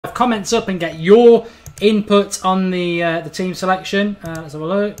comments up and get your input on the team selection. Let's have a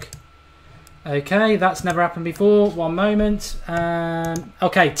look. Okay, that's never happened before. One moment.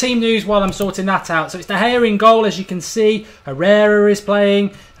 Okay, team news while I'm sorting that out. So it's De Gea in goal, as you can see. Herrera is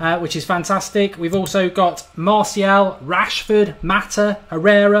playing, which is fantastic. We've also got Martial, Rashford, Mata,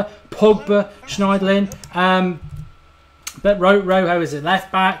 Herrera, Pogba, Schneiderlin. But Rojo is at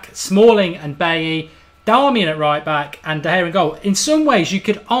left back. Smalling and Bailly. Darmian at right back. And De Gea in goal. In some ways, you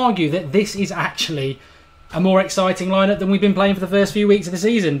could argue that this is actually a more exciting lineup than we've been playing for the first few weeks of the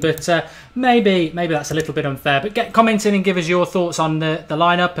season, but maybe that's a little bit unfair. But get commenting and give us your thoughts on the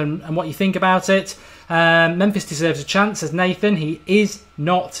lineup and what you think about it. Memphis deserves a chance, says Nathan. He is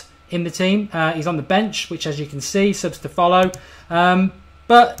not in the team. He's on the bench, which, as you can see, subs to follow.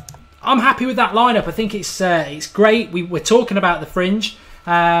 But I'm happy with that lineup. I think it's great. We're talking about the fringe.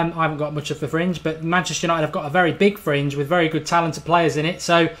 I haven't got much of the fringe, but Manchester United have got a very big fringe with very good talented players in it,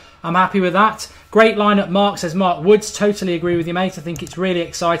 so I'm happy with that. Great lineup, Mark, says Mark Woods. Totally agree with you, mate. I think it's really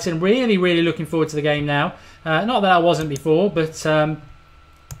exciting. Really, really looking forward to the game now. Not that I wasn't before, but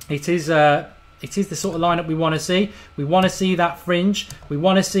it is the sort of lineup we want to see. We want to see that fringe. We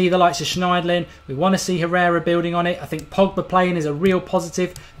want to see the likes of Schneiderlin. We want to see Herrera building on it. I think Pogba playing is a real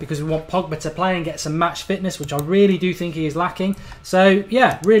positive because we want Pogba to play and get some match fitness, which I really do think he is lacking. So,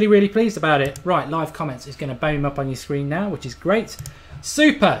 yeah, really, really pleased about it. Right, live comments is going to boom up on your screen now, which is great.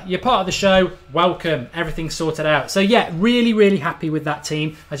 Super, you're part of the show. Welcome. Everything's sorted out. So, yeah, really, really happy with that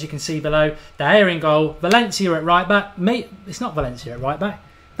team, as you can see below. De Gea in goal. Valencia at right back. Mate, it's not Valencia at right back.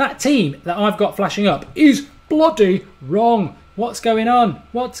 That team that I've got flashing up is bloody wrong. What's going on?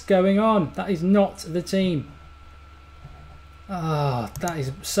 What's going on? That is not the team. Ah, that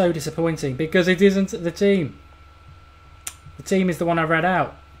is so disappointing because it isn't the team. The team is the one I've read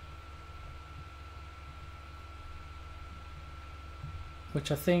out,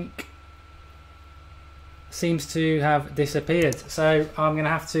 which I think seems to have disappeared. So I'm going to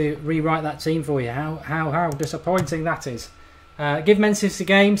have to rewrite that team for you. How disappointing that is. Give Memphis a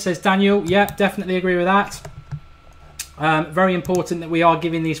game, says Daniel. Yeah, definitely agree with that. Very important that we are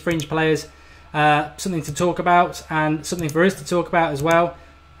giving these fringe players something to talk about and something for us to talk about as well.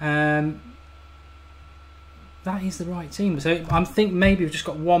 That is the right team. So I think maybe we've just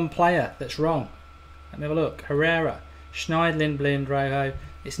got one player that's wrong. Let me have a look. Herrera, Schneiderlin, Blind, Rojo.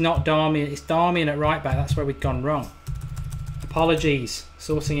 It's not Darmian. It's Darmian at right back. That's where we've gone wrong. Apologies.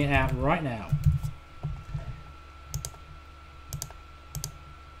 Sorting it out right now.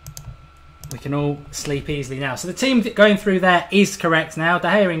 We can all sleep easily now. So the team going through there is correct now. De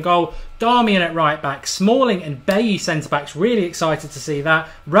Gea in goal. Darmian at right back. Smalling and Bailly centre backs. Really excited to see that.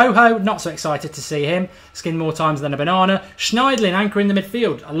 Rojo, not so excited to see him. Skinned more times than a banana. Schneiderlin anchor in the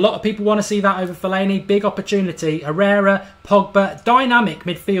midfield. A lot of people want to see that over Fellaini. Big opportunity. Herrera, Pogba. Dynamic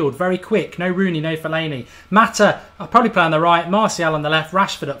midfield. Very quick. No Rooney, no Fellaini. Mata, I'll probably play on the right. Martial on the left.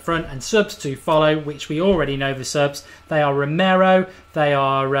 Rashford up front. And subs to follow, which we already know the subs. They are Romero. They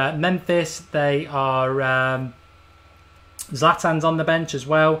are Memphis. They are Zlatan's on the bench as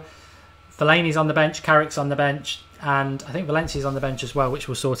well. Fellaini's on the bench, Carrick's on the bench, and I think Valencia's on the bench as well, which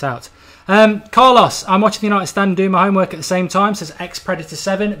we'll sort out. Carlos, I'm watching the United stand and doing my homework at the same time, says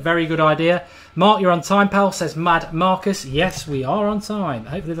X-Predator7. Very good idea. Mark, you're on time, pal, says Mad Marcus. Yes, we are on time.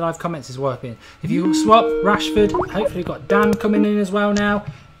 Hopefully the live comments is working. If you swap Rashford, hopefully we've got Dan coming in as well now.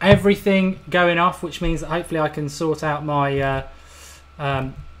 Everything going off, which means that hopefully I can sort out my...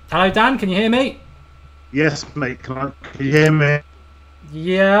 hello, Dan, can you hear me? Yes, mate. Can you hear me?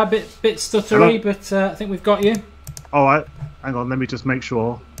 Yeah, a bit stuttery, but I think we've got you. All right, hang on. Let me just make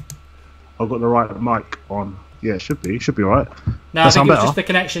sure I've got the right mic on. Yeah, it should be all right. No, I think it's just the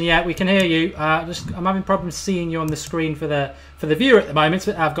connection. Yeah, we can hear you. I'm having problems seeing you on the screen for the viewer at the moment,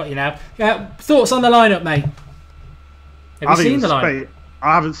 but I've got you now. Thoughts on the lineup, mate? Have you seen the lineup?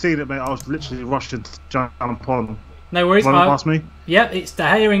 I haven't seen it, mate. I was literally rushing to jump on. No worries. Run past me. Yep, it's De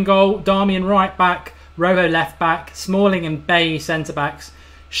Gea in goal, Darmian right back, Rojo left back, Smalling and Bailly centre backs,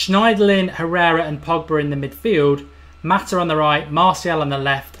 Schneiderlin, Herrera and Pogba in the midfield, Mata on the right, Martial on the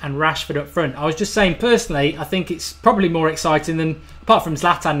left and Rashford up front. I was just saying, personally, I think it's probably more exciting than, apart from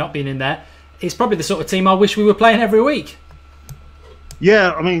Zlatan not being in there, it's probably the sort of team I wish we were playing every week.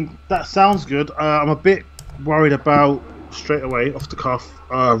 Yeah, I mean, that sounds good. I'm a bit worried about, straight away, off the cuff,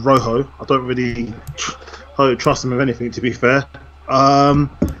 Rojo. I don't really trust him with anything, to be fair.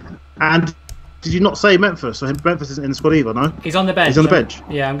 And did you not say Memphis? So Memphis isn't in the squad either, no? He's on the bench. He's on the bench.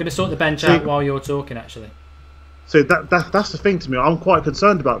 Yeah, I'm going to sort the bench out while you're talking, actually. So that's the thing to me. I'm quite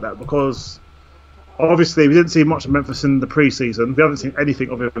concerned about that because obviously we didn't see much of Memphis in the pre-season. We haven't seen anything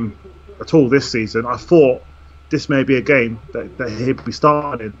of him at all this season. I thought this may be a game that he'd be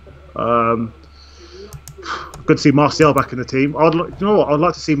starting in. Good to see Martial back in the team. You know what? I'd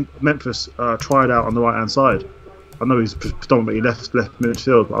like to see Memphis try it out on the right hand side. I know he's predominantly left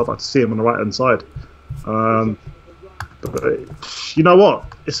midfield, but I'd like to see him on the right hand side. But you know what?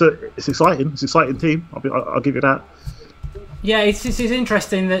 It's exciting. It's an exciting team. I'll give you that. Yeah, it's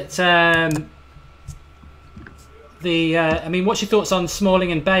interesting that. I mean, what's your thoughts on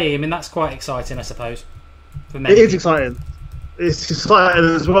Smalling and Bailly? I mean, that's quite exciting, I suppose. It is exciting. It's exciting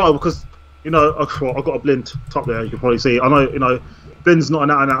as well because I've got a Blind top there. You can probably see. I know. Blind's not an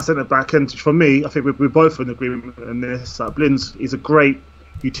out-and-out centre back, and for me, I think we're both in agreement in this. Blind's a great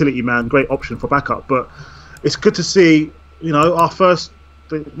utility man, great option for backup. But it's good to see, our first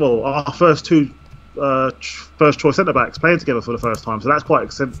two first choice centre backs playing together for the first time. So that's quite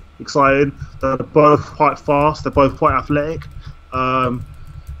exciting. They're both quite fast. They're both quite athletic.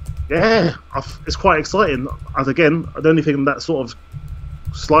 It's quite exciting. As again, the only thing that's sort of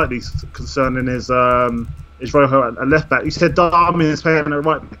slightly concerning is Rojo at left back. You said Darmian is playing at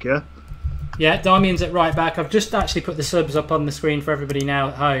right back, yeah? Yeah, Darmian's at right back. I've just actually put the subs up on the screen for everybody now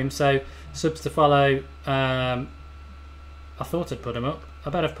at home. So subs to follow. I thought I'd put them up. I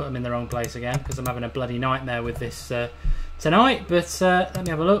bet I've put them in the wrong place again because I'm having a bloody nightmare with this tonight. But let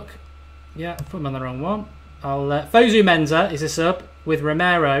me have a look. Yeah, I put them on the wrong one. Fosu Mensah is a sub with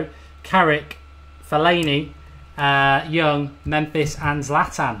Romero, Carrick, Fellaini, Young, Memphis and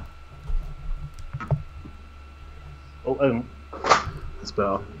Zlatan. Oh, that's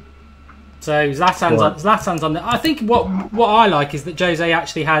better. So Zlatan's on there. I think what I like is that Jose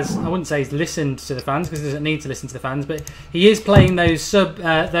actually has. I wouldn't say he's listened to the fans because he doesn't need to listen to the fans, but he is playing those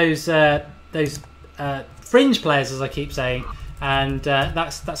fringe players, as I keep saying, and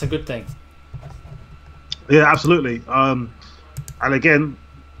that's a good thing. Yeah, absolutely. And again,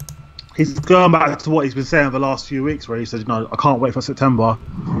 he's going back to what he's been saying for the last few weeks, where he said, I can't wait for September.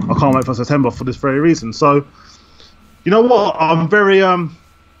 I can't wait for September for this very reason. So, you know what? I'm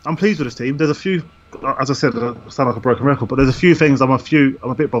pleased with this team. There's a few, as I said, I sound like a broken record, but there's a few things I'm a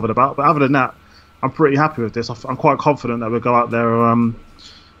bit bothered about. But other than that, I'm pretty happy with this. I'm quite confident that we'll go out there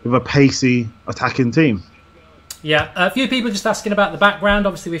with a pacey attacking team. Yeah, a few people just asking about the background.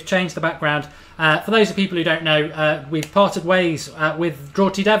 Obviously, we've changed the background. For those of people who don't know, we've parted ways with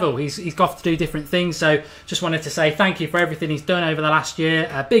Draughty Devil. He's got to do different things, so just wanted to say thank you for everything he's done over the last year.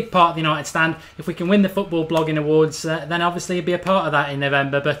 A big part of the United Stand. If we can win the Football Blogging Awards, then obviously he'll be a part of that in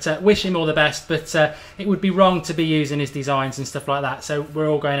November. But wish him all the best. But it would be wrong to be using his designs and stuff like that. So we're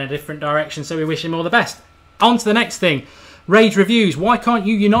all going in a different direction, so we wish him all the best. On to the next thing. Rage Reviews. Why can't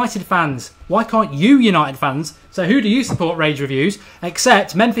you United fans? Why can't you United fans? So who do you support, Rage Reviews?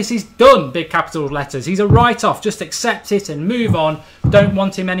 Except Memphis is done, big capital letters. He's a write-off. Just accept it and move on. Don't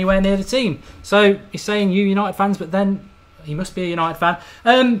want him anywhere near the team. So he's saying you United fans, but then he must be a United fan.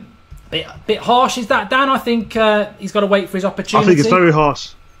 Bit harsh, is that, Dan? I think he's got to wait for his opportunity. I think it's very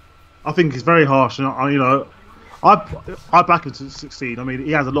harsh. And I back him to succeed. I mean,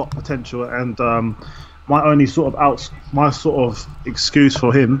 he has a lot of potential, and my sort of excuse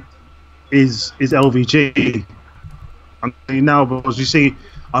for him is LVG. I mean, now, because you see,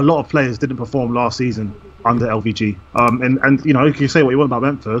 a lot of players didn't perform last season under LVG. And you can say what you want about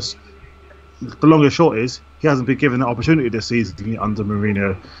Memphis. The long and short is he hasn't been given the opportunity this season under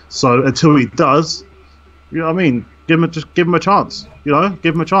Mourinho. So until he does, you know what I mean, give him a chance.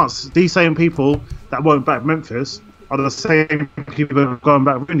 Give him a chance. These same people that won't back Memphis are the same people that are going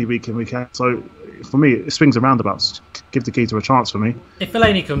back Rooney week in, week out. So for me, it swings and roundabouts. Give the key to a chance for me. If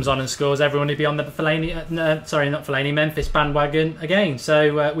Fellaini comes on and scores, everyone will be on the Memphis bandwagon again.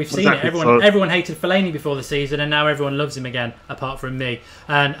 So we've seen it. Everyone hated Fellaini before the season, and now everyone loves him again, apart from me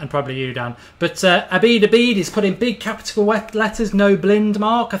and probably you, Dan. But Abid is put in big capital letters. No Blind,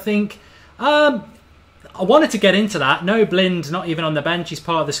 Mark. I think I wanted to get into that. No Blind, not even on the bench. He's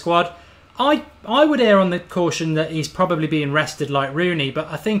part of the squad. I would err on the caution that he's probably being rested like Rooney, but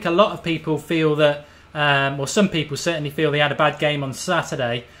I think a lot of people feel that, some people certainly feel they had a bad game on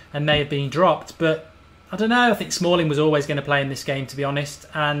Saturday and may have been dropped, but I don't know. I think Smalling was always going to play in this game, to be honest,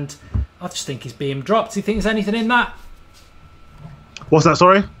 and I just think he's being dropped. Do you think there's anything in that? What's that,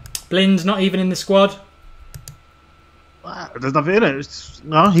 sorry? Blind's not even in the squad. There's nothing in it.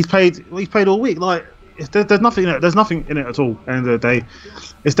 No, he's played all week. Like, there's nothing in it. There's nothing in it at all. At the end of the day,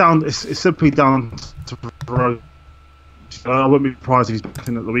 it's simply down to Rowe. I wouldn't be surprised if he's back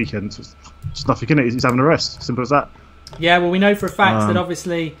in at the weekend. There's nothing in it. He's having a rest. Simple as that. Yeah, well, we know for a fact that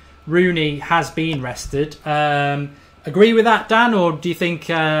obviously Rooney has been rested. Agree with that, Dan, or do you think?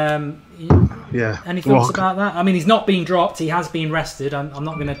 Yeah. Any thoughts about that? I mean, he's not been dropped. He has been rested. I'm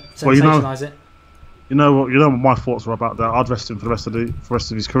not going to sensationalise it. You know what my thoughts were about that. I'd rest him for the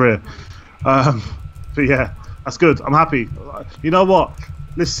rest of his career. But yeah, that's good. I'm happy. You know what?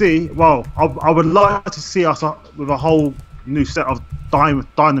 Let's see. Well, I would like to see us with a whole new set of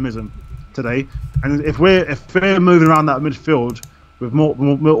dynamism today. And if we're moving around that midfield with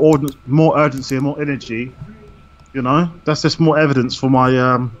more urgency and more energy, you know, that's just more evidence for my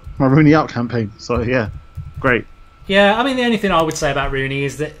my Rooney out campaign. So yeah, great. Yeah, I mean, the only thing I would say about Rooney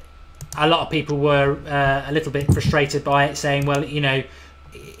is that a lot of people were a little bit frustrated by it, saying, well, you know,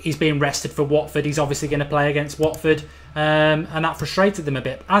 he's being rested for Watford. He's obviously going to play against Watford, and that frustrated them a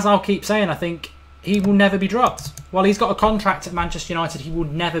bit. As I'll keep saying, I think he will never be dropped. While he's got a contract at Manchester United, he will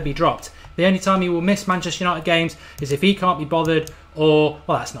never be dropped. The only time he will miss Manchester United games is if he can't be bothered, or,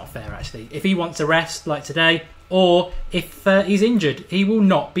 well, that's not fair actually, if he wants a rest like today, or if he's injured. He will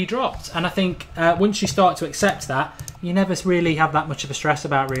not be dropped. And I think once you start to accept that, you never really have that much of a stress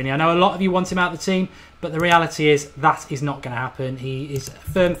about Rooney. I know a lot of you want him out of the team, but the reality is that is not going to happen. He is a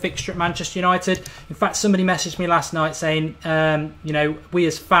firm fixture at Manchester United. In fact, somebody messaged me last night saying, you know, we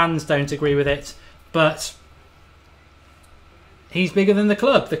as fans don't agree with it, but he's bigger than the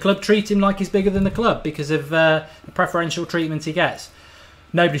club. The club treat him like he's bigger than the club because of the preferential treatment he gets.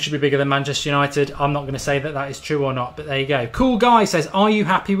 Nobody should be bigger than Manchester United. I'm not going to say that that is true or not, but there you go. Cool Guy says, are you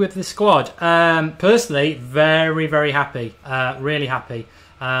happy with the squad? Personally, very, very happy. Really happy.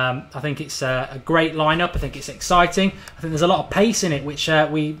 I think it's a great lineup. I think it's exciting. I think there's a lot of pace in it, which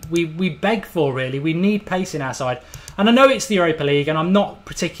we beg for, really. We need pace in our side. And I know it's the Europa League, and I'm not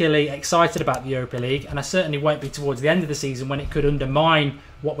particularly excited about the Europa League, and I certainly won't be towards the end of the season when it could undermine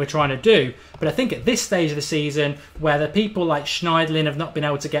what we're trying to do. But I think at this stage of the season, where the people like Schneiderlin have not been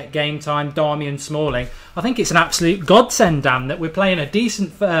able to get game time, Darmian, Smalling, I think it's an absolute godsend, Dan, that we're playing a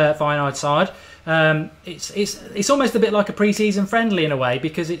decent Feyenoord side. It's almost a bit like a pre-season friendly in a way,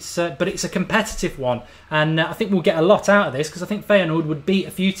 because but it's a competitive one, and I think we'll get a lot out of this, because I think Feyenoord would beat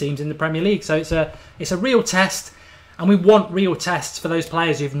a few teams in the Premier League. So it's a real test, and we want real tests for those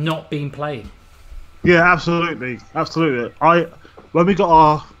players who've not been playing. Yeah, absolutely. When we got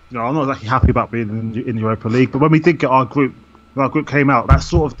our, you know, I'm not exactly happy about being in the Europa League, but when we did get our group came out, that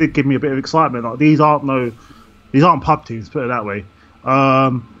sort of did give me a bit of excitement. Like, these aren't pub teams, put it that way.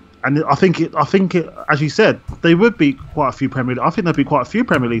 And I think it, as you said, they would be quite a few Premier. I think there'd be quite a few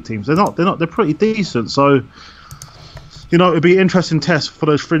Premier League teams. They're pretty decent. So, you know, it'd be an interesting test for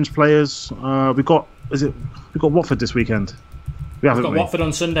those fringe players. We've got Watford this weekend. We've got Watford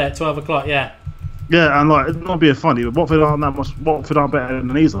on Sunday at 12 o'clock. Yeah. Yeah, and like, it's not being funny, but Watford aren't better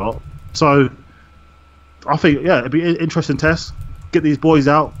than these lot. So I think, yeah, it'd be an interesting test. Get these boys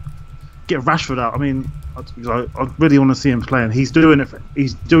out, get Rashford out. I mean, I really want to see him playing. He's doing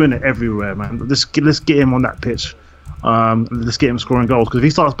it everywhere, man. Let's get him on that pitch. Let's get him scoring goals, because if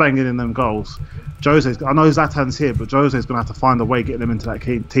he starts banging in them goals, I know Zlatan's here, but Jose's going to have to find a way getting him into that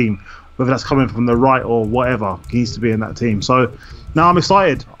team, whether that's coming from the right or whatever. He needs to be in that team. So now I'm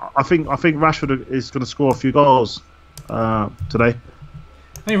excited. I think Rashford is going to score a few goals today.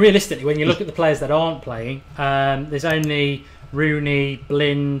 I mean, realistically, when you look at the players that aren't playing, there's only Rooney,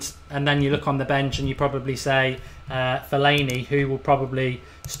 Blind, and then you look on the bench and you probably say Fellaini, who will probably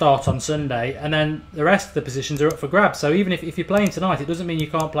start on Sunday, and then the rest of the positions are up for grabs. So even if you're playing tonight, it doesn't mean you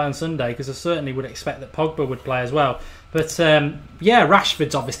can't play on Sunday, because I certainly would expect that Pogba would play as well. But yeah,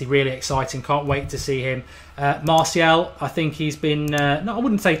 Rashford's obviously really exciting. Can't wait to see him. Martial, I think he's been, I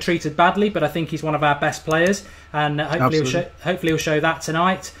wouldn't say treated badly, but I think he's one of our best players, and hopefully he'll show that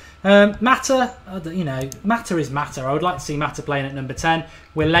tonight. Mata, Mata is Mata. I would like to see Mata playing at number 10.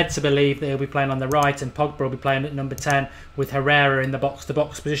 We're led to believe that he'll be playing on the right, and Pogba will be playing at number 10 with Herrera in the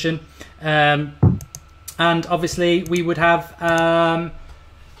box-to-box position. And obviously we would have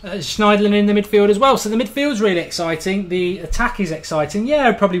Schneiderlin in the midfield as well. So the midfield's really exciting. The attack is exciting. Yeah,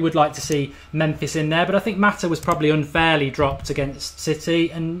 I probably would like to see Memphis in there, but I think Mata was probably unfairly dropped against City,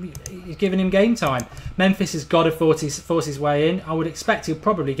 and he's given him game time. Memphis has got to force his way in. I would expect he'll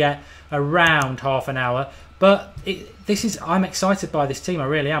probably get around half an hour. But I'm excited by this team. I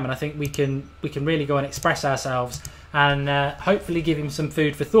really am, and I think we can really go and express ourselves, and hopefully give him some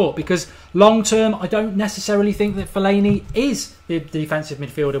food for thought, because long term I don't necessarily think that Fellaini is the defensive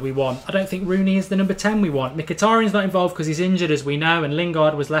midfielder we want. I don't think Rooney is the number 10 we want. Mkhitaryan's not involved because he's injured, as we know, and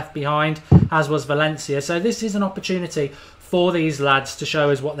Lingard was left behind, as was Valencia. So this is an opportunity for these lads to show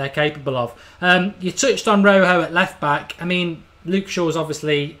us what they're capable of. You touched on Rojo at left back. I mean, Luke Shaw's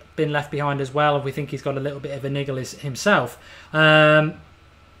obviously been left behind as well, and we think he's got a little bit of a niggle himself.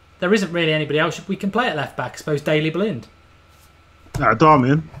 There isn't really anybody else we can play at left back. I suppose Daley Blind.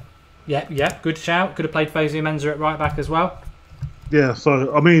 Darmian. Yeah, good shout. Could have played Fosu Mensah at right back as well. Yeah,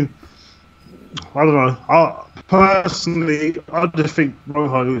 so I mean, I don't know. Personally, I just think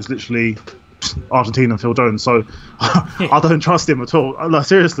Rojo is literally Argentina and Phil Jones, so I don't trust him at all. Like,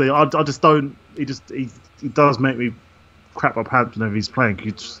 seriously, I just don't. He does make me crap my pants whenever he's playing.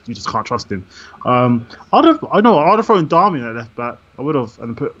 You just can't trust him. I'd have thrown Darmian at left back. I would have,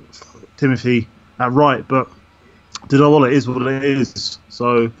 and put Timothy at right. But you know what, it is what it is.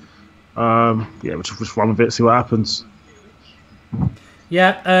 So we'll just run with it, see what happens.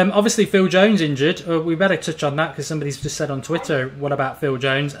 Yeah, obviously Phil Jones injured. We better touch on that because somebody's just said on Twitter, "What about Phil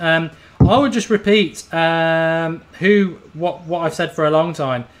Jones?" I would just repeat what I've said for a long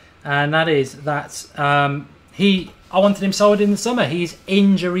time, and that is that I wanted him sold in the summer. He's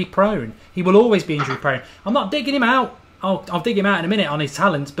injury prone. He will always be injury prone. I'm not digging him out. I'll dig him out in a minute on his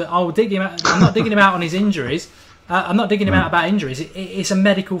talents, but I'll dig him out. I'm not digging him out on his injuries. I'm not digging him out about injuries. It's a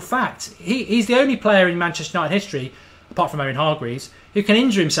medical fact. He's the only player in Manchester United history, apart from Owen Hargreaves, who can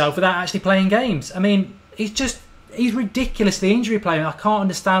injure himself without actually playing games. I mean, he's ridiculously injury prone. I can't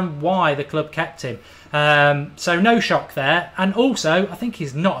understand why the club kept him. So no shock there. And also, I think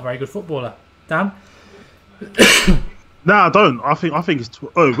he's not a very good footballer. Dan? No, I don't. I think it's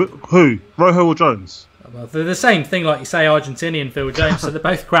who? Rojo or Jones? Well, they're the same thing, like you say, Argentinian Phil Jones. So they're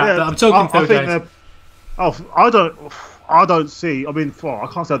both crap. But I'm talking Phil Jones. I don't see. I mean, I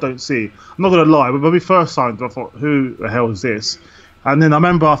can't say I don't see. I'm not going to lie. But when we first signed him, I thought, who the hell is this? And then I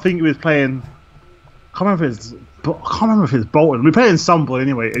remember, I think he was playing. I can't remember if it's Bolton. We were playing somebody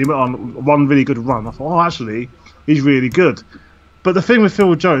anyway, and he went on one really good run. I thought, actually, he's really good. But the thing with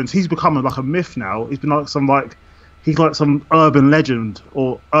Phil Jones, he's becoming like a myth now. He's been like some urban legend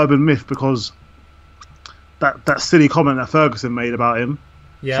or urban myth because that silly comment that Ferguson made about him.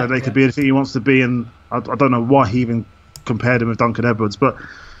 Yeah, so they could be anything he wants to be, and I don't know why he even compared him with Duncan Edwards, but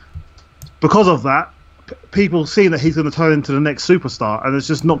because of that, people see that he's going to turn into the next superstar, and it's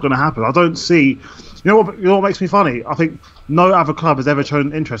just not going to happen. I don't see. You know what makes me funny? I think no other club has ever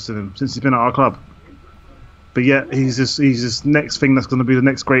shown interest in him since he's been at our club, but yet he's this next thing that's going to be the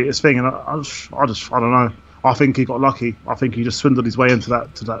next greatest thing, and I don't know. I think he got lucky. I think he just swindled his way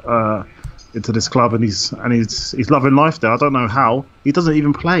into into this club, and he's loving life there. I don't know how. He doesn't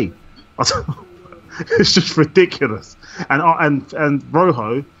even play. It's just ridiculous. And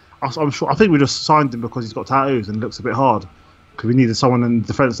Rojo, I'm sure. I think we just signed him because he's got tattoos and looks a bit hard. Because we needed someone in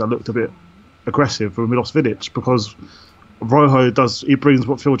defence that looked a bit aggressive when we lost Vidic. Because Rojo brings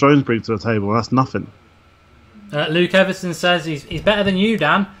what Phil Jones brings to the table. And that's nothing. Luke Everton says he's better than you,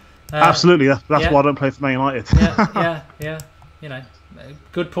 Dan. Absolutely. That's why I don't play for Man United. Yeah. You know.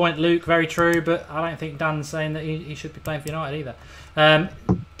 Good point, Luke. Very true, but I don't think Dan's saying that he should be playing for United either.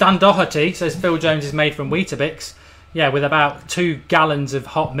 Dan Doherty says Phil Jones is made from Weetabix. Yeah, with about 2 gallons of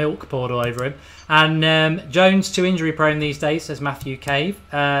hot milk poured all over him. And Jones too injury prone these days, says Matthew Cave.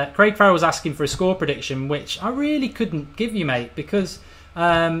 Craig Farrell was asking for a score prediction, which I really couldn't give you, mate, because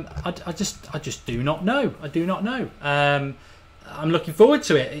I just do not know. I do not know. I'm looking forward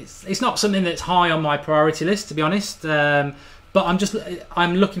to it. It's not something that's high on my priority list, to be honest. But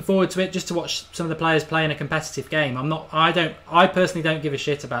I'm looking forward to it just to watch some of the players play in a competitive game. I personally don't give a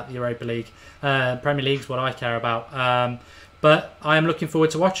shit about the Europa League. Premier League's what I care about. But I am looking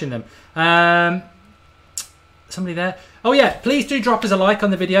forward to watching them. Somebody there. Oh yeah, please do drop us a like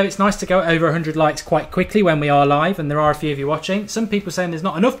on the video. It's nice to go over 100 likes quite quickly when we are live, and there are a few of you watching. Some people saying there's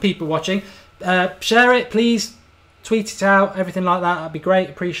not enough people watching. Share it, please. Tweet it out, everything like that. That'd be great.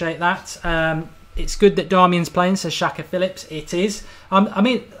 Appreciate that. It's good that Darmian's playing, says Shaka Phillips. It is. I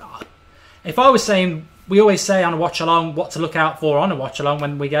mean, if I was saying, we always say on a watch-along what to look out for on a watch-along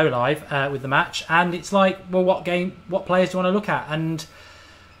when we go live with the match. And it's like, well, what players do you want to look at? And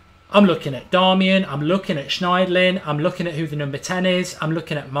I'm looking at Darmian. I'm looking at Schneidlin. I'm looking at who the number 10 is. I'm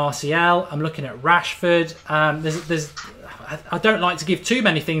looking at Martial. I'm looking at Rashford. I don't like to give too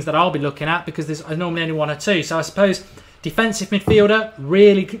many things that I'll be looking at because there's normally only 1 or 2. So I suppose defensive midfielder,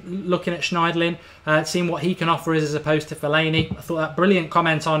 really looking at Schneidlin, seeing what he can offer us as opposed to Fellaini. I thought that brilliant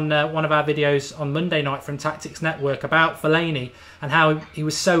comment on one of our videos on Monday night from Tactics Network about Fellaini and how he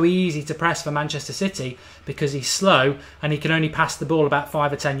was so easy to press for Manchester City because he's slow and he can only pass the ball about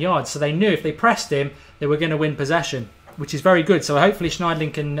 5 or 10 yards. So they knew if they pressed him, they were going to win possession, which is very good. So hopefully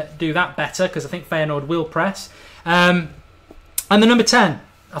Schneidlin can do that better because I think Feyenoord will press. And the number 10.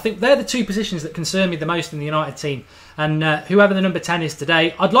 I think they're the 2 positions that concern me the most in the United team. And whoever the number 10 is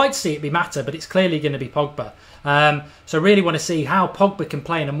today, I'd like to see it be Mata, but it's clearly going to be Pogba. So I really want to see how Pogba can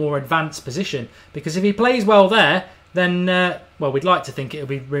play in a more advanced position. Because if he plays well there, then, we'd like to think it'll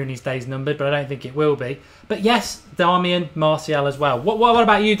be Rooney's days numbered, but I don't think it will be. But yes, Darmian, Martial as well. What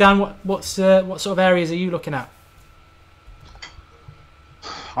about you, Dan? What sort of areas are you looking at?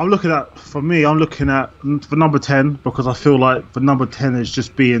 I'm looking at for number 10 because I feel like the number 10 is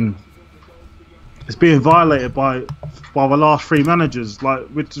just being violated by the last three managers. Like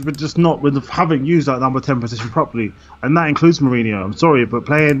we're haven't used that number 10 position properly, and that includes Mourinho. I'm sorry, but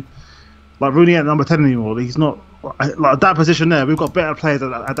playing like Rooney at number 10 anymore, he's not like that position there. We've got better players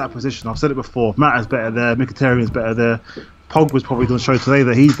at that position. I've said it before. Matta's better there. Mkhitaryan's better there. Pogba's probably going to show today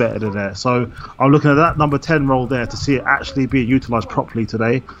that he's better than there. So I'm looking at that number 10 role there to see it actually being utilised properly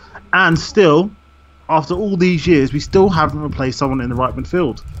today. And still, after all these years, we still haven't replaced someone in the right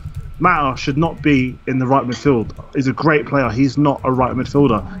midfield. Matta should not be in the right midfield. He's a great player. He's not a right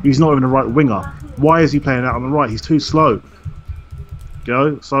midfielder. He's not even a right winger. Why is he playing out on the right? He's too slow. You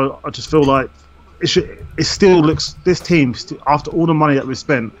know? So I just feel like it still looks, this team, after all the money that we've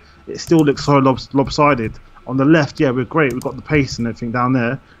spent, it still looks so lopsided. On the left, yeah, we're great. We've got the pace and everything down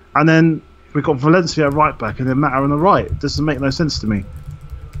there. And then we've got Valencia at right back and then Matta on the right. It doesn't make no sense to me.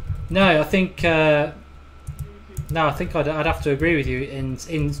 No, I think I'd have to agree with you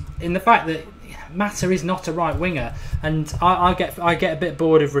in the fact that Matta is not a right winger, and I get a bit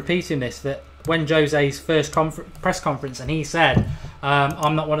bored of repeating this. That when Jose's first press conference, and he said,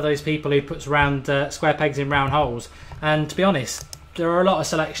 "I'm not one of those people who puts square pegs in round holes." And to be honest, there are a lot of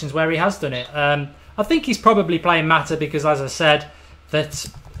selections where he has done it. I think he's probably playing Matta because, as I said, that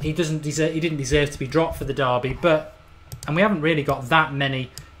he didn't deserve to be dropped for the derby, and we haven't really got that many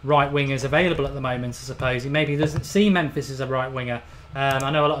right wingers available at the moment. I suppose he maybe doesn't see Memphis as a right winger.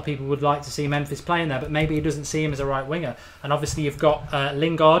 I know a lot of people would like to see Memphis playing there, but maybe he doesn't see him as a right winger. And obviously you've got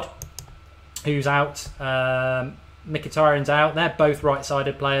Lingard, who's out. Mkhitaryan's out. They're both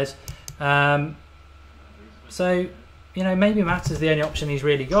right-sided players. So maybe Matta's the only option he's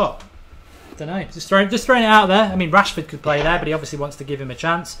really got. I don't know. Just throwing it out there. I mean, Rashford could play there, but he obviously wants to give him a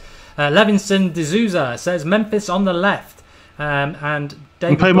chance. Levinson D'Souza says Memphis on the left. And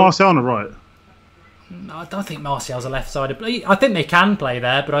David play Martial on the right. I don't think Martial's a left-sided player. I think they can play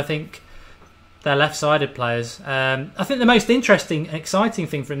there, but I think they're left-sided players. I think the most interesting and exciting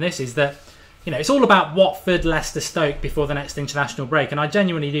thing from this is that it's all about Watford, Leicester, Stoke before the next international break, and I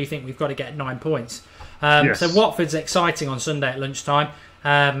genuinely do think we've got to get 9 points. Yes. So Watford's exciting on Sunday at lunchtime,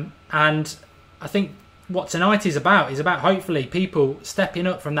 and I think what tonight is about hopefully people stepping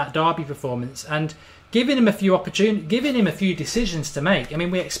up from that derby performance and giving him a few opportunities, giving him a few decisions to make. I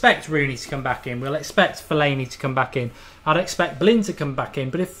mean, we expect Rooney to come back in. We'll expect Fellaini to come back in. I'd expect Blind to come back in.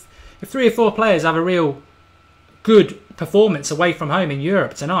 But if 3 or 4 players have a real good performance away from home in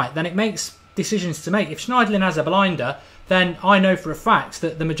Europe tonight, then it makes decisions to make. If Schneiderlin has a blinder, then I know for a fact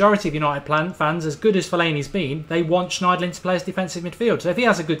that the majority of United fans, as good as Fellaini's been, they want Schneiderlin to play as defensive midfield. So if he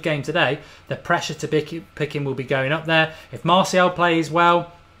has a good game today, the pressure to pick him will be going up there. If Martial plays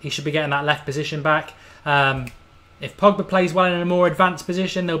well, he should be getting that left position back. If Pogba plays well in a more advanced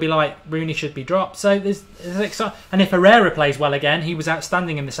position, they'll be like, Rooney should be dropped. So there's and if Herrera plays well again, he was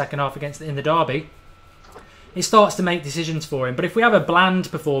outstanding in the second half in the derby. It starts to make decisions for him. But if we have a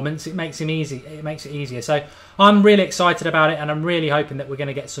bland performance, it makes it easier. So I'm really excited about it, and I'm really hoping that we're going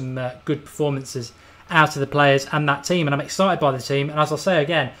to get some good performances out of the players and that team. And I'm excited by the team. And as I'll say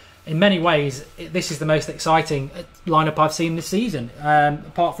again, in many ways, this is the most exciting lineup I've seen this season.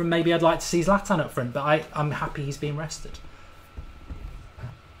 Apart from maybe I'd like to see Zlatan up front, but I'm happy he's been rested.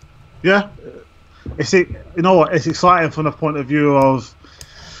 Yeah, it's exciting from the point of view of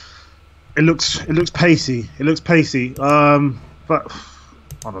it looks pacey. It looks pacey, but I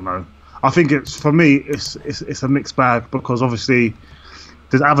don't know. I think it's a mixed bag because obviously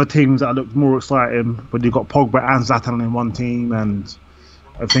there's other teams that look more exciting when you've got Pogba and Zlatan in one team and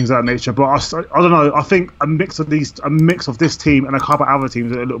things of that nature. But I don't know. I think a mix of this team and a couple of other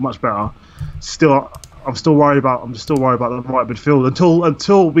teams that look much better. I'm still worried about the right midfield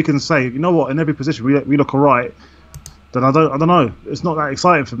until we can say, you know what, in every position we look alright. Then I don't know. It's not that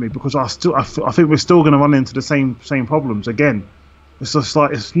exciting for me because I think we're still going to run into the same problems again. It's just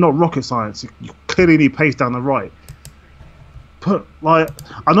like it's not rocket science. You clearly need pace down the right. But like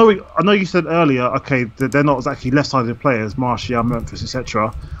I know you said earlier, okay, they're not exactly left-sided players, Martial, Memphis,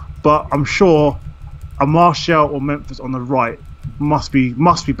 etc. But I'm sure a Martial or Memphis on the right must be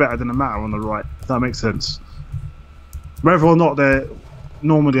better than a Matta on the right. If that makes sense. Whether or not they're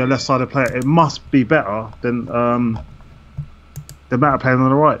normally a left-sided player, it must be better than the Matta playing on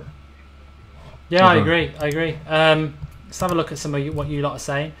the right. Yeah, I agree. Let's have a look at some of what you lot are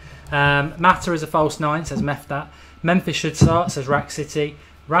saying. Matta is a false 9, says Meftat. Memphis should start, says Rack City.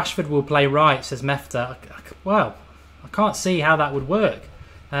 Rashford will play right, says Mefta. Well, I can't see how that would work.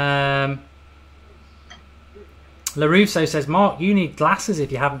 LaRusso says, Mark, you need glasses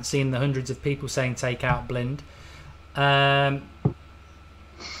if you haven't seen the hundreds of people saying take out Blind.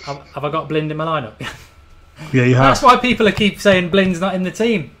 Have I got Blind in my lineup? Yeah, you have. That's why people keep saying Blind's not in the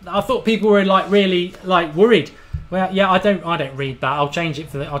team. I thought people were really worried. Well, yeah, I don't read that. I'll change it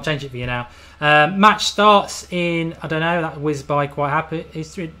for you now. Match starts in, I don't know, that whizzed by quite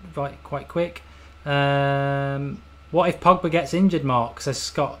quick. What if Pogba gets injured, Mark? Says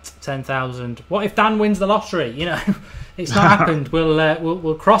Scott 10,000. What if Dan wins the lottery? You know, it's not happened.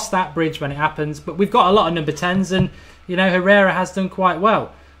 We'll cross that bridge when it happens. But we've got a lot of number 10s, and you know Herrera has done quite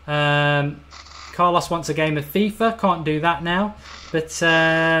well. Carlos wants a game of FIFA. Can't do that now. But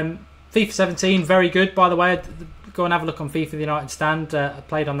FIFA 17, very good, by the way. Go and have a look on FIFA the United stand. I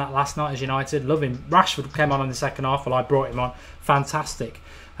played on that last night as United. Love him. Rashford came on in the second half while I brought him on. Fantastic.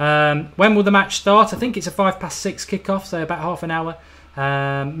 When will the match start? I think it's a 6:05 kickoff, so about half an hour.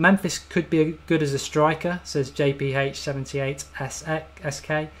 Memphis could be good as a striker, says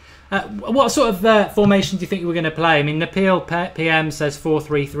JPH78SK. What sort of formation do you think we're going to play? I mean, Napeel PM says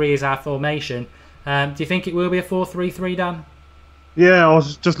 4-3-3 is our formation. Do you think it will be a 4-3-3, Dan? Yeah, I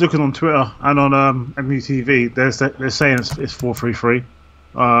was just looking on Twitter and on MUTV. They're saying it's 4-3-3,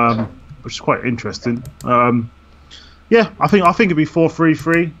 which is quite interesting. Yeah, I think it'd be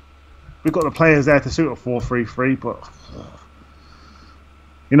 4-3-3. We've got the players there to suit a 4-3-3, but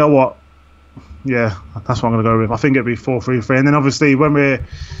you know what? Yeah, that's what I'm going to go with. I think it'd be 4-3-3, and then obviously when we're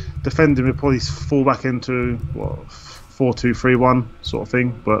defending, we'll probably fall back into 4-2-3-1 sort of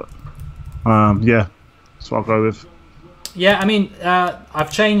thing. But yeah, that's what I'll go with. Yeah, I mean,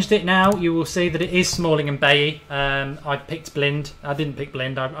 I've changed it now. You will see that it is Smalling and Bailly. I picked Blind. I didn't pick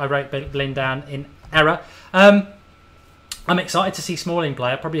Blind. I wrote Blind down in error. I'm excited to see Smalling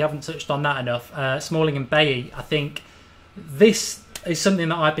play. I probably haven't touched on that enough. Smalling and Bailly, I think this is something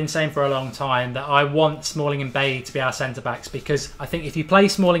that I've been saying for a long time, that I want Smalling and Bailly to be our centre-backs, because I think if you play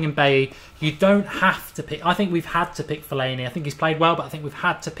Smalling and Bailly, you don't have to pick... I think we've had to pick Fellaini. I think he's played well, but I think we've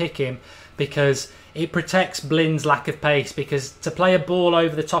had to pick him because it protects Blind's lack of pace, because to play a ball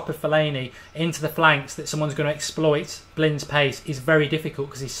over the top of Fellaini into the flanks that someone's going to exploit Blind's pace is very difficult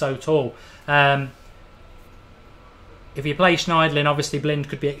because he's so tall. If you play Schneiderlin, obviously Blind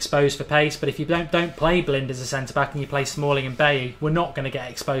could be exposed for pace, but if you don't play Blind as a centre-back and you play Smalling and Bailly, we're not going to get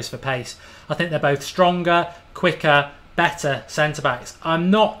exposed for pace. I think they're both stronger, quicker, better centre-backs.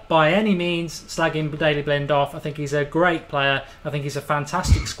 I'm not by any means slagging Daley Blind off. I think he's a great player. I think he's a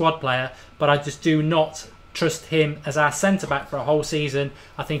fantastic squad player, but I just do not trust him as our centre-back for a whole season.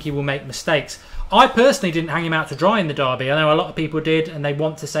 I think he will make mistakes. I personally didn't hang him out to dry in the derby. I know a lot of people did, and they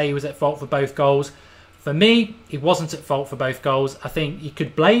want to say he was at fault for both goals. For me, he wasn't at fault for both goals. I think you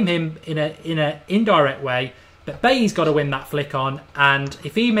could blame him in a indirect way, but Bailly's got to win that flick on, and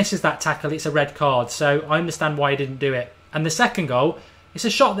if he misses that tackle, it's a red card. So I understand why he didn't do it. And the second goal, it's a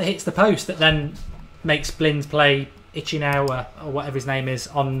shot that hits the post that then makes Blind play Ichinau or whatever his name is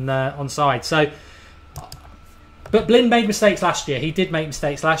on side. So, but Blind made mistakes last year. He did make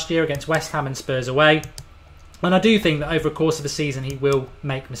mistakes last year against West Ham and Spurs away. And I do think that over the course of the season he will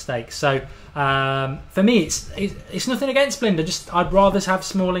make mistakes. So for me, it's nothing against Blind. I'd rather have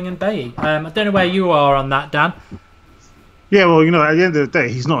Smalling and Bailly. I don't know where you are on that, Dan. Yeah, well, you know, at the end of the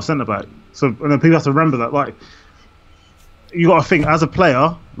day, he's not a centre back. So and then people have to remember that. Like, you got to think as a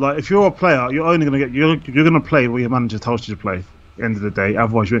player. Like, if you're a player, you're only going to get you're going to play what your manager tells you to play. At the end of the day,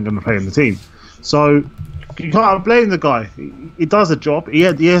 otherwise you ain't going to play in the team. So you can't blame the guy. He does a job. He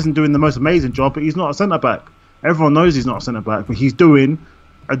isn't doing the most amazing job, but he's not a centre back. Everyone knows he's not a centre-back, but he's doing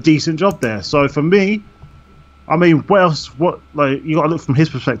a decent job there. So for me, I mean, what else? You got to look from his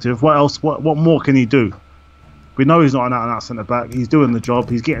perspective. What else? What more can he do? We know he's not an out-and-out centre-back. He's doing the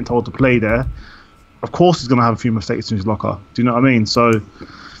job. He's getting told to play there. Of course he's going to have a few mistakes in his locker. Do you know what I mean? So,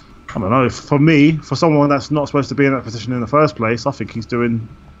 I don't know. For me, for someone that's not supposed to be in that position in the first place, I think he's doing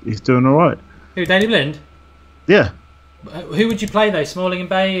all right. Who, Daley Blind? Yeah. Who would you play though? Smalling and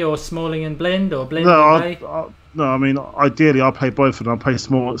Bailly or Smalling and Blind or Blind and Bailly? No, I mean ideally I play both of them. I play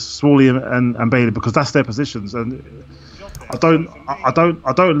Smalling and Bailly because that's their positions, and I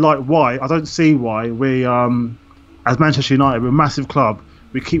don't like why. I don't see why we as Manchester United, we're a massive club.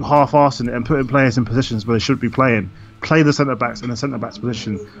 We keep half-arsing it and putting players in positions where they should be playing. Play the centre backs in the centre backs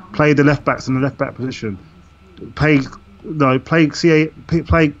position. Play the left backs in the left back position. Play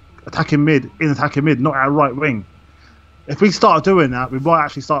attacking mid in attacking mid, not at right wing. If we start doing that, we might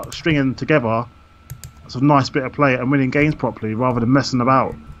actually start stringing together some nice bit of play and winning games properly rather than messing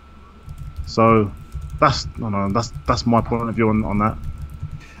about. So that's my point of view on that.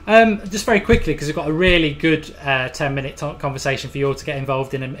 Just very quickly, because we've got a really good 10-minute conversation for you all to get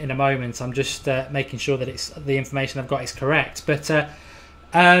involved in a moment. I'm just making sure that the information I've got is correct. But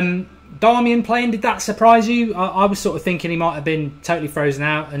Darmian playing, did that surprise you? I was sort of thinking he might have been totally frozen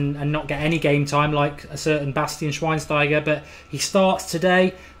out and not get any game time like a certain Bastian Schweinsteiger, but he starts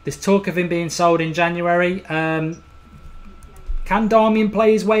today. There's talk of him being sold in January. Can Darmian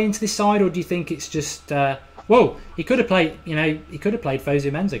play his way into this side, or do you think it's just... he could have played,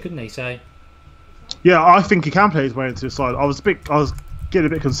 Fosu Mensah, couldn't he? So, yeah, I think he can play his way into the side. I was getting a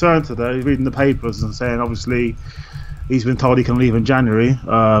bit concerned today, reading the papers and saying, obviously, he's been told he can leave in January,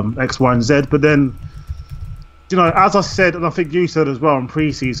 X, Y, and Z. But then, as I said, and I think you said as well in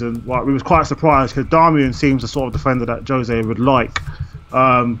pre-season, we was quite surprised because Darmian seems the sort of defender that Jose would like.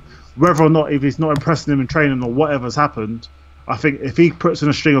 Whether or not, if he's not impressing him in training or whatever's happened, I think if he puts in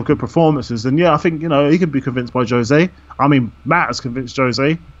a string of good performances, then I think he could be convinced by Jose. I mean, Matt has convinced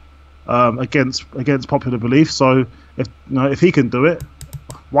Jose against popular belief. So if he can do it,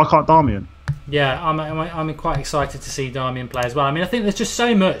 why can't Darmian? Yeah, I'm quite excited to see Darmian play as well. I mean, I think there's just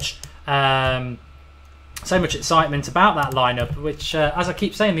so much excitement about that lineup, which, as I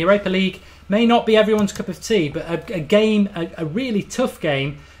keep saying, the Europa League may not be everyone's cup of tea, but a really tough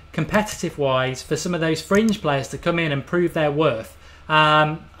game, competitive-wise, for some of those fringe players to come in and prove their worth.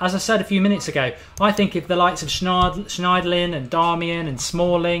 As I said a few minutes ago, I think if the likes of Schneiderlin and Darmian and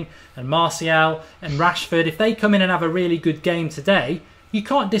Smalling and Martial and Rashford, if they come in and have a really good game today, you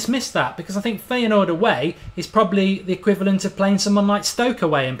can't dismiss that, because I think Feyenoord away is probably the equivalent of playing someone like Stoke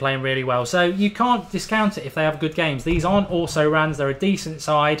away and playing really well. So you can't discount it if they have good games. These aren't also-rans. They're a decent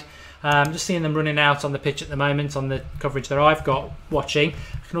side. Just seeing them running out on the pitch at the moment on the coverage that I've got watching.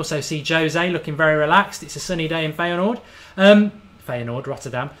 I can also see Jose looking very relaxed. It's a sunny day in Feyenoord. Feyenoord,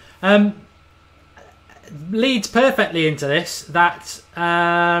 Rotterdam. Leads perfectly into this that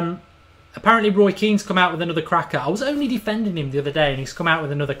apparently Roy Keane's come out with another cracker. I was only defending him the other day and he's come out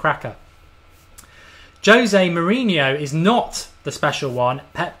with another cracker. Jose Mourinho is not the special one.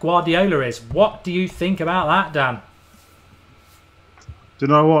 Pep Guardiola is. What do you think about that, Dan? Do you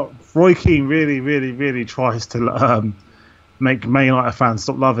know what? Roy Keane really, really, really tries to make Man United fans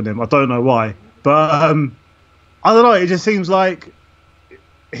stop loving him. I don't know why. But I don't know. It just seems like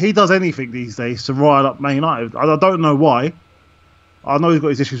he does anything these days to rile up Man United. I don't know why. I know he's got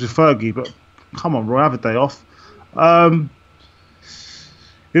his issues with Fergie, but come on, Roy, have a day off. You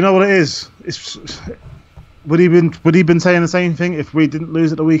know what it is? Would he been saying the same thing if we didn't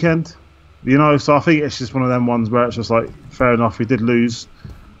lose at the weekend? So I think it's just one of them ones where it's just like, fair enough, we did lose.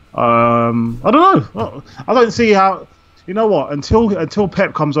 I don't know. I don't see how. You know what? Until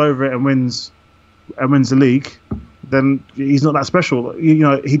Pep comes over it and wins the league, then he's not that special.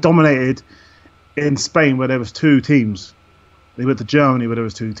 He dominated in Spain where there was two teams. He went to Germany where there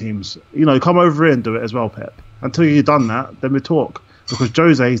was two teams. Come over here and do it as well, Pep. Until you've done that, then we talk. Because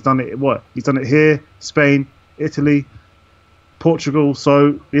Jose, he's done it. He's done it here, Spain, Italy, Portugal.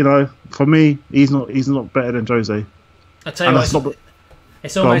 So for me, he's not better than Jose. I tell you what,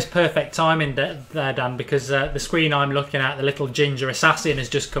 it's almost perfect timing there, Dan, because the screen I'm looking at, the little ginger assassin has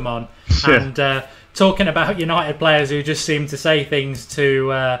just come on, and talking about United players who just seem to say things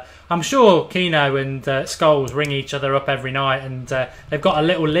to. I'm sure Keno and Scholes ring each other up every night, and they've got a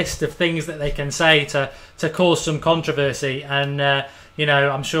little list of things that they can say to cause some controversy. And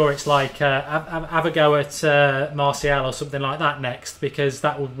I'm sure it's like have a go at Martial or something like that next, because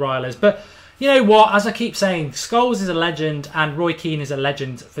that would rile us. But you know what? As I keep saying, Scholes is a legend, and Roy Keane is a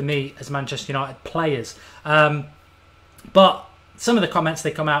legend for me as Manchester United players. But some of the comments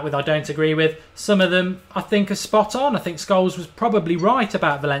they come out with I don't agree with. Some of them I think are spot on. I think Scholes was probably right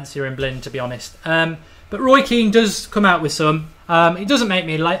about Valencia and Blind, to be honest. But Roy Keane does come out with some. It doesn't make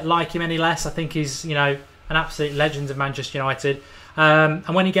me like him any less. I think he's an absolute legend of Manchester United.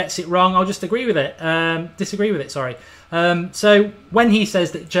 And when he gets it wrong, I'll just disagree with it. Sorry. So when he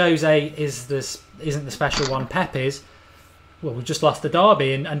says that Jose isn't the special one, Pep is. Well, we just lost the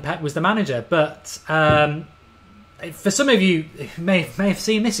derby and Pep was the manager. But for some of you who may have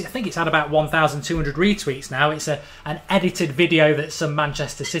seen this, I think it's had about 1,200 retweets now. It's an edited video that some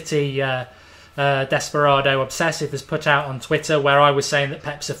Manchester City desperado obsessive has put out on Twitter, where I was saying that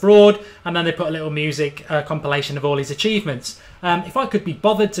Pep's a fraud, and then they put a little music compilation of all his achievements. If I could be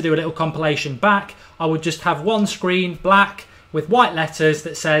bothered to do a little compilation back, I would just have one screen, black, with white letters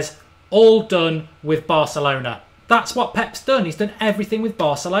that says, all done with Barcelona. That's what Pep's done. He's done everything with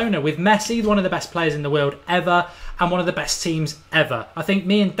Barcelona, with Messi, one of the best players in the world ever, and one of the best teams ever. I think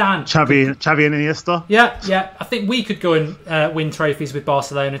me and Dan... Xavi and Iniesta? Yeah. I think we could go and win trophies with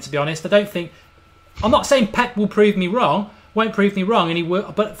Barcelona, to be honest. I'm not saying Pep will prove me wrong, won't prove me wrong, and he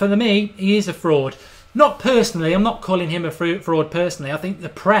will, but for me, he is a fraud. Not personally, I'm not calling him a fraud personally. I think the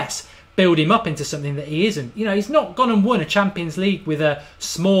press build him up into something that he isn't. You know, he's not gone and won a Champions League with a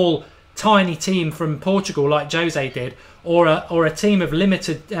small, tiny team from Portugal like Jose did, or a team of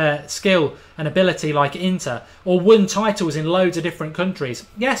limited skill and ability like Inter, or won titles in loads of different countries.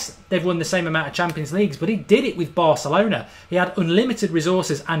 Yes, they've won the same amount of Champions Leagues, but he did it with Barcelona. He had unlimited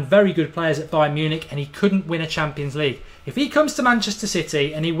resources and very good players at Bayern Munich, and he couldn't win a Champions League. If he comes to Manchester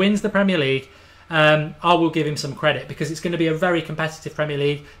City and he wins the Premier League, I will give him some credit, because it's going to be a very competitive Premier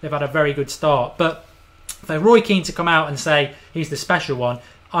League. They've had a very good start. But for Roy Keane to come out and say he's the special one,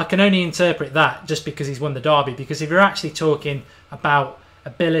 I can only interpret that just because he's won the derby. Because if you're actually talking about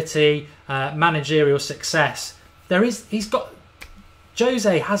ability, managerial success,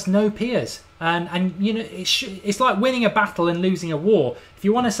 Jose has no peers, and you know it's like winning a battle and losing a war. If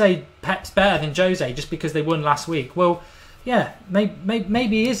you want to say Pep's better than Jose just because they won last week, well, yeah, maybe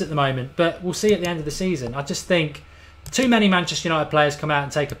he is at the moment, but we'll see at the end of the season. I just think too many Manchester United players come out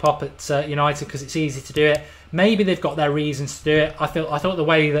and take a pop at United because it's easy to do it. Maybe they've got their reasons to do it. I thought the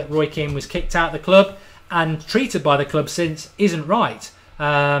way that Roy Keane was kicked out of the club and treated by the club since isn't right.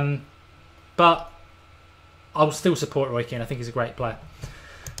 But I'll still support Roy Keane. I think he's a great player.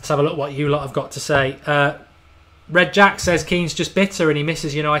 Let's have a look what you lot have got to say. Red Jack says Keane's just bitter and he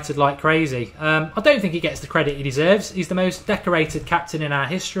misses United like crazy. I don't think he gets the credit he deserves. He's the most decorated captain in our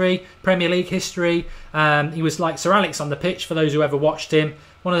history, Premier League history. He was like Sir Alex on the pitch, for those who ever watched him.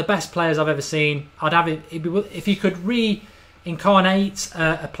 One of the best players I've ever seen. I'd have it if you could reincarnate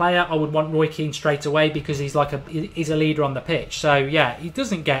a player. I would want Roy Keane straight away, because he's a leader on the pitch. So yeah, he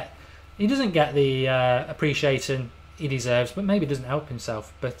doesn't get the appreciation he deserves, but maybe doesn't help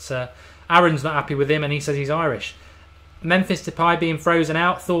himself. But Aaron's not happy with him, and he says he's Irish. Memphis Depay being frozen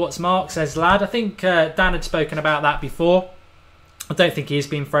out. Thoughts, Mark, says Lad. I think Dan had spoken about that before. I don't think he is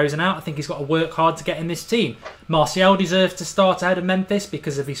being frozen out. I think he's got to work hard to get in this team. Martial deserves to start ahead of Memphis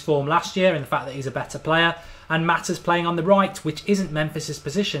because of his form last year and the fact that he's a better player. And Mata's playing on the right, which isn't Memphis's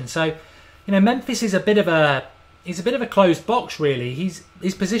position. So, you know, Memphis is a bit of a closed box, really.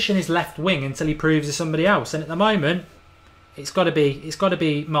 His position is left wing until he proves to somebody else. And at the moment, it's got to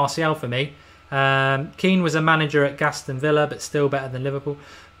be Martial for me. Keane was a manager at Aston Villa, but still better than Liverpool.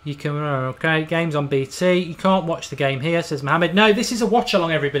 You can games on BT. You can't watch the game here, says Mohammed. No, this is a watch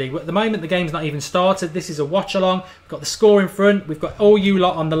along, everybody. At the moment, the game's not even started. This is a watch along. We've got the score in front. We've got all you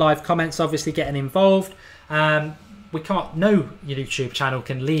lot on the live comments, obviously getting involved. We can't. No YouTube channel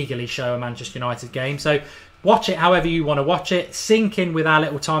can legally show a Manchester United game, so watch it however you want to watch it. Sync in with our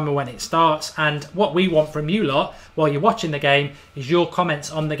little timer when it starts. And what we want from you lot while you're watching the game is your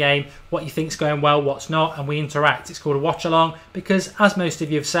comments on the game, what you think's going well, what's not, and we interact. It's called a watch along because, as most of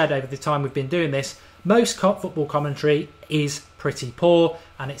you have said over the time we've been doing this, most football commentary is pretty poor,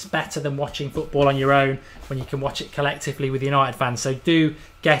 and it's better than watching football on your own when you can watch it collectively with United fans. So do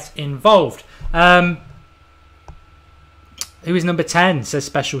get involved. Who is number 10, says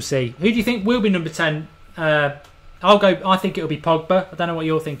Special C. Who do you think will be number 10? I'll go. I think it'll be Pogba. I don't know what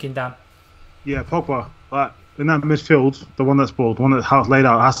you're thinking, Dan. Yeah, Pogba. Like, in that midfield, the one that's bald, the one that's laid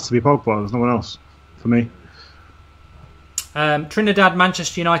out has to be Pogba. There's no one else for me. Trinidad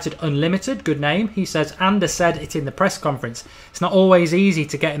Manchester United Unlimited, good name. He says, Anders said it in the press conference. It's not always easy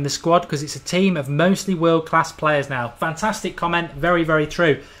to get in the squad because it's a team of mostly world-class players now. Fantastic comment. Very, very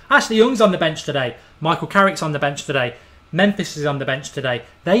true. Ashley Young's on the bench today. Michael Carrick's on the bench today. Memphis is on the bench today.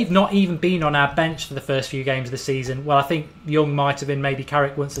 They've not even been on our bench for the first few games of the season. Well, I think Young might have been, maybe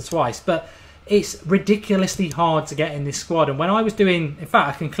Carrick once or twice. But it's ridiculously hard to get in this squad. And when I was doing... In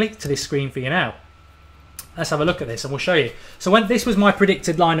fact, I can click to this screen for you now. Let's have a look at this and we'll show you. So when this was my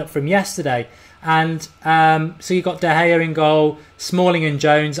predicted lineup from yesterday. And so you got De Gea in goal, Smalling and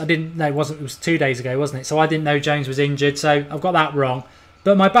Jones. I didn't know, it was 2 days ago, wasn't it? So I didn't know Jones was injured. So I've got that wrong.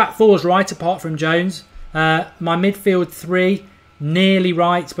 But my back four's right apart from Jones. My midfield three, nearly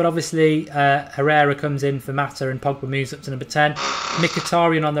right, but obviously Herrera comes in for Mata and Pogba moves up to number 10.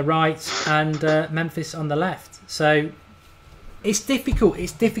 Mkhitaryan on the right and Memphis on the left. So it's difficult.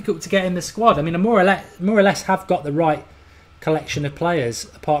 It's difficult to get in the squad. I mean, I more or less have got the right collection of players,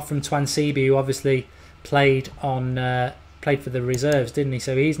 apart from Twansibi, who obviously played for the reserves, didn't he?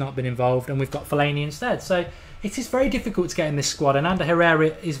 So he's not been involved, and we've got Fellaini instead. So it is very difficult to get in this squad, and Ander Herrera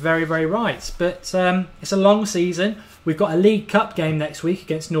is very, very right. But it's a long season. We've got a League Cup game next week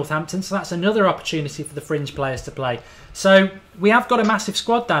against Northampton, so that's another opportunity for the fringe players to play. So we have got a massive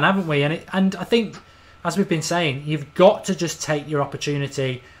squad, Dan, haven't we? And I think, as we've been saying, you've got to just take your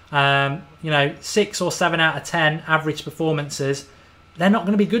opportunity. 6 or 7 out of 10 average performances, they're not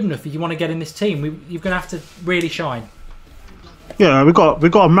going to be good enough if you want to get in this team. You're going to have to really shine. Yeah, we've got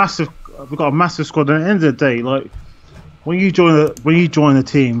a massive we've got a massive squad. And at the end of the day, like when you join a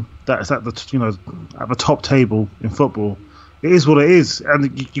team that's at the at the top table in football, it is what it is,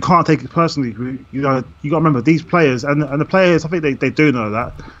 and you can't take it personally. You got to remember these players and the players. I think they do know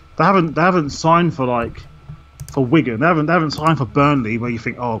that they haven't signed for Wigan. They haven't signed for Burnley, where you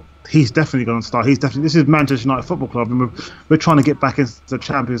think, oh, he's definitely going to start. This is Manchester United Football Club, and we're trying to get back into the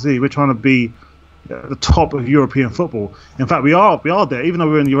Champions League. We're trying to be at the top of European football. In fact, we are there. Even though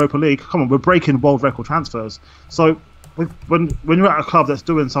we're in the Europa League, come on, we're breaking world record transfers. So when you're at a club that's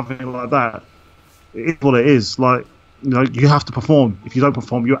doing something like that, it is what it is. Like, you have to perform. If you don't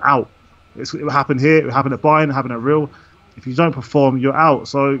perform, you're out. It happened here. It happened at Bayern. It happened at Real. If you don't perform, you're out.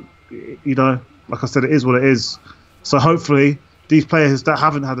 So like I said, it is what it is. So hopefully these players that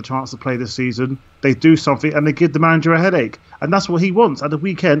haven't had the chance to play this season, they do something and they give the manager a headache. And that's what he wants at the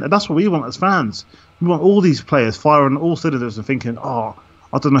weekend. And that's what we want as fans. We want all these players firing all cylinders and thinking, oh,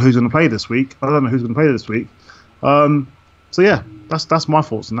 I don't know who's going to play this week. So yeah, that's my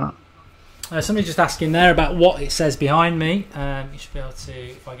thoughts on that. Somebody just asking there about what it says behind me. You should be able to,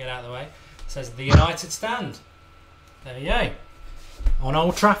 if I get out of the way. It says the United Stand. There you go. On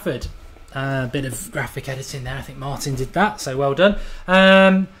Old Trafford. A bit of graphic editing there. I think Martin did that, so well done.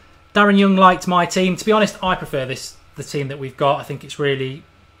 Darren Young liked my team. To be honest, I prefer the team that we've got. I think it's really.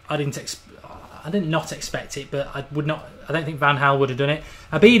 I did not expect it, but I don't think Van Gaal would have done it.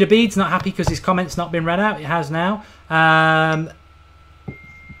 Abid's not happy because his comment's not been read out. It has now.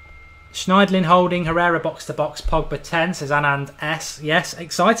 Schneidlin holding, Herrera box to box, Pogba 10, says Anand S. Yes,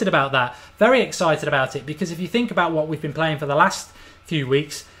 excited about that. Very excited about it, because if you think about what we've been playing for the last few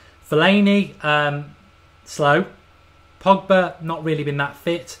weeks, Fellaini, slow. Pogba, not really been that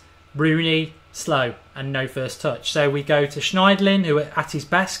fit. Rooney, slow and no first touch. So we go to Schneidlin, who at his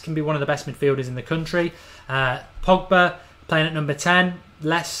best can be one of the best midfielders in the country. Pogba playing at number 10,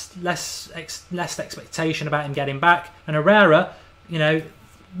 less expectation about him getting back. And Herrera,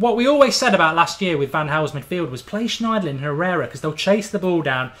 what we always said about last year with Van Gaal's midfield was play Schneidlin and Herrera, because they'll chase the ball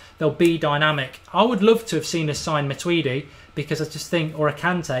down, they'll be dynamic. I would love to have seen us sign Matuidi, because I just think, or a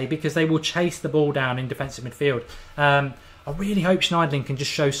Kante, because they will chase the ball down in defensive midfield. I really hope Schneidlin can just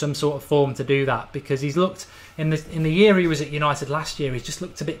show some sort of form to do that, because he's looked in the year he was at United last year, he's just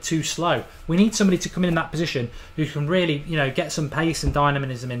looked a bit too slow. We need somebody to come in that position who can really, get some pace and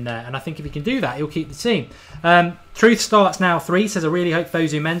dynamism in there. And I think if he can do that, he'll keep the team. Truth starts now 3 says, I really hope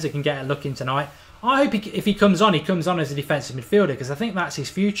Fosu Mensah can get a look in tonight. I hope if he comes on as a defensive midfielder, because I think that's his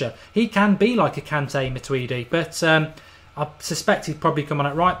future. He can be like a Kante Matuidi, but I suspect he'd probably come on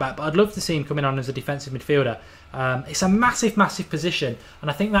at right back, but I'd love to see him coming on as a defensive midfielder. It's a massive, massive position, and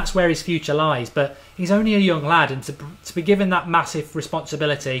I think that's where his future lies. But he's only a young lad, and to be given that massive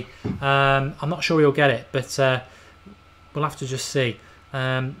responsibility, I'm not sure he'll get it, but we'll have to just see.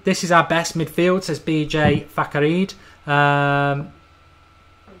 This is our best midfield, says BJ Fakarid.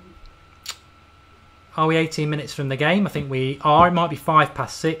 Are we 18 minutes from the game? I think we are. It might be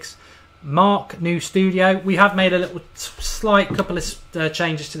 6:05. Mark, new studio. We have made a little slight couple of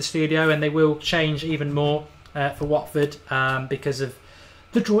changes to the studio, and they will change even more for Watford because of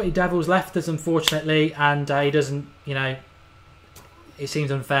the Draughty Devils left us, unfortunately, and he doesn't, it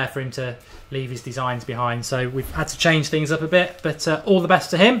seems unfair for him to leave his designs behind. So we've had to change things up a bit, but all the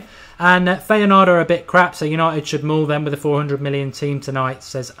best to him. And Feyenoord are a bit crap, so United should maul them with a 400 million team tonight,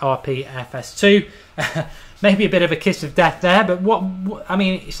 says RPFS2. Maybe a bit of a kiss of death there, but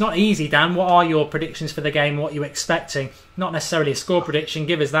it's not easy, Dan. What are your predictions for the game? What are you expecting? Not necessarily a score prediction.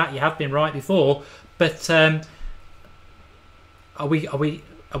 Give us that. You have been right before, but are we going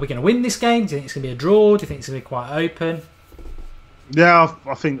to win this game? Do you think it's going to be a draw? Do you think it's going to be quite open? Yeah,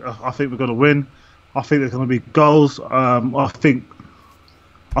 I think we're going to win. I think there's going to be goals.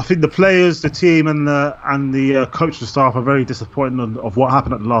 I think the players, the team, and the coaching staff are very disappointed of what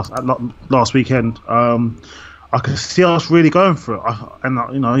happened at last weekend. I can see us really going for it,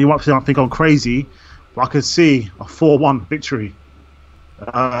 you might think I'm crazy, but I could see a 4-1 victory.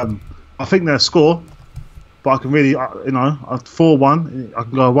 I think they'll score, but I can really, a 4-1. I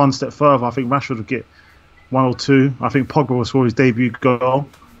can go one step further. I think Rashford will get 1 or 2. I think Pogba will score his debut goal.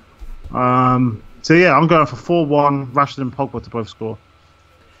 So yeah, I'm going for 4-1. Rashford and Pogba to both score.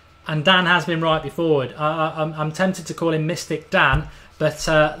 And Dan has been right before. I'm tempted to call him Mystic Dan, but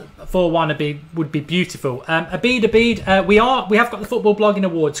 4-1 would be beautiful. Abid, we have got the Football Blogging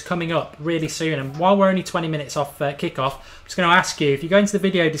Awards coming up really soon, and while we're only 20 minutes off kickoff, I'm just going to ask you, if you go into the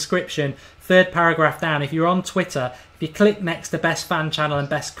video description, 3rd paragraph down, if you're on Twitter, if you click next to Best Fan Channel and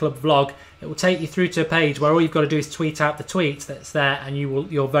Best Club Vlog, it will take you through to a page where all you've got to do is tweet out the tweet that's there, and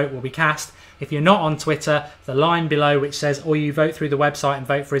your vote will be cast. If you're not on Twitter, the line below which says, or you vote through the website and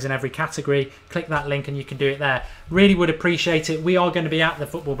vote for us in every category, click that link and you can do it there. Really would appreciate it. We are going to be at the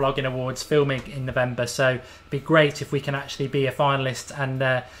Football Blogging Awards filming in November, so it'd be great if we can actually be a finalist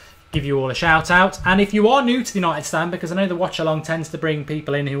and give you all a shout out. And if you are new to the United Stand, because I know the watch along tends to bring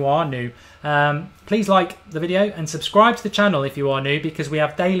people in who are new, please like the video and subscribe to the channel if you are new, because we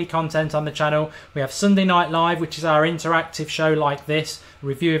have daily content on the channel. We have Sunday Night Live, which is our interactive show like this,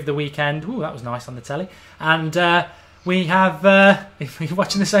 review of the weekend. Ooh, that was nice on the telly. And we have you're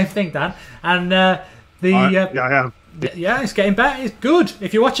watching the same thing, Dan, and yeah, I am. Yeah, it's getting better. It's good.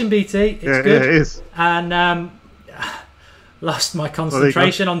 If you're watching BT, it's good. Yeah, it is. And lost my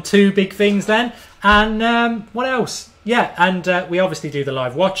concentration on two big things then. And what else? Yeah, and we obviously do the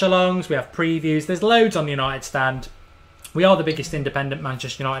live watch-alongs. We have previews. There's loads on the United Stand. We are the biggest independent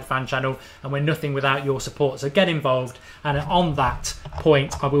Manchester United fan channel, and we're nothing without your support. So get involved. And on that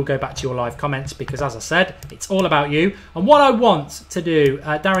point, I will go back to your live comments, because as I said, it's all about you. And what I want to do,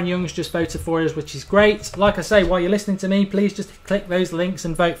 Darren Young's just voted for us, which is great. Like I say, while you're listening to me, please just click those links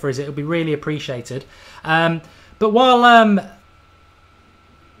and vote for us. It'll be really appreciated. But while I'm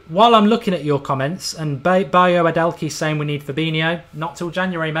looking at your comments, and Bayo Adelki's saying we need Fabinho, not till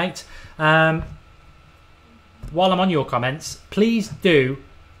January, mate. While I'm on your comments, please do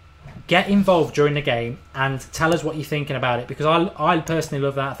get involved during the game and tell us what you're thinking about it, because I personally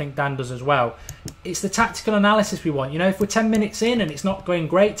love that. I think Dan does as well. It's the tactical analysis we want. You know, if we're 10 minutes in and it's not going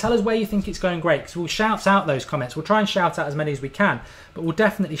great, tell us where you think it's going great, because we'll shout out those comments. We'll try and shout out as many as we can, but we'll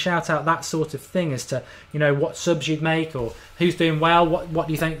definitely shout out that sort of thing as to, you know, what subs you'd make, or who's doing well, what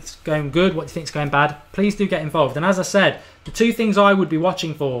do you think is going good, what do you think is going bad. Please do get involved. And as I said, the two things I would be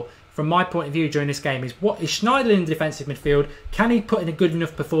watching for from my point of view during this game is, what is Schneiderlin in the defensive midfield? Can he put in a good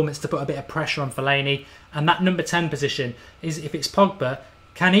enough performance to put a bit of pressure on Fellaini? And that number 10 position is, if it's Pogba,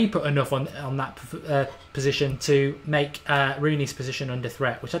 can he put enough on that position to make Rooney's position under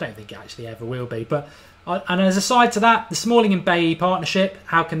threat? Which I don't think it actually ever will be. But and as a side to that, the Smalling and Bailly partnership,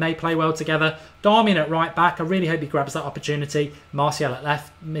 how can they play well together? Darmian at right back, I really hope he grabs that opportunity. Martial at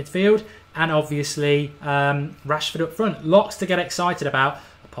left midfield, and obviously Rashford up front. Lots to get excited about,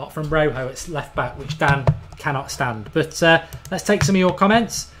 apart from Rojo at left back, which Dan cannot stand. But let's take some of your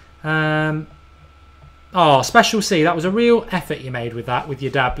comments. Oh, Special C, that was a real effort you made with that, with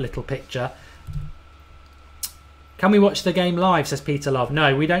your dab little picture. Can we watch the game live, says Peter Love.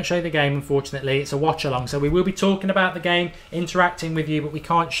 No, we don't show the game, unfortunately. It's a watch-along, so we will be talking about the game, interacting with you, but we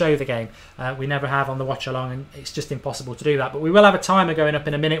can't show the game. We never have on the watch-along, and it's just impossible to do that. But we will have a timer going up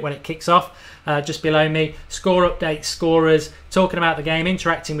in a minute when it kicks off, just below me. Score updates, scorers, talking about the game,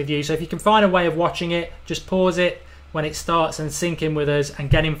 interacting with you. So if you can find a way of watching it, just pause it when it starts and sync in with us and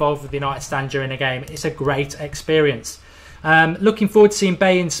get involved with the United Stand during the game. It's a great experience. Looking forward to seeing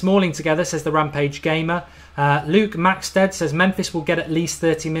Bay and Smalling together, says the Rampage Gamer. Luke Maxted says Memphis will get at least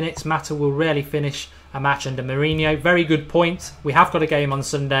 30 minutes. Mata will rarely finish a match under Mourinho. Very good point. We have got a game on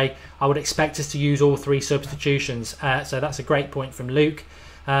Sunday. I would expect us to use all three substitutions. So that's a great point from Luke.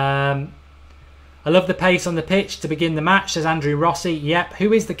 I love the pace on the pitch to begin the match, says Andrew Rossi. Yep.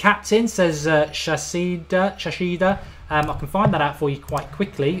 Who is the captain, says Shashida. I can find that out for you quite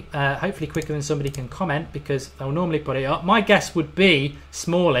quickly. Hopefully quicker than somebody can comment, because they'll normally put it up. My guess would be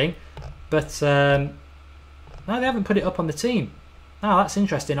Smalling, but no, they haven't put it up on the team. Oh, that's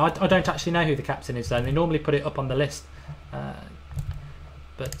interesting. I don't actually know who the captain is, though. They normally put it up on the list,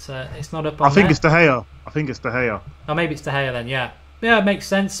 but it's not up on I think it's De Gea. I think it's De Gea. Oh, maybe it's De Gea then, yeah. Yeah, it makes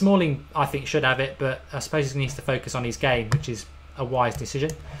sense. Smalling, I think, should have it, but I suppose he needs to focus on his game, which is a wise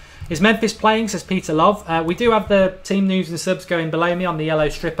decision. Is Memphis playing, says Peter Love. We do have the team news and subs going below me on the yellow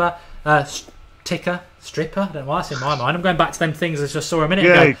stripper. Stripper? I don't know why that's in my mind. I'm going back to them things I just saw a minute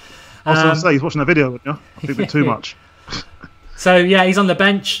ago. I was going to say, he's watching a video, wouldn't you? I think a bit too much. So, yeah, he's on the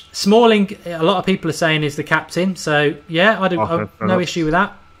bench. Smalling, a lot of people are saying, is the captain. So, yeah, I've no issue with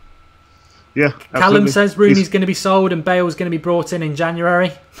that. Yeah, absolutely. Callum says Rooney's going to be sold and Bale's going to be brought in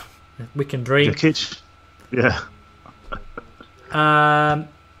January. We can dream. Yeah.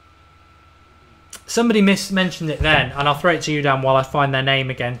 Somebody mentioned it then, and I'll throw it to you, Dan, while I find their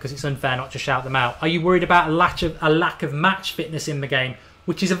name again, because it's unfair not to shout them out. Are you worried about a lack of match fitness in the game?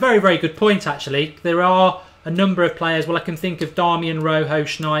 Which is a very, very good point, actually. There are a number of players. Well, I can think of Darmian, Rojo,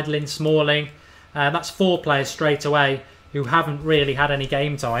 Schneiderlin, Smalling. That's 4 players straight away who haven't really had any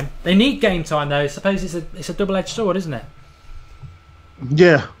game time. They need game time, though. I suppose it's a double-edged sword, isn't it?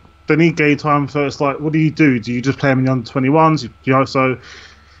 Yeah, they need game time. So it's like, what do? Do you just play them in the under-21s? You know, so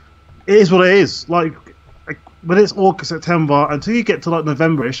it is what it is. Like when it's August, September, until you get to like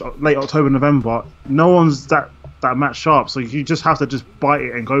November-ish, late October, November, no one's that that match sharp. So you just have to just bite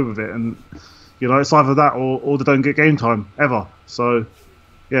it and go with it, and it's either that or they don't get game time ever. So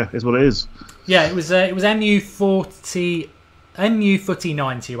yeah, it's what it is. Yeah, it was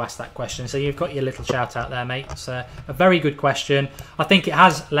MU4090 who asked that question, so you've got your little shout out there, mate. It's a very good question. I think it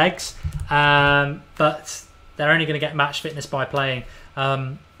has legs, but they're only going to get match fitness by playing.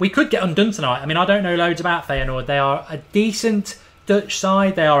 We could get undone tonight. I mean, I don't know loads about Feyenoord. They are a decent Dutch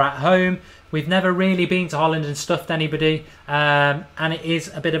side. They are at home. We've never really been to Holland and stuffed anybody, and it is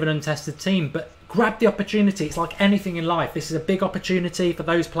a bit of an untested team. But grab the opportunity. It's like anything in life. This is a big opportunity for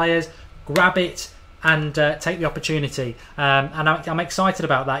those players. Grab it and take the opportunity. And I'm excited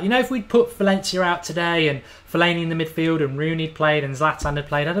about that. If we'd put Valencia out today and Fellaini in the midfield and Rooney had played and Zlatan had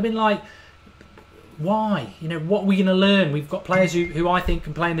played, I'd have been like, why? What are we going to learn? We've got players who I think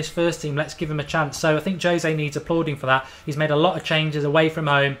can play in this first team. Let's give them a chance. So I think Jose needs applauding for that. He's made a lot of changes away from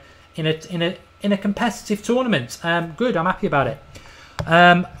home in a competitive tournament. Good, I'm happy about it.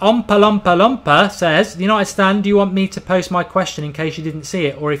 Ompa says, the United Stand, do you want me to post my question in case you didn't see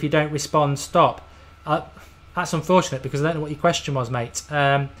it, or if you don't respond, stop? That's unfortunate because I don't know what your question was, mate.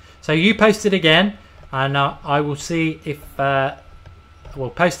 So you post it again, and I will see if we'll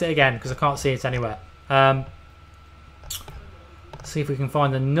post it again because I can't see it anywhere. See if we can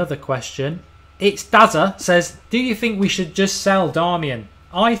find another question. It's Dazza says, do you think we should just sell Darmian?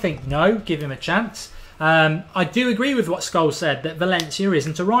 I think no, give him a chance. I do agree with what Scholes said that Valencia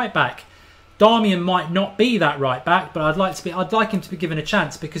isn't a right back. Darmian might not be that right back, but I'd like him to be given a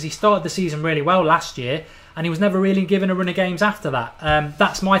chance because he started the season really well last year and he was never really given a run of games after that.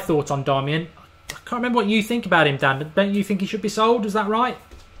 That's my thought on Darmian. I can't remember what you think about him, Dan. Don't you think he should be sold? Is that right?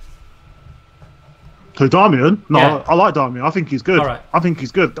 So Darmian? No, Yeah. I like Darmian. I think he's good. All right. I think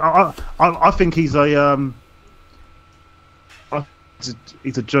he's good. I think he's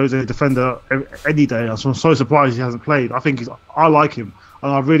he's a Jose defender any day. I'm so surprised he hasn't played. I like him,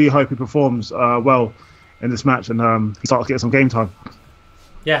 and I really hope he performs well in this match and he starts getting some game time.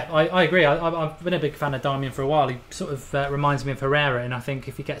 Yeah, I agree. I've been a big fan of Darmian for a while. He sort of reminds me of Herrera, and I think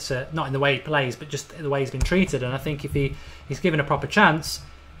if he gets not in the way he plays, but just the way he's been treated, and I think if he's given a proper chance,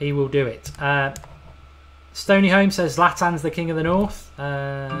 he will do it. Stony Home says Zlatan's the king of the north.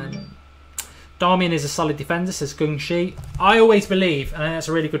 Darmian is a solid defender, says Gung Shi. I always believe, and that's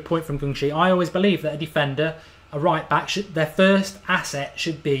a really good point from Gung Shi, I always believe that a defender, a right back, their first asset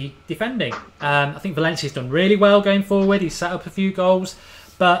should be defending. I think Valencia's done really well going forward. He's set up a few goals.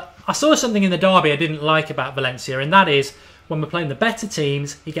 But I saw something in the derby I didn't like about Valencia, and that is when we're playing the better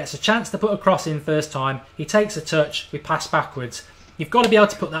teams, he gets a chance to put a cross in first time, he takes a touch, we pass backwards. You've got to be able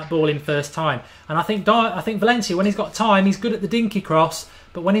to put that ball in first time. And I think Valencia, when he's got time, he's good at the dinky cross,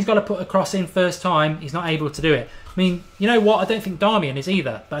 but when he's got to put a cross in first time, he's not able to do it. I mean, you know what? I don't think Darmian is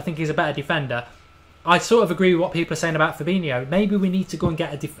either, but I think he's a better defender. I sort of agree with what people are saying about Fabinho. Maybe we need to go and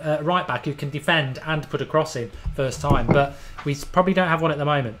get a right back who can defend and put a cross in first time, but we probably don't have one at the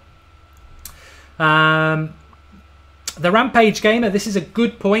moment. The Rampage Gamer, this is a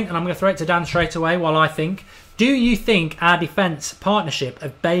good point, and I'm going to throw it to Dan straight away while I think. Do you think our defence partnership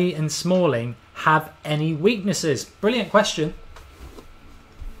of Bay and Smalling have any weaknesses? Brilliant question.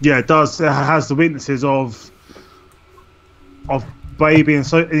 Yeah, it does. It has the weaknesses of Bay being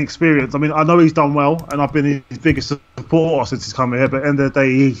so inexperienced. I mean, I know he's done well, and I've been his biggest supporter since he's come here. But at the end of the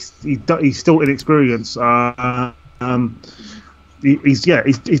day, he's still inexperienced. He's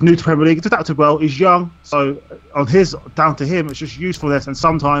new to Premier League. He's adapted well. He's young, so down to him, it's just usefulness. And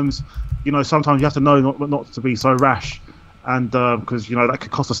sometimes you have to know not to be so rash, and because that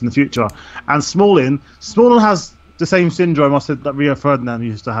could cost us in the future. And Smalling has the same syndrome I said that Rio Ferdinand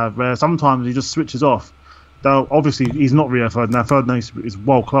used to have, where sometimes he just switches off. Though obviously he's not Rio Ferdinand. Ferdinand is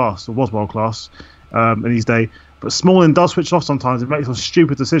world class, or was world class in his day. But Smalling does switch off sometimes and makes some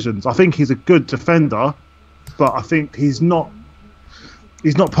stupid decisions. I think he's a good defender, but I think he's not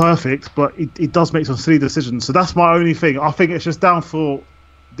perfect. But he does make some silly decisions. So that's my only thing. I think it's just down for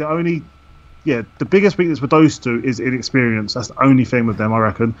the biggest weakness with those two is inexperience. That's the only thing with them. I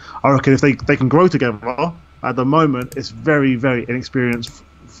reckon if they can grow together. At the moment, it's very, very inexperienced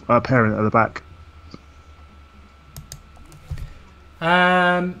parent at the back.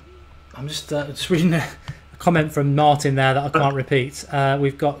 I'm just reading a comment from Martin there that I can't repeat.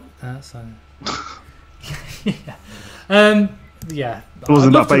 We've got yeah. It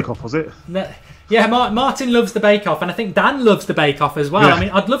wasn't that Bake Off, was it? Yeah, Martin loves the Bake Off, and I think Dan loves the Bake Off as well. Yeah. I mean,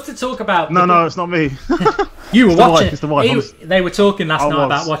 I'd love to talk about. No, it's not me. You were watching. It's the wife. They were talking last night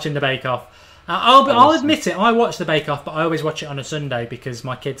about watching the Bake Off. I'll admit it. I watch the Bake Off, but I always watch it on a Sunday because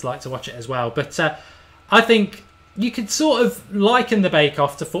my kids like to watch it as well. But I think you could sort of liken the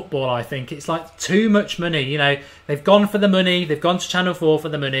bake-off to football, I think. It's like too much money. You know, they've gone for the money. They've gone to Channel 4 for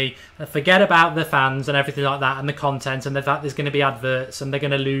the money. And forget about the fans and everything like that and the content and the fact there's going to be adverts and they're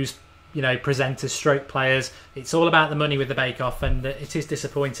going to lose, you know, presenters, stroke players. It's all about the money with the bake-off, and it is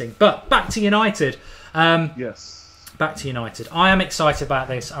disappointing. But back to United. Yes. Back to United. I am excited about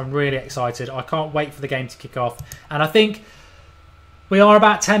this. I'm really excited. I can't wait for the game to kick off. And I think we are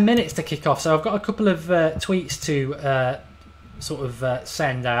about 10 minutes to kick off, so I've got a couple of tweets to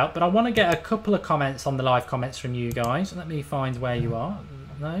send out, but I want to get a couple of comments on the live comments from you guys. Let me find where you are.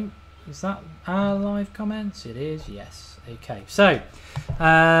 No? Is that our live comments? It is, yes. Okay, so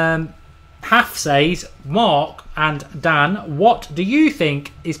Half says, Mark and Dan, what do you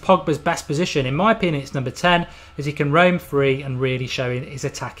think is Pogba's best position? In my opinion, it's number 10, as he can roam free and really showing his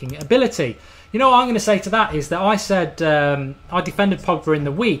attacking ability. You know what I'm going to say to that is that I said I defended Pogba in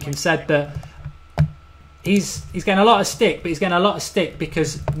the week and said that he's getting a lot of stick, but he's getting a lot of stick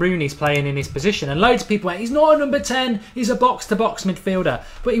because Rooney's playing in his position. And loads of people went, he's not a number 10, he's a box-to-box midfielder.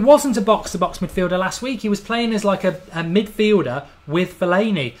 But he wasn't a box-to-box midfielder last week. He was playing as like a midfielder with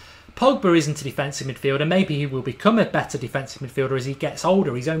Fellaini. Pogba isn't a defensive midfielder. Maybe he will become a better defensive midfielder as he gets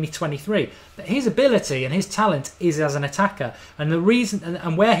older. He's only 23. But his ability and his talent is as an attacker. And the reason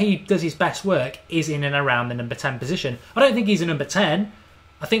and where he does his best work is in and around the number 10 position. I don't think he's a number 10.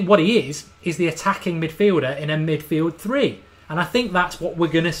 I think what he is the attacking midfielder in a midfield 3. And I think that's what we're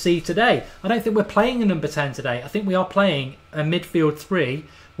going to see today. I don't think we're playing a number 10 today. I think we are playing a midfield 3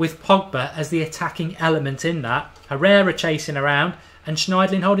 with Pogba as the attacking element in that. Herrera chasing around and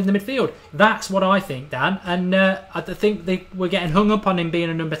Schneiderlin holding the midfield. That's what I think, Dan. And I think we're getting hung up on him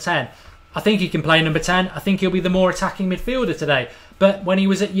being a number 10. I think he can play number 10. I think he'll be the more attacking midfielder today. But when he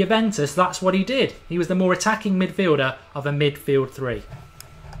was at Juventus, that's what he did. He was the more attacking midfielder of a midfield 3.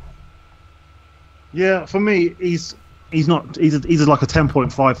 Yeah, for me, he's like a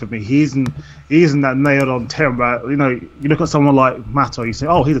 10.5 for me. He isn't that nailed on 10. But you know, you look at someone like Mato, you say,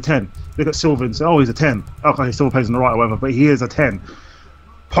 oh, he's a 10. Look at Silva and say, oh, he's a 10. Okay, he still plays on the right or whatever, but he is a 10.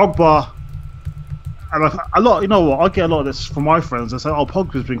 Pogba, and like a lot, you know what? I get a lot of this from my friends. They say, oh,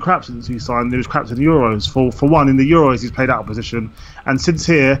 Pogba's been crap since he signed. He was crap in the Euros. For one, in the Euros, he's played out of position, and since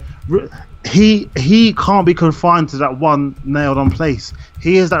here, he can't be confined to that one nailed on place.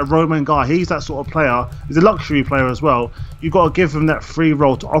 He is that Roman guy. He's that sort of player. He's a luxury player as well. You've got to give him that free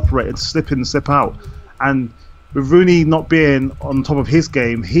role to operate and slip in and slip out. And with Rooney not being on top of his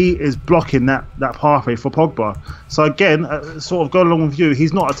game, he is blocking that pathway for Pogba. So again, sort of going along with you,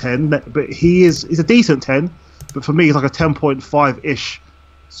 he's not a 10, but he's a decent 10. But for me, he's like a 10.5-ish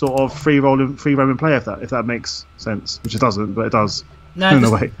sort of free roaming player, if that makes sense. Which it doesn't, but it does.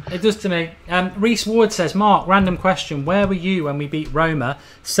 No, it does to me. Reese Ward says, Mark, random question. Where were you when we beat Roma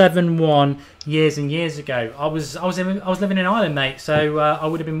 7-1 years and years ago? I was living in Ireland, mate, so I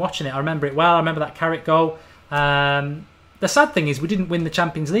would have been watching it. I remember it well. I remember that Carrick goal. The sad thing is we didn't win the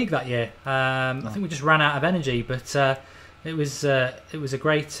Champions League that year. I think we just ran out of energy, but it was a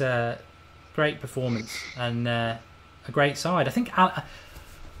great performance and a great side. I think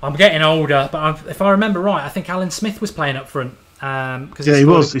I'm getting older, but if I remember right, I think Alan Smith was playing up front.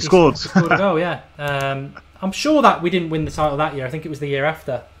 He scored a goal. Yeah, I'm sure that we didn't win the title that year. I think it was the year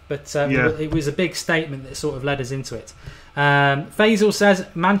after, but it was a big statement that sort of led us into it. Faisal says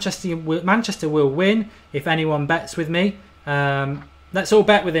Manchester will win if anyone bets with me. Let's all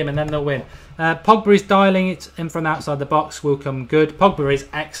bet with him and then they'll win. Pogba is dialing it in from outside the box. Will come good. Pogba is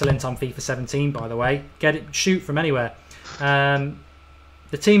excellent on FIFA 17, by the way. Shoot from anywhere.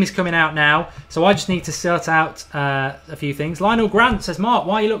 The team is coming out now, so I just need to sort out a few things. Lionel Grant says, Mark,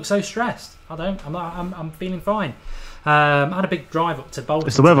 why you look so stressed? I don't. I'm feeling fine. I had a big drive up to Bolton.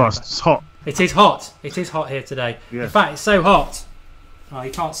 It's the weather. It's hot. It is hot. It is hot here today. Yes. In fact, it's so hot. Oh,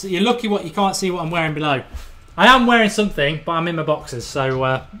 you can't see. You're lucky you can't see what I'm wearing below. I am wearing something, but I'm in my boxers,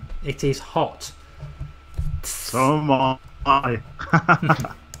 so it is hot. So am I.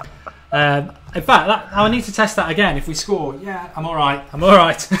 In fact, I need to test that again. If we score, yeah, I'm all right. I'm all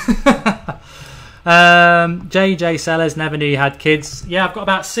right. JJ Sellers, never knew you had kids. Yeah, I've got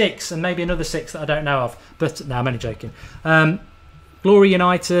about 6 and maybe another 6 that I don't know of. But no, I'm only joking. Glory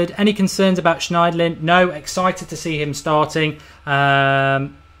United. Any concerns about Schneiderlin? No. Excited to see him starting.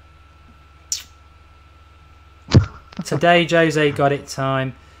 Today, Jose got it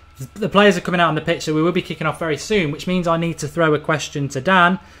time. The players are coming out on the pitch, so we will be kicking off very soon, which means I need to throw a question to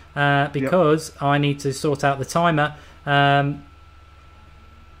Dan because I need to sort out the timer.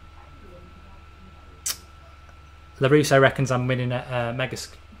 LaRusso reckons I'm winning a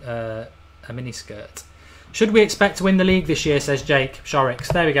miniskirt. Should we expect to win the league this year, says Jake Shorrocks.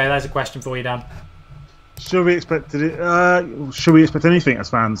 There we go, there's a question for you, Dan. Should we expect it? Should we expect anything as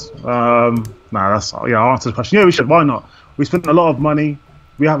fans? I'll answer the question. Yeah, we should. Why not? We spent a lot of money.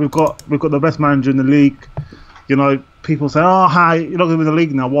 We've got the best manager in the league. You know, people say, "Oh, hi, you're not going to win the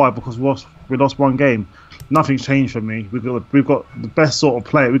league now." Why? Because we lost one game. Nothing's changed for me. We've got the best sort of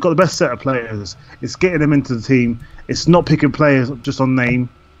player. We've got the best set of players. It's getting them into the team. It's not picking players just on name.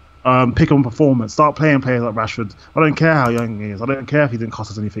 Pick on performance. Start playing players like Rashford. I don't care how young he is. I don't care if he didn't cost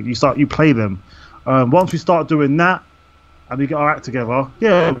us anything. You play them. Once we start doing that and we get our act together,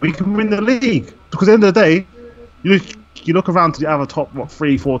 yeah, we can win the league. Because at the end of the day, you look around to the other top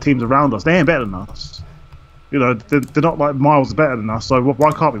 3-4 teams around us. They ain't better than us. You know, they're not like miles better than us. So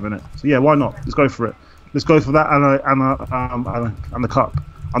why can't we win it? So yeah, why not? Let's go for it. Let's go for that and the cup.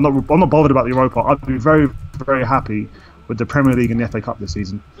 I'm not bothered about the Europa. I'd be very, very happy with the Premier League and the FA Cup this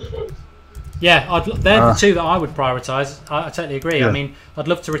season. Yeah, they're the two that I would prioritise. I totally agree. Yeah. I mean, I'd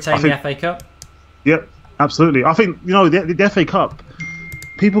love to retain the FA Cup. Yep, absolutely. I think the FA Cup.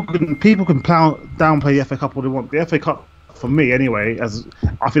 People can downplay the FA Cup all they want. The FA Cup, for me anyway, I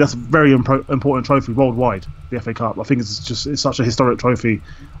think that's a very important trophy worldwide. The FA Cup. I think it's such a historic trophy.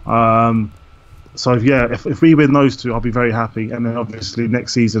 So yeah, if we win those two, I'll be very happy. And then obviously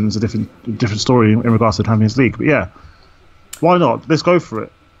next season is a different story in regards to the Champions League. But yeah, why not? Let's go for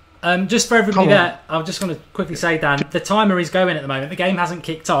it. Just for everybody there, I'm just going to quickly say, Dan, the timer is going at the moment. The game hasn't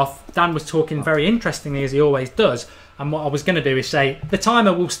kicked off. Dan was talking very interestingly, as he always does. And what I was going to do is say the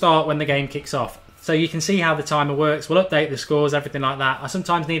timer will start when the game kicks off. So you can see how the timer works. We'll update the scores, everything like that. I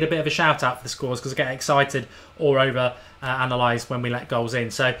sometimes need a bit of a shout out for the scores because I get excited or over analyse when we let goals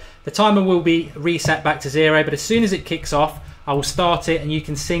in. So the timer will be reset back to 0, but as soon as it kicks off, I will start it and you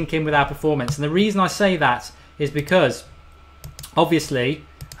can sync in with our performance. And the reason I say that is because obviously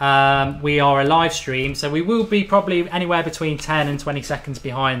we are a live stream, so we will be probably anywhere between 10 and 20 seconds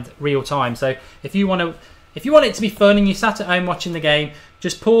behind real time. So if you want it to be fun and you sat at home watching the game,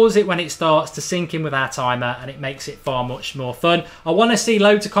 just pause it when it starts to sync in with our timer and it makes it far much more fun. I want to see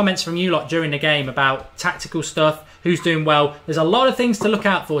loads of comments from you lot during the game about tactical stuff, who's doing well. There's a lot of things to look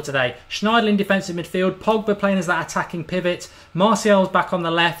out for today. Schneiderlin defensive midfield, Pogba playing as that attacking pivot, Martial's back on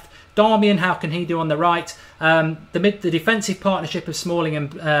the left, Darmian, how can he do on the right? The defensive partnership of Smalling and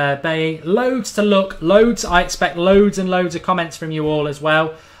Bailly. Loads to look, I expect loads and loads of comments from you all as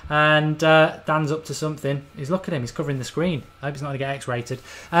well. And Dan's up to something. Look at him, he's covering the screen. I hope he's not going to get X-rated.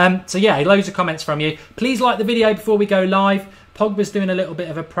 So yeah, loads of comments from you. Please like the video before we go live. Pogba's doing a little bit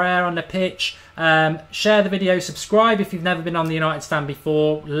of a prayer on the pitch. Share the video, subscribe if you've never been on the United Stand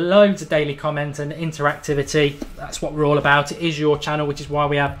before. Loads of daily comment and interactivity. That's what we're all about. It is your channel, which is why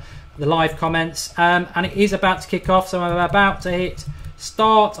we have the live comments. And it is about to kick off, so I'm about to hit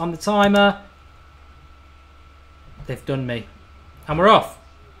start on the timer. They've done me. And we're off.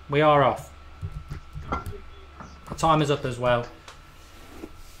 We are off. The timer's up as well.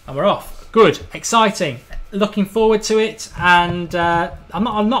 And we're off. Good. Exciting. Looking forward to it. And I'm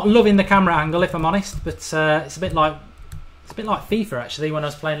not loving the camera angle, if I'm honest, but it's a bit like FIFA actually when I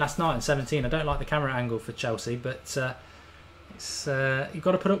was playing last night in 17. I don't like the camera angle for Chelsea, but it's you've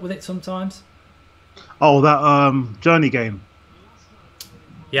got to put up with it sometimes. Oh, that Journey game.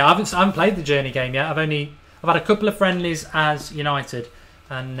 Yeah, I haven't played the Journey game yet. I've had a couple of friendlies as United.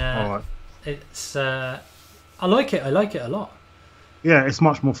 And right. It's I like it a lot. Yeah, it's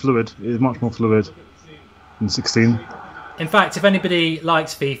much more fluid. It's much more fluid than 16. In fact, if anybody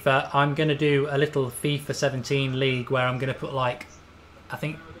likes FIFA, I'm going to do a little FIFA 17 league where I'm going to put I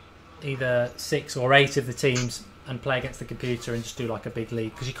think either 6 or 8 of the teams and play against the computer and just do like a big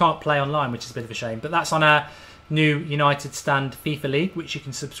league because you can't play online, which is a bit of a shame. But that's on our new United Stand FIFA League, which you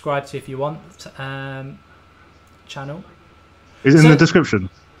can subscribe to if you want. Channel. Is it in the description?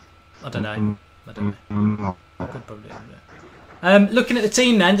 I don't know. I could probably do it. Looking at the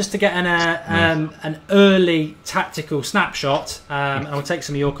team then, just to get an early tactical snapshot, and I'll take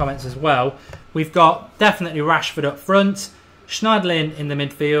some of your comments as well. We've got definitely Rashford up front, Schneiderlin in the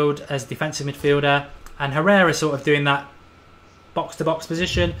midfield as defensive midfielder, and Herrera sort of doing that box-to-box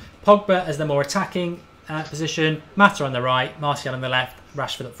position, Pogba as the more attacking position, Mata on the right, Martial on the left,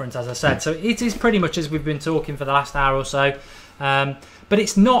 Rashford up front, as I said. So it is pretty much as we've been talking for the last hour or so. But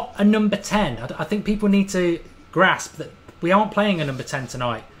it's not a number 10. I think people need to grasp that we aren't playing a number 10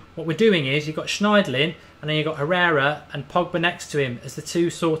 tonight. What we're doing is you've got Schneiderlin and then you've got Herrera and Pogba next to him as the two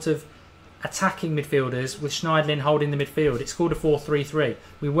sort of attacking midfielders with Schneiderlin holding the midfield. It's called a 4-3-3.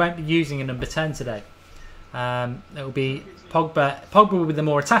 We won't be using a number 10 today. It will be Pogba. Pogba will be the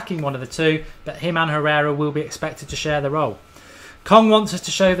more attacking one of the two, but him and Herrera will be expected to share the role. Kong wants us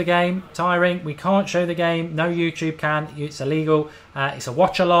to show the game. Tiring. We can't show the game. No YouTube can. It's illegal. It's a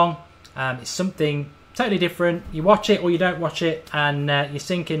watch along. It's something totally different. You watch it or you don't watch it, and you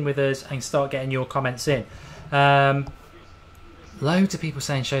sync in with us and start getting your comments in. Loads of people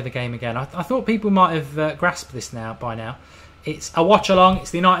saying show the game again. I thought people might have grasped this by now. It's a watch along.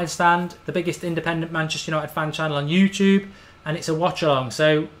 It's the United Stand, the biggest independent Manchester United fan channel on YouTube, and it's a watch along.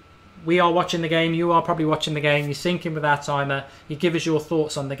 So we are watching the game. You are probably watching the game. You sync in with our timer. You give us your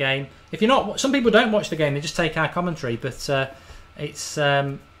thoughts on the game. If you're not, some people don't watch the game. They just take our commentary. But it's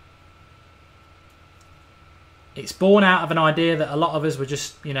born out of an idea that a lot of us were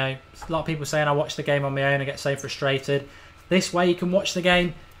just, a lot of people saying I watch the game on my own. I get so frustrated. This way you can watch the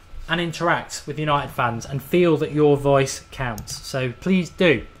game and interact with United fans and feel that your voice counts. So please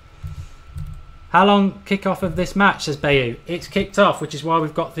do. How long kick-off of this match, says Bayou? It's kicked off, which is why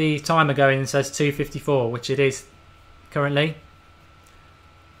we've got the timer going and says 2:54, which it is currently.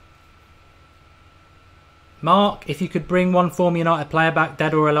 Mark, if you could bring one former United player back,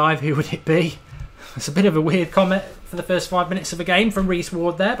 dead or alive, who would it be? It's a bit of a weird comment for the first 5 minutes of a game from Reece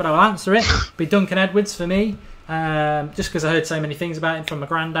Ward there, but I'll answer it. It'd be Duncan Edwards for me. Just because I heard so many things about him from my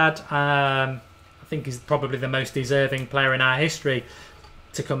granddad. I think he's probably the most deserving player in our history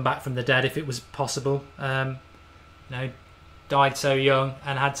to come back from the dead if it was possible. Died so young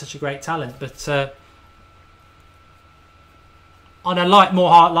and had such a great talent. But on a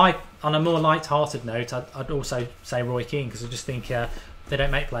more light-hearted note, I'd also say Roy Keane, because I just think they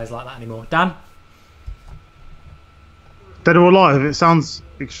don't make players like that anymore. Dan? Dead or alive? It sounds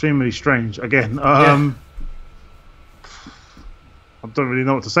extremely strange. Again, I don't really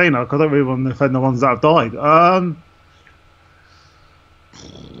know what to say now, because I don't really want to defend the ones that have died.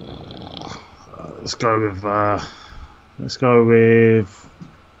 Let's go with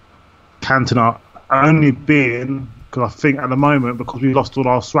Cantona. Only being because I think at the moment, because we lost all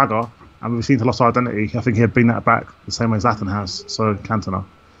our swagger and we've seen to lost our identity, I think he'd bring that back the same way Zlatan has. So Cantona.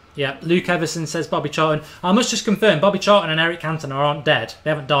 Yeah, Luke Everson says Bobby Charlton. I must just confirm, Bobby Charlton and Eric Cantona aren't dead. They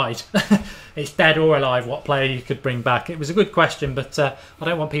haven't died. It's dead or alive what player you could bring back. It was a good question, but I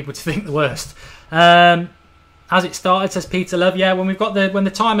don't want people to think the worst. Has it started, says Peter Love. Yeah, when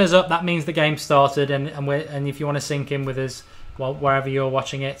the timer's up, that means the game started, and if you want to sync in with us wherever you're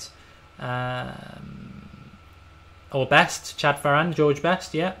watching it. Or Best, Chad Farran, George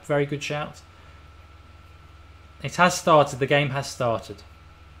Best. Yeah, very good shout. It has started. The game has started.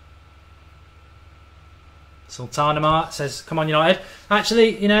 Sultanamar says, come on United.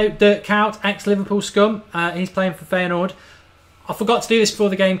 Actually, Dirk Kuyt, ex-Liverpool scum, he's playing for Feyenoord. I forgot to do this before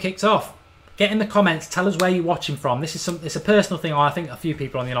the game kicked off. Get in the comments, tell us where you're watching from. It's a personal thing I think a few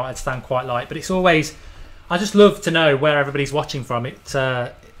people on the United stand quite like, but it's always, I just love to know where everybody's watching from. It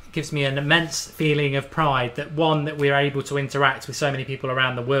gives me an immense feeling of pride that we're able to interact with so many people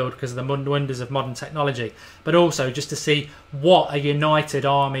around the world because of the wonders of modern technology, but also just to see what a united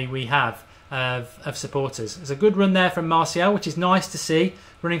army we have of supporters. There's a good run there from Martial, which is nice to see,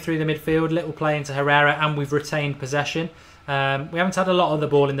 running through the midfield, little play into Herrera, and we've retained possession. We haven't had a lot of the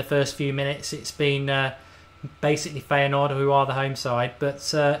ball in the first few minutes. It's been basically Feyenoord, who are the home side,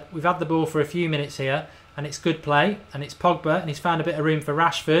 but we've had the ball for a few minutes here, and it's good play, and it's Pogba, and he's found a bit of room for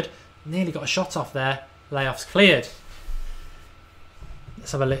Rashford. Nearly got a shot off there. Layoff's cleared.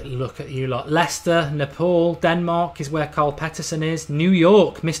 Let's have a little look at you lot. Leicester, Nepal, Denmark is where Carl Pettersson is. New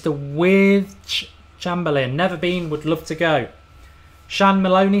York, Mr. With Chamberlain. Never been, would love to go. Shan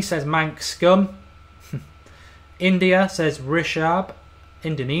Maloney says Manx scum. India says Rishabh.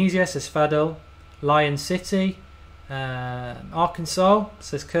 Indonesia says Fadil. Lion City. Arkansas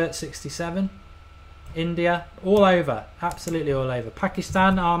says Kurt67. India, all over. Absolutely all over.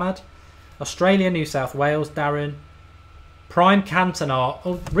 Pakistan, Ahmad. Australia, New South Wales, Darren. Prime Cantona.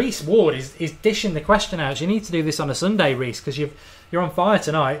 Oh, Reece Ward is dishing the question out. You need to do this on a Sunday, Reece, because you're on fire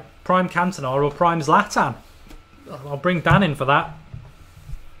tonight. Prime Cantona or Prime Zlatan. I'll bring Dan in for that.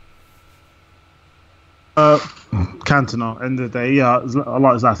 Cantona, end of the day. Yeah, I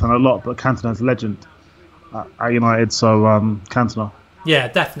like Zlatan a lot, but Cantona's a legend at United, so Cantona. Yeah,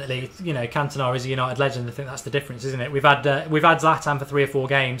 definitely. Cantona is a United legend. I think that's the difference, isn't it? We've had Zlatan for 3 or 4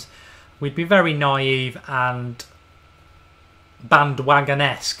 games. We'd be very naive and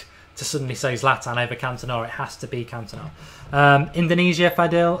bandwagon-esque to suddenly say Zlatan over Cantona. It has to be Cantona. Indonesia,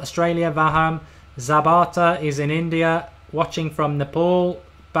 Fadil. Australia, Vaham. Zabata is in India. Watching from Nepal.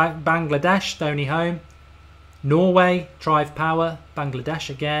 Bangladesh, Stoney Home. Norway, Drive Power.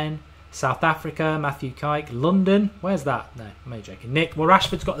 Bangladesh again. South Africa, Matthew Kike. London, where's that? No, I'm only joking. Nick, well,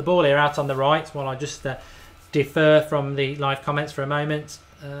 Rashford's got the ball here out on the right while I just defer from the live comments for a moment.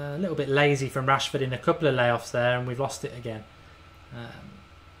 A little bit lazy from Rashford in a couple of layoffs there, and we've lost it again.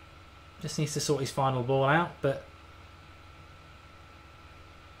 Just needs to sort his final ball out, but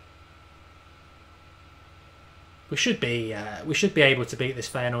we should be able to beat this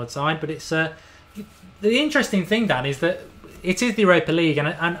Feyenoord side. But it's the interesting thing, Dan, is that it is the Europa League,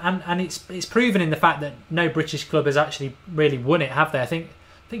 and it's proven in the fact that no British club has actually really won it, have they? I think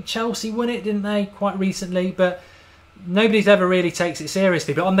Chelsea won it, didn't they, quite recently? But nobody's ever really takes it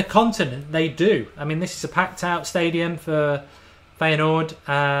seriously. But on the continent, they do. I mean, this is a packed out stadium for Feyenoord,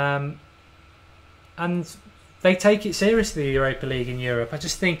 and they take it seriously, the Europa League in Europe. I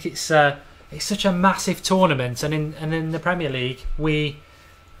just think it's such a massive tournament, and in the Premier League we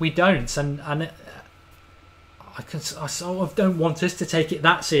don't, and I sort of don't want us to take it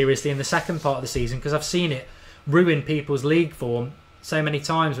that seriously in the second part of the season, because I've seen it ruin people's league form so many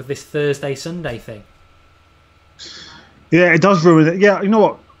times with this Thursday Sunday thing. Yeah, it does ruin it. Yeah, you know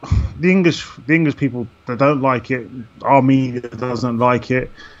what? The English people, they don't like it. Our media doesn't like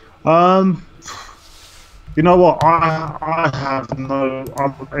it. You know what? I have no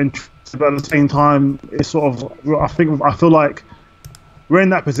interest, but at the same time, it's sort of. I feel like we're in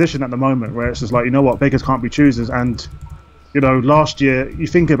that position at the moment where it's just like, you know what, beggars can't be choosers. And you know, last year, you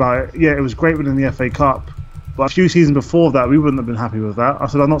think about it, yeah, it was great winning the FA Cup, but a few seasons before that, we wouldn't have been happy with that. I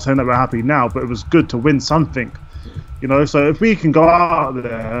said, I'm not saying that we're happy now, but it was good to win something. You know, so if we can go out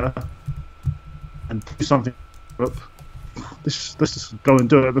there and do something, let's just go and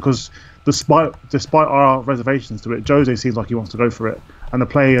do it, because despite our reservations to it, Jose seems like he wants to go for it, and the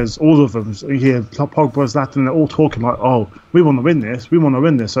players, all of them, you hear Pogba, Zlatan, they're all talking like, "Oh, we want to win this.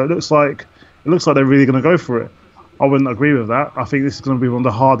 So it looks like they're really going to go for it. I wouldn't agree with that. I think this is going to be one of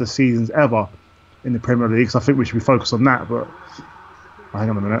the hardest seasons ever in the Premier League. So I think we should be focused on that. But hang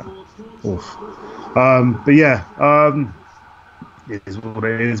on a minute. Oof. But yeah, it is what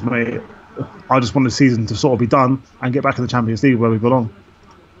it is, mate. I just want the season to sort of be done and get back in the Champions League where we belong.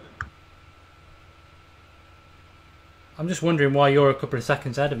 I'm just wondering why you're a couple of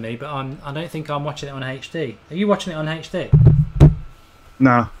seconds ahead of me, but I don't think I'm watching it on HD. Are you watching it on HD?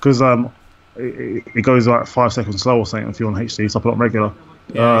 Nah, because it goes like 5 seconds slow or something if you're on HD, so I put it on regular.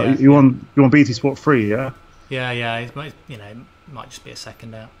 Yeah. You want BT Sport 3, yeah? Yeah. It might just be a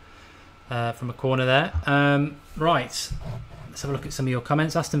second out from a corner there. Right. Let's have a look at some of your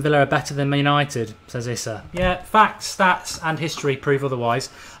comments. Aston Villa are better than Man United, says Issa. Yeah, facts, stats, and history prove otherwise.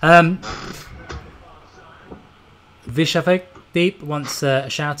 Vishavik Deep wants a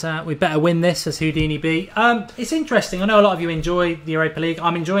shout out. We better win this, says Houdini B. It's interesting. I know a lot of you enjoy the Europa League.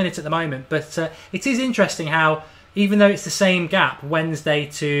 I'm enjoying it at the moment, but it is interesting how, even though it's the same gap, Wednesday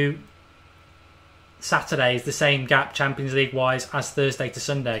to Saturday is the same gap Champions League wise as Thursday to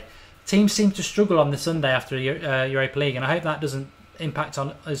Sunday. Teams seem to struggle on the Sunday after Europa League, and I hope that doesn't impact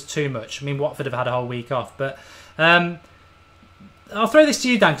on us too much. I mean, Watford have had a whole week off, but I'll throw this to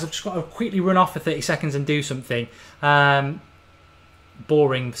you, Dan, because I've just got to quickly run off for 30 seconds and do something.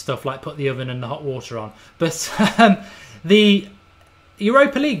 Boring stuff like put the oven and the hot water on. But the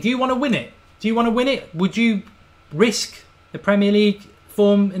Europa League, do you want to win it? Would you risk the Premier League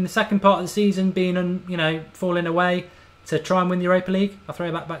form in the second part of the season being, falling away to try and win the Europa League? I'll throw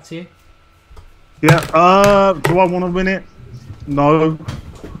it back to you. Yeah. Do I want to win it? No.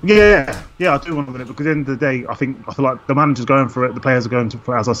 Yeah, I do want to win it, because at the end of the day, I feel like the manager's going for it, the players are going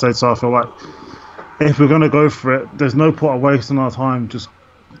for it, as I said. So I feel like if we're going to go for it, there's no point of wasting our time just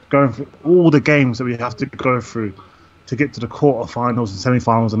going for all the games that we have to go through to get to the quarterfinals and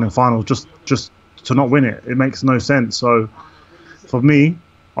semi-finals and then finals, just to not win it. It makes no sense. So for me,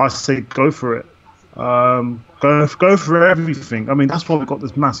 I say go for it. Go for everything. I mean, that's why we've got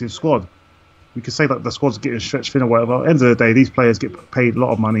this massive squad. We could say that the squad's getting stretched thin or whatever. At the end of the day, these players get paid a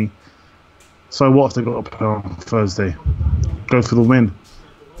lot of money. So what if they've got to play on Thursday? Go for the win.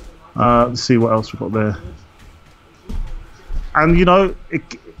 Let's see what else we've got there. And,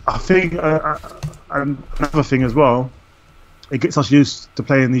 I think another thing as well, it gets us used to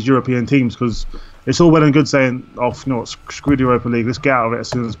playing these European teams, because it's all well and good saying, screw the Europa League, let's get out of it as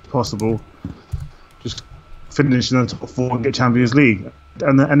soon as possible. Just finish in the top 4 and get Champions League.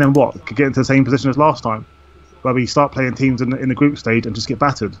 And then what? Get into the same position as last time, where we start playing teams in the group stage and just get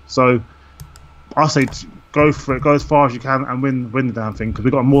battered. So I say go for it, go as far as you can and win the damn thing, because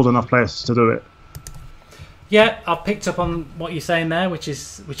we've got more than enough players to do it. Yeah, I've picked up on what you're saying there, which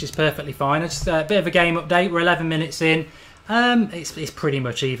is perfectly fine. It's a bit of a game update. We're 11 minutes in. It's pretty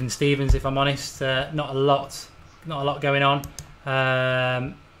much even Stevens, if I'm honest. Not a lot going on.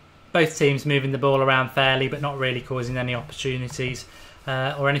 Both teams moving the ball around fairly, but not really causing any opportunities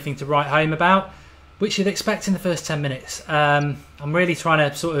or anything to write home about, which you'd expect in the first 10 minutes. I'm really trying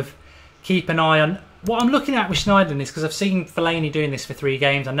to sort of keep an eye on what I'm looking at with Schneiderlin, is because I've seen Fellaini doing this for 3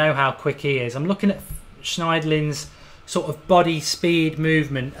 games. I know how quick he is. I'm looking at Schneiderlin's sort of body speed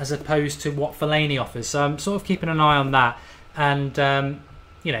movement as opposed to what Fellaini offers. So I'm sort of keeping an eye on that. And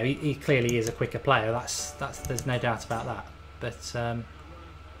you know, he clearly is a quicker player. That's there's no doubt about that. But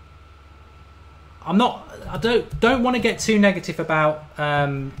I don't want to get too negative about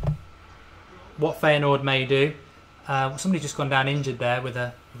what Feyenoord may do. Somebody just gone down injured there with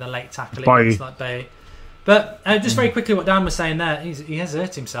a late tackle. It's like Bay. But just very quickly, what Dan was saying there, he has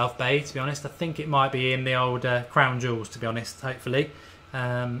hurt himself, Bay. To be honest, I think it might be in the old crown jewels. To be honest, hopefully,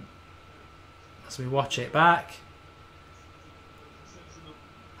 as we watch it back.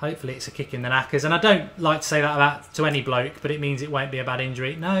 Hopefully it's a kick in the knackers. And I don't like to say that to any bloke, but it means it won't be a bad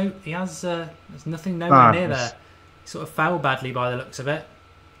injury. No, he has... there's nothing nowhere near there. He sort of fell badly by the looks of it.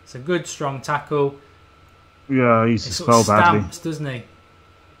 It's a good, strong tackle. Yeah, he's just fell badly. Stamps, doesn't he?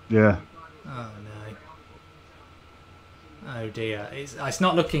 Yeah. Oh, no. Oh, dear. It's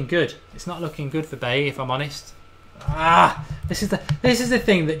not looking good. It's not looking good for Bay, if I'm honest. This is the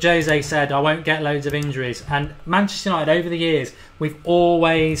thing that Jose said. I won't get loads of injuries, and Manchester United over the years we've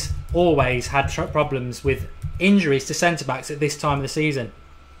always had problems with injuries to centre backs at this time of the season.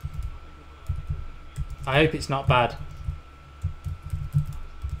 I hope it's not bad.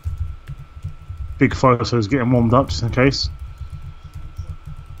 Big photos getting warmed up just in case.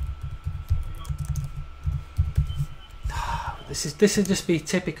 This would just be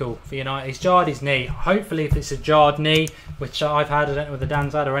typical for United. He's jarred his knee. Hopefully, if it's a jarred knee, which I've had, I don't know whether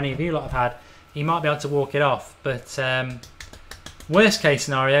Dan's had or any of you lot have had, he might be able to walk it off. But worst case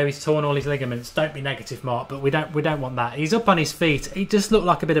scenario, he's torn all his ligaments. Don't be negative, Mark, but we don't want that. He's up on his feet. He just looked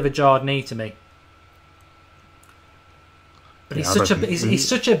like a bit of a jarred knee to me. But he's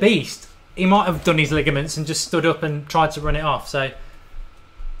such a beast. He might have done his ligaments and just stood up and tried to run it off. So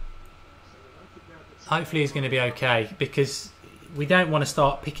hopefully he's going to be okay, because we don't want to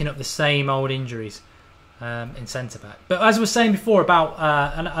start picking up the same old injuries in centre back. But as I was saying before about,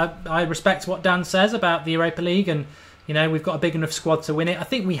 and I respect what Dan says about the Europa League, and you know we've got a big enough squad to win it. I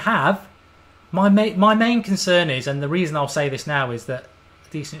think we have. My main concern is, and the reason I'll say this now is that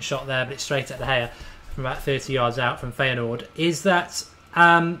a decent shot there, but it's straight at De Gea from about 30 yards out from Feyenoord, is that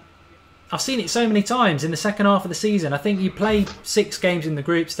I've seen it so many times in the second half of the season. I think you play 6 games in the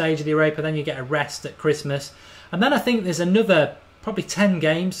group stage of the Europa, then you get a rest at Christmas. And then I think there's another probably 10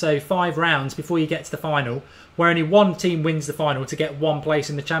 games, so 5 rounds before you get to the final, where only one team wins the final to get 1 place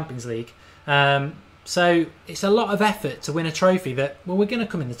in the Champions League. So it's a lot of effort to win a trophy that, well, we're going to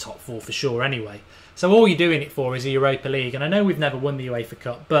come in the top 4 for sure anyway. So all you're doing it for is the Europa League. And I know we've never won the UEFA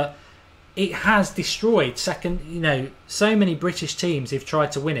Cup, but it has destroyed so many British teams who've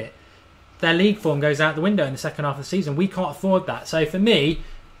tried to win it. Their league form goes out the window in the second half of the season. We can't afford that. So for me,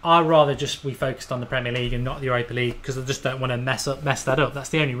 I'd rather just be focused on the Premier League and not the Europa League, because I just don't want to mess that up. That's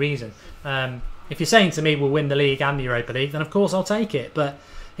the only reason. If you're saying to me we'll win the league and the Europa League, then of course I'll take it. But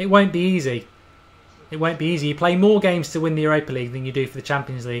it won't be easy. It won't be easy. You play more games to win the Europa League than you do for the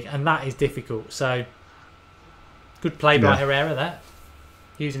Champions League, and that is difficult. So good play by Herrera there,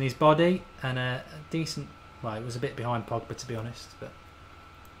 using his body, and a decent... Well, it was a bit behind Pogba, to be honest, but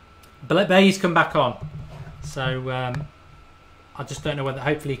Bay's come back on, so I just don't know whether.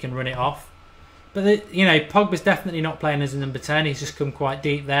 Hopefully, he can run it off. But Pogba's definitely not playing as a number 10. He's just come quite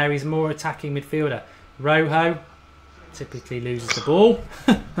deep there. He's a more attacking midfielder. Rojo typically loses the ball.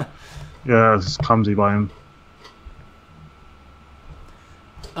 Yeah, it's clumsy by him.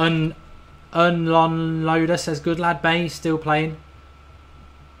 Unloader says, "Good lad, Bay still playing."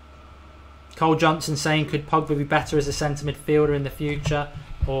 Cole Johnson saying, "Could Pogba be better as a centre midfielder in the future,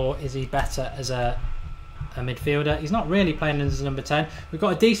 or is he better as a midfielder?" He's not really playing as a number 10. We've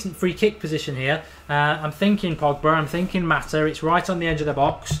got a decent free kick position here. I'm thinking Pogba, I'm thinking Mata. It's right on the edge of the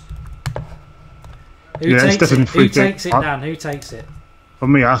box. Who takes it? Who takes it, Dan? Who takes it? For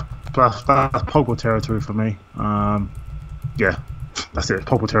me, that's Pogba territory for me. Yeah, that's it.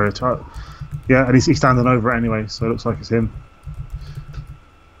 Pogba territory. Yeah, and he's standing over it anyway, so it looks like it's him.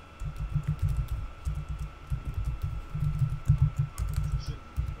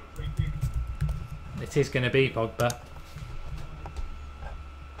 It is going to be Pogba.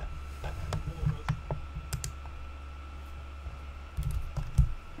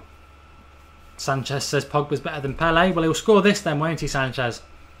 Sanchez says Pogba's better than Pele. Well, he'll score this then, won't he, Sanchez?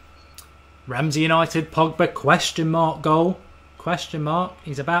 Ramsey United, Pogba, question mark goal. Question mark.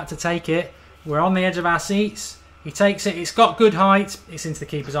 He's about to take it. We're on the edge of our seats. He takes it. It's got good height. It's into the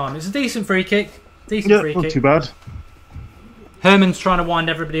keeper's arm. It's a decent free kick. Not too bad. Herman's trying to wind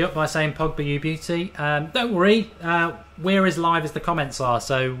everybody up by saying Pogba, you beauty. Don't worry. We're as live as the comments are.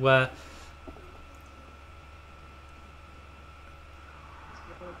 So...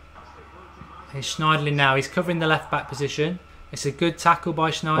 He's Schneiderlin now. He's covering the left back position. It's a good tackle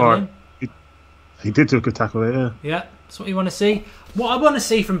by Schneiderlin. Right. He did do a good tackle there, yeah. Yeah, that's what you want to see. What I want to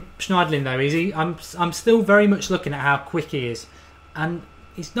see from Schneiderlin, though, is I'm still very much looking at how quick he is. And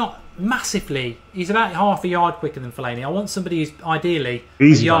he's not massively... He's about half a yard quicker than Fellaini. I want somebody who's ideally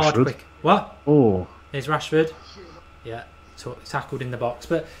Easy, a yard Rashford. quick. What? Oh. There's Rashford. Yeah, tackled in the box.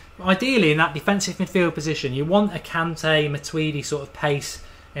 But ideally, in that defensive midfield position, you want a Kante, Matuidi sort of pace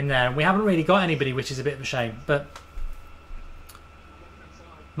in there. And we haven't really got anybody, which is a bit of a shame. But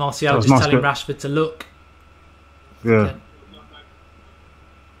Martial just telling Rashford to look. Yeah.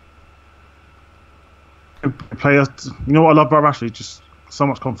 Player, you know what I love about Rashford? Just so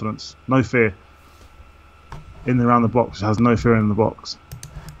much confidence, no fear. In and around the box, has no fear in the box.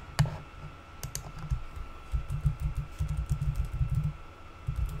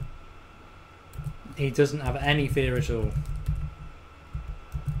 He doesn't have any fear at all.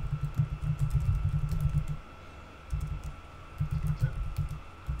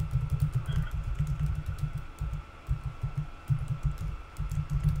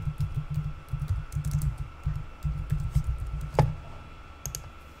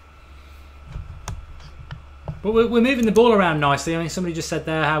 But we're moving the ball around nicely. I mean, somebody just said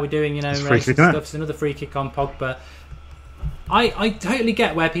there, how we're doing, you know, race and stuff. It's another free kick on Pogba. I totally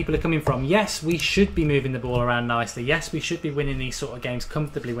get where people are coming from. Yes, we should be moving the ball around nicely. Yes, we should be winning these sort of games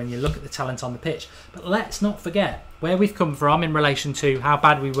comfortably when you look at the talent on the pitch. But let's not forget where we've come from in relation to how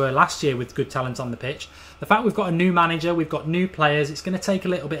bad we were last year with good talent on the pitch. The fact we've got a new manager, we've got new players, it's going to take a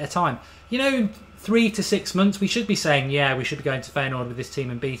little bit of time. You know, 3 to 6 months, we should be saying, yeah, we should be going to Feyenoord with this team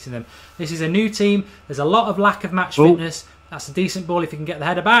and beating them. This is a new team. There's a lot of lack of match fitness. That's a decent ball if you can get the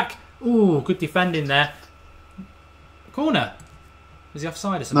header back. Ooh, good defending there. Corner. Was he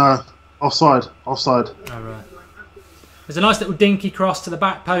offside or something? No, offside. Oh, right. There's a nice little dinky cross to the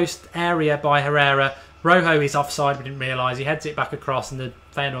back post area by Herrera. Rojo is offside, we didn't realise. He heads it back across and the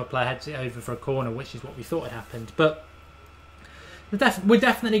Feyenoord player heads it over for a corner, which is what we thought had happened. But we're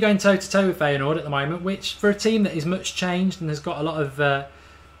definitely going toe-to-toe with Feyenoord at the moment, which for a team that is much changed and has got a lot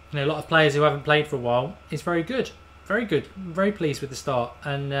of players who haven't played for a while, is very good. Very good. I'm very pleased with the start.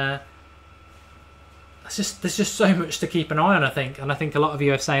 And there's just so much to keep an eye on, I think. And I think a lot of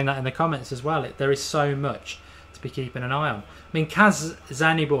you are saying that in the comments as well. There is so much to be keeping an eye on. I mean, Kaz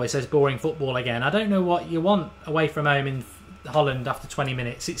Zaniboy says boring football again. I don't know what you want away from home in Holland after 20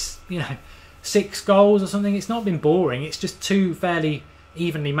 minutes. It's, 6 goals or something. It's not been boring. It's just 2 fairly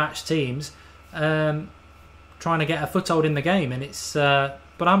evenly matched teams trying to get a foothold in the game. And it's but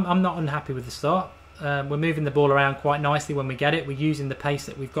I'm not unhappy with the start. We're moving the ball around quite nicely when we get it. We're using the pace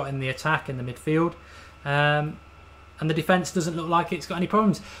that we've got in the attack and the midfield. And the defence doesn't look like it's got any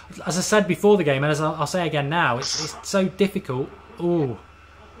problems. As I said before the game, and as I'll say again now, it's so difficult. Ooh,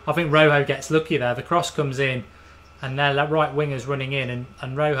 I think Rojo gets lucky there. The cross comes in, and their right winger's running in,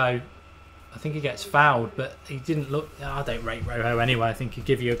 and Rojo, I think he gets fouled, but he didn't look... I don't rate Rojo anyway. I think he'd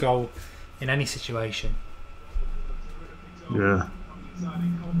give you a goal in any situation. Yeah.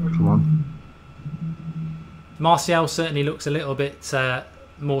 Come on. Martial certainly looks a little bit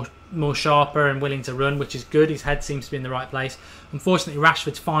more sharper and willing to run, which is good. His head seems to be in the right place. Unfortunately,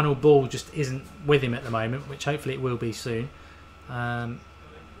 Rashford's final ball just isn't with him at the moment, which hopefully it will be soon.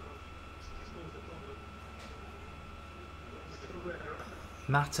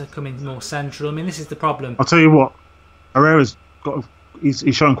 Mata coming more central. I mean, this is the problem. I'll tell you what, Herrera's got.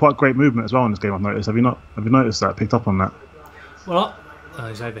 He's shown quite great movement as well in this game. I've noticed. Have you noticed that? Picked up on that? Well,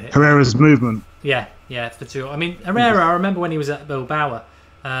 he's over here. Herrera's movement. Yeah, for 2. I mean, Herrera. I remember when he was at Bilbao.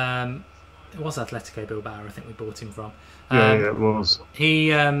 It was Atletico Bilbao, I think we bought him from. Yeah, it was.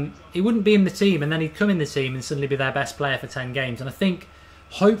 He wouldn't be in the team, and then he'd come in the team and suddenly be their best player for 10 games. And I think,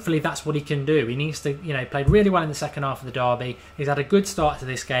 hopefully, that's what he can do. He needs to, played really well in the second half of the derby. He's had a good start to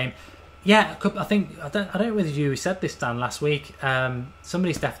this game. Yeah, I don't know whether you said this, Dan, last week.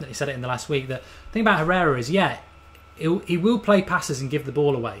 Somebody's definitely said it in the last week. The thing about Herrera is, he will play passes and give the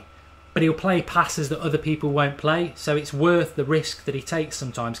ball away, but he'll play passes that other people won't play. So it's worth the risk that he takes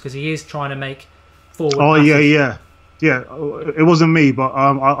sometimes because he is trying to make forward passes. Yeah. It wasn't me, but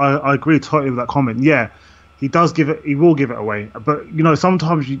I agree totally with that comment. Yeah, he does give it. He will give it away. But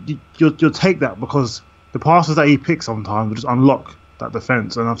sometimes you'll take that because the passes that he picks sometimes will just unlock that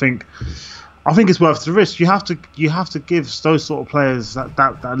defense. And I think it's worth the risk. You have to give those sort of players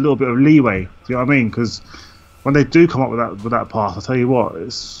that little bit of leeway. Do you know what I mean? Because when they do come up with that pass, I tell you what,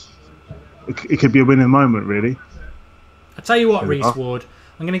 it could be a winning moment, really. I tell you what, Reece Ward,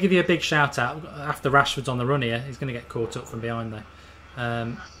 I'm going to give you a big shout out after Rashford's on the run here. He's going to get caught up from behind there.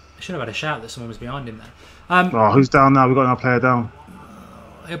 I should have had a shout that someone was behind him there. Who's down now? We've got another player down.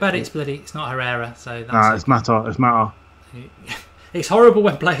 I bet it's not Herrera. So that's nah, it's Mata. It's Mata. It's horrible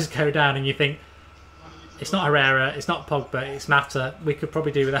when players go down and you think it's not Herrera, it's not Pogba, it's Mata. We could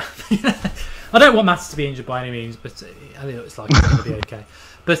probably do without. I don't want Mata to be injured by any means, but I think it's like it's going to be okay.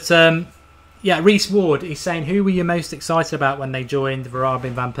 But yeah, Reece Ward, he's saying, who were you most excited about when they joined?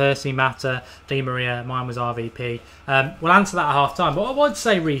 Verabin, Van Persie, Mata, Di Maria, mine was RVP. We'll answer that at half time. But what I would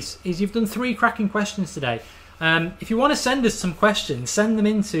say, Reece, is you've done 3 cracking questions today. If you want to send us some questions, send them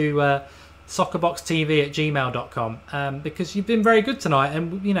into soccerboxtv@gmail.com because you've been very good tonight,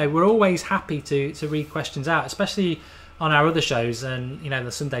 and we're always happy to read questions out, especially on our other shows and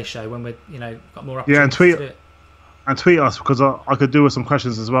the Sunday show when we're got more opportunities to do it. And tweet us because I could do with some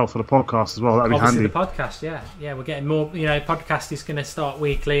questions as well for the podcast as well. That'd be Obviously handy. The podcast, yeah, we're getting more. Podcast is going to start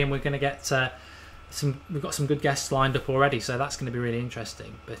weekly, and we're going to get some. We've got some good guests lined up already, so that's going to be really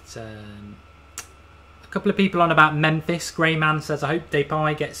interesting. But a couple of people on about Memphis. Greyman says, I hope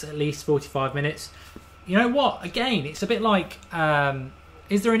Depay gets at least 45 minutes. You know what? Again, it's a bit like,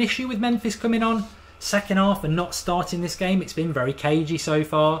 is there an issue with Memphis coming on second half and not starting this game? It's been very cagey so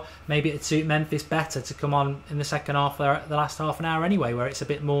far. Maybe it'd suit Memphis better to come on in the second half, the last half an hour anyway, where it's a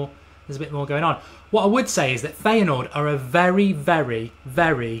bit more. There's a bit more going on. What I would say is that Feyenoord are a very, very,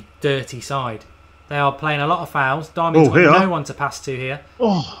 very dirty side. They are playing a lot of fouls. Diamond's got no one to pass to here.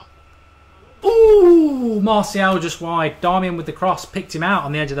 Ooh, Martial just wide. Darmian with the cross picked him out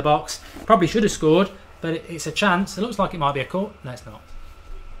on the edge of the box. Probably should have scored, but it's a chance. It looks like it might be a cut. No, it's not.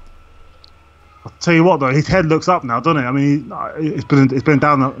 I'll tell you what though, his head looks up now, doesn't it? I mean, it's been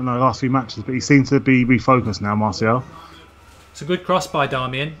down in the last few matches, but he seems to be refocused now, Martial. It's a good cross by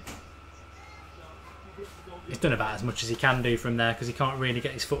Darmian. He's done about as much as he can do from there because he can't really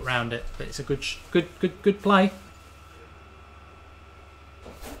get his foot round it. But it's a good play.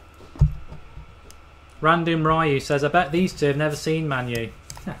 Random Ryu says, I bet these two have never seen Man U.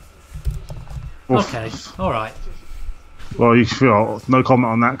 Okay, all right. Well, you feel no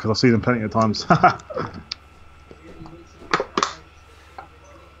comment on that because I've seen them plenty of times. I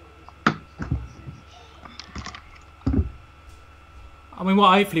mean,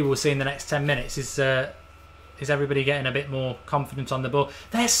 what hopefully we'll see in the next 10 minutes is everybody getting a bit more confident on the ball.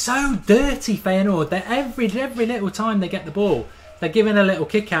 They're so dirty, Feyenoord. They're every little time they get the ball, they're giving a little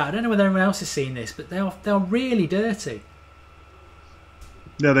kick out. I don't know whether anyone else has seen this, but they're really dirty.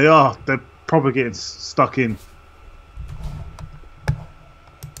 Yeah, they are. They're probably getting stuck in.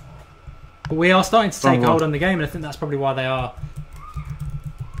 But we are starting to take hold on the game, and I think that's probably why they are.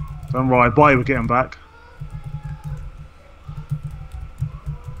 Don't worry, Bayer will get them back.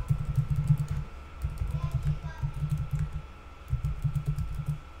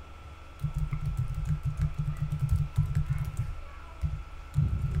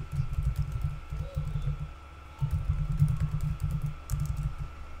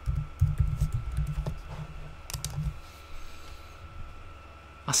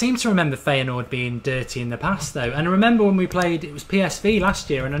 I seem to remember Feyenoord being dirty in the past, though. And I remember when we played, it was PSV last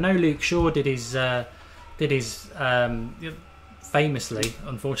year, and I know Luke Shaw did his famously,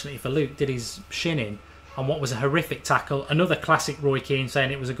 unfortunately for Luke, did his shin in on what was a horrific tackle. Another classic Roy Keane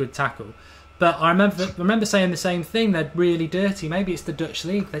saying it was a good tackle. But I remember saying the same thing. They're really dirty. Maybe it's the Dutch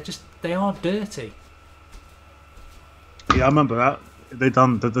league. They are dirty. Yeah, I remember that. They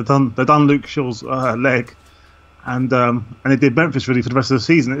done Luke Shaw's leg. And they did Memphis really for the rest of the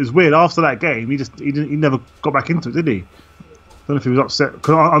season. It was weird. After that game, he never got back into it, did he? I don't know if he was upset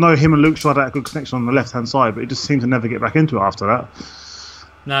because I know him and Luke Shaw had a good connection on the left hand side, but he just seemed to never get back into it after that.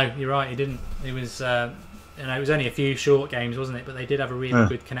 No, you're right. He didn't. It was it was only a few short games, wasn't it? But they did have a really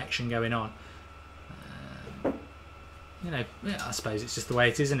good connection going on. I suppose it's just the way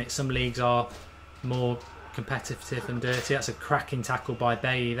it is, isn't it? Some leagues are more competitive and dirty. That's a cracking tackle by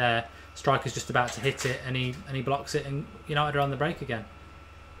Bailly there. Striker's just about to hit it, and he blocks it, and United are on the break again.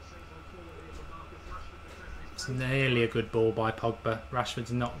 It's nearly a good ball by Pogba.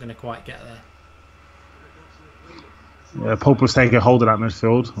 Rashford's not going to quite get there. Yeah, Pogba's taking hold of that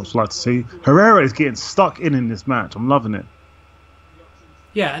midfield. I'd like to see. Herrera is getting stuck in this match. I'm loving it.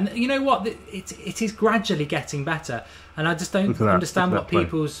 Yeah, and you know what? It is gradually getting better, and I just don't understand what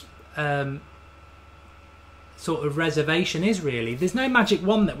people's sort of reservation is really. There's no magic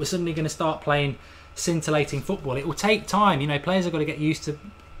wand that we're suddenly going to start playing scintillating football. It will take time. Players have got to get used to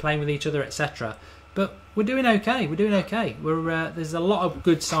playing with each other, etc. But we're doing okay. There's a lot of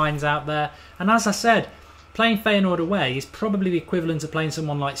good signs out there. And as I said, playing Feyenoord away is probably the equivalent of playing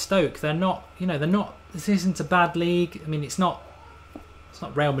someone like Stoke. They're not. This isn't a bad league. I mean, it's not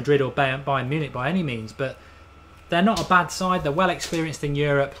Real Madrid or Bayern Munich by any means, but they're not a bad side. They're well experienced in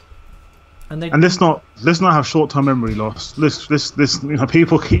Europe. And let's not have short-term memory loss.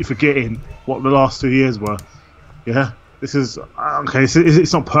 People keep forgetting what the last 2 years were. Yeah, this is okay.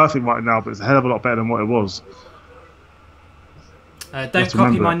 It's not perfect right now, but it's a hell of a lot better than what it was. Don't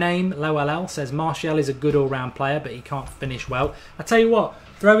copy my name. LowLL says Martial is a good all-round player, but he can't finish well. I tell you what,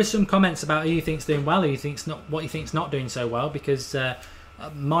 throw us some comments about who you think's doing well, who you think's not, what you think's not doing so well, because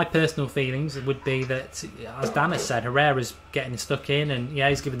my personal feelings would be that, as Dan has said, Herrera's getting stuck in, and yeah,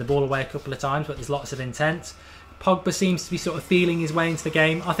 he's given the ball away a couple of times, but there's lots of intent. Pogba seems to be sort of feeling his way into the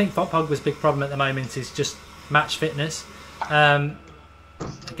game. I think Pogba's big problem at the moment is just match fitness.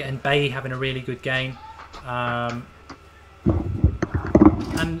 Getting Bailly having a really good game. And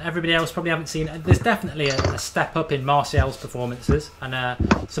everybody else probably haven't seen it. There's definitely a step up in Martial's performances, and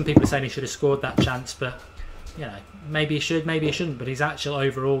some people are saying he should have scored that chance, but you know, maybe he should, maybe he shouldn't. But his actual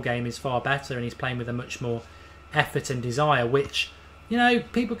overall game is far better, and he's playing with a much more effort and desire, which, you know,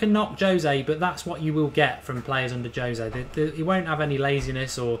 people can knock Jose, but that's what you will get from players under Jose. He won't have any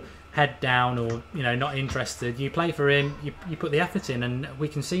laziness or head down or, you know, not interested. You play for him, you put the effort in, and we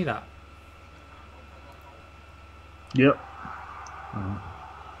can see that. Yep.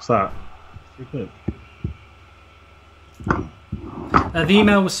 What's that? The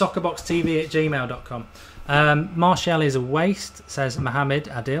email was soccerboxtv@gmail.com. Martial is a waste, says Mohammed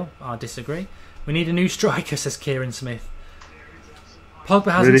Adil. I disagree. We need a new striker, says Kieran Smith.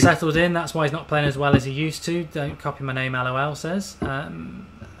 Pogba hasn't settled in, that's why he's not playing as well as he used to. Don't copy my name, LOL says.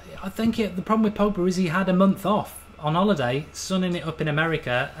 I think the problem with Pogba is he had a month off on holiday, sunning it up in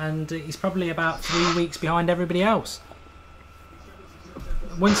America, and he's probably about 3 weeks behind everybody else.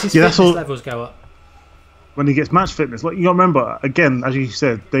 Once his fitness levels go up. When he gets match fitness, like, you got to remember, again, as you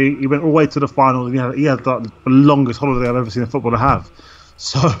said, he went all the way to the final, and he had the longest holiday I've ever seen a footballer have.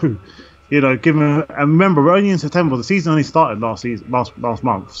 So, you know, give him. And remember, we're only in September. The season only started last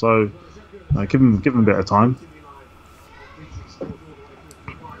month. So, give him a bit of time.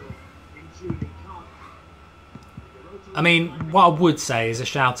 I mean, what I would say is a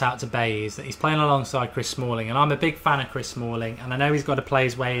shout out to Bailly is that he's playing alongside Chris Smalling, and I'm a big fan of Chris Smalling, and I know he's got to play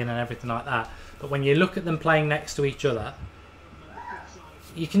his way in and everything like that. But when you look at them playing next to each other,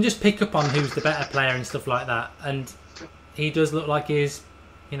 you can just pick up on who's the better player and stuff like that. And he does look like he's,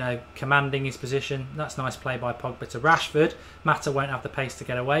 you know, commanding his position. That's nice play by Pogba to Rashford. Mata won't have the pace to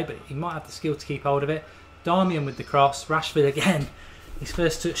get away, but he might have the skill to keep hold of it. Darmian with the cross. Rashford again. His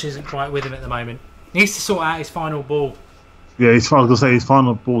first touch isn't quite with him at the moment. He needs to sort out his final ball. Yeah, his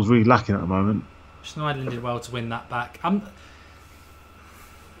final ball's really lacking at the moment. Schneiderlin did well to win that back.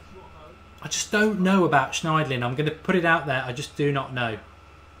 I just don't know about Schneiderlin. I'm going to put it out there. I just do not know.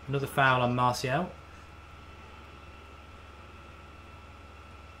 Another foul on Martial.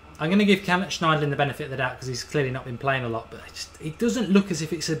 I'm going to give Schneiderlin the benefit of the doubt because he's clearly not been playing a lot. But it doesn't look as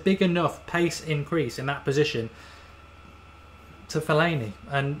if it's a big enough pace increase in that position to Fellaini.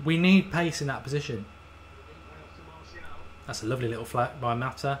 And we need pace in that position. That's a lovely little flat by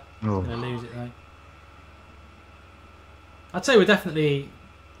Mata. Oh. Going to lose it though. I'd say we're definitely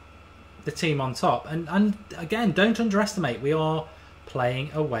the team on top, and again, don't underestimate, we are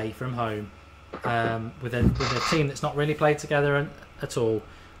playing away from home with a team that's not really played together at all,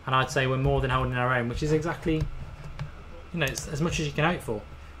 and I'd say we're more than holding our own, which is exactly, you know, it's as much as you can hope for.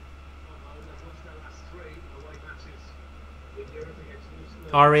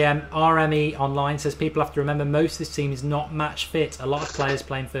 RME online says people have to remember most of this team is not match fit. A lot of players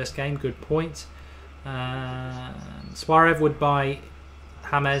playing first game. Good point. Suarez would buy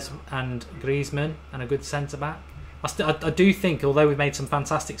James and Griezmann and a good centre back. I do think, although we've made some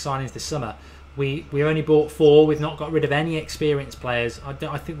fantastic signings this summer, we only bought 4. We've not got rid of any experienced players.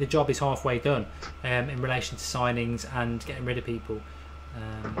 I think the job is halfway done in relation to signings and getting rid of people.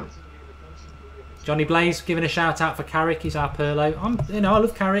 Johnny Blaze giving a shout out for Carrick. He's our Perlo. I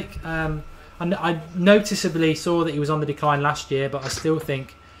love Carrick. I noticeably saw that he was on the decline last year, but I still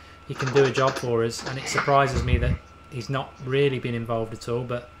think he can do a job for us. And it surprises me that he's not really been involved at all.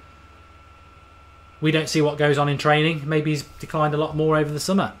 But we don't see what goes on in training. Maybe he's declined a lot more over the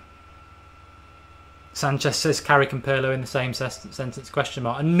summer. Sanchez says Carrick and Perlo in the same sentence, question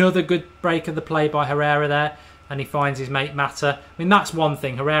mark. Another good break of the play by Herrera there. And he finds his mate Mata. I mean, that's one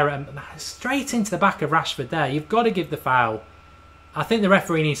thing. Herrera straight into the back of Rashford there. You've got to give the foul. I think the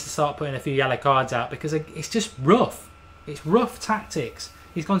referee needs to start putting a few yellow cards out because it's just rough. It's rough tactics.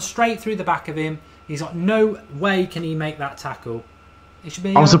 He's gone straight through the back of him. He's got no way can he make that tackle. It should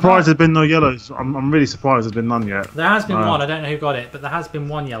be. I'm surprised there's been no yellows. I'm really surprised there's been none yet. There has been one. I don't know who got it, but there has been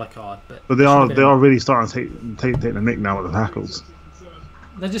one yellow card. But they are really starting to take the mick now with the tackles.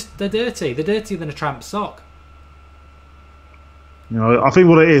 They're dirty. They're dirtier than a tramp sock. You know, I think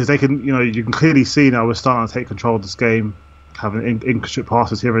what it is, they can, you know, you can clearly see now we're starting to take control of this game, having intricate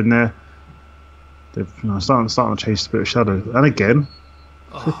passes here and there. They've, you know, starting to chase a bit of shadow. And again,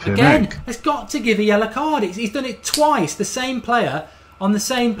 again, it's got to give a yellow card. He's done it twice. The same player on the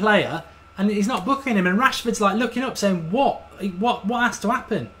same player, and he's not booking him. And Rashford's like looking up, saying, "What has to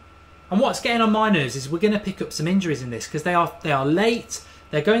happen?" And what's getting on my nerves is we're going to pick up some injuries in this because they are late.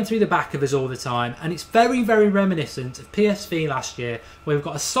 They're going through the back of us all the time, and it's very, very reminiscent of PSV last year, where we've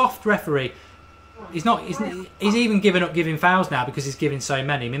got a soft referee. He's even given up giving fouls now because he's giving so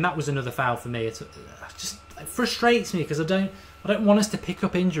many. I mean, that was another foul for me. It frustrates me because I don't want us to pick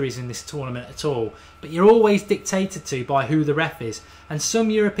up injuries in this tournament at all. But you're always dictated to by who the ref is, and some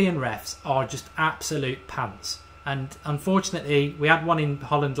European refs are just absolute pants. And unfortunately, we had one in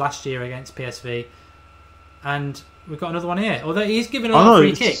Holland last year against PSV, and we've got another one here. Although he's given a lot of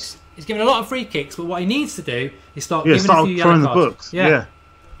free kicks. He's given a lot of free kicks, but what he needs to do is start giving a few yellow cards. Books. Yeah.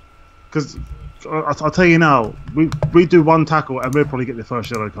 Because I'll tell you now, we do one tackle and we'll probably get the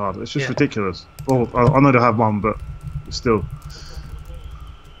first yellow card. It's just ridiculous. Well, I know they have one, but still.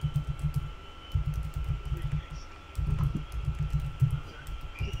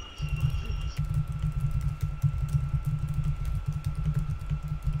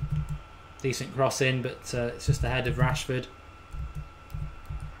 Decent cross in, but it's just ahead of Rashford.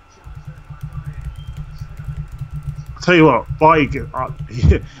 I'll tell you what,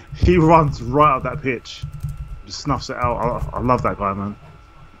 he runs right up that pitch, just snuffs it out. I love that guy, man.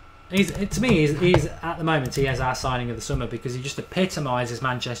 He's at the moment he has our signing of the summer because he just epitomises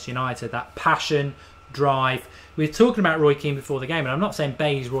Manchester United, that passion, drive. We were talking about Roy Keane before the game, and I'm not saying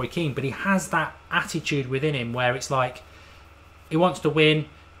Bay's Roy Keane, but he has that attitude within him where it's like he wants to win.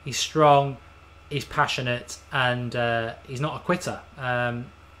 He's strong, he's passionate, and he's not a quitter.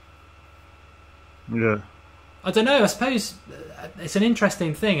 Yeah. I don't know. I suppose it's an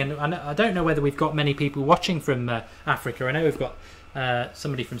interesting thing, and I don't know whether we've got many people watching from Africa. I know we've got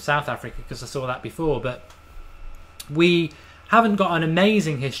somebody from South Africa because I saw that before, but we haven't got an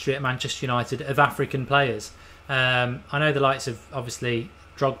amazing history at Manchester United of African players. I know the likes of obviously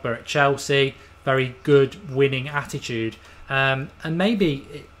Drogba at Chelsea, very good winning attitude, and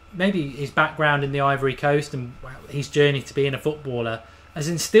maybe his background in the Ivory Coast and his journey to being a footballer has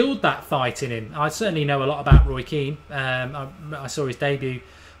instilled that fight in him. I certainly know a lot about Roy Keane. I saw his debut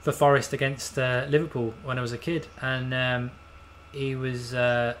for Forest against Liverpool when I was a kid, and he was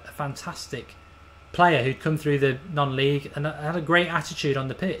a fantastic player who'd come through the non-league and had a great attitude on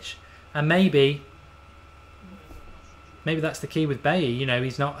the pitch. And maybe that's the key with Bailly. You know,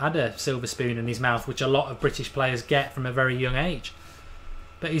 he's not had a silver spoon in his mouth, which a lot of British players get from a very young age.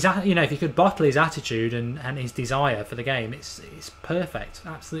 But if you could bottle his attitude and his desire for the game, it's perfect,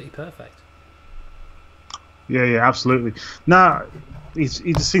 absolutely perfect. Yeah, absolutely. Nah, he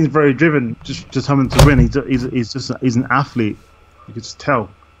just seems very driven, just having to win. He's an athlete. You could just tell.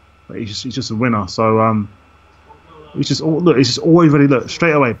 But he's just a winner. So he's just always ready.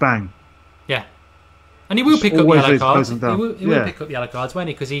 Straight away, bang. Yeah. And he will pick up yellow cards. He will pick up yellow cards, won't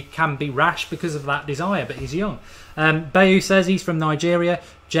he? Because he can be rash because of that desire, but he's young. Bayu says he's from Nigeria.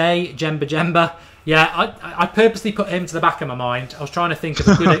 Jemba. Yeah, I purposely put him to the back of my mind. I was trying to think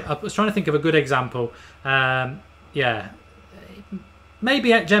of a good example. Yeah,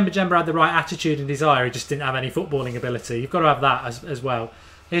 maybe Jemba had the right attitude and desire. He just didn't have any footballing ability. You've got to have that as well.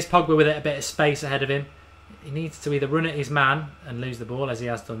 Here's Pogba with a bit of space ahead of him. He needs to either run at his man and lose the ball as he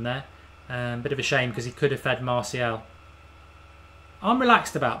has done there. Bit of a shame because he could have fed Martial. I'm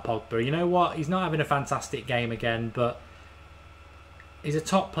relaxed about Pogba. You know what? He's not having a fantastic game again, but he's a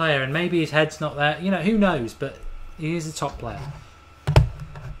top player, and maybe his head's not there. You know, who knows? But he is a top player.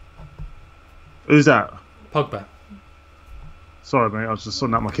 Who's that? Pogba. Sorry, mate. I was just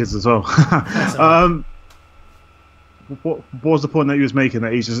sorting out my kids as well. What was the point that you was making?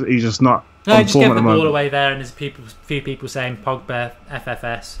 That he's just not. No, he just gave the ball away there, and there's a few people saying Pogba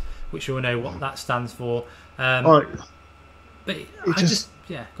FFS, which you all know what that stands for. But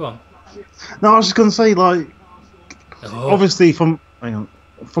go on. No, I was just going to say, obviously from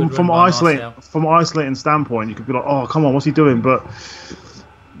isolating standpoint, you could be like, oh, come on, what's he doing? But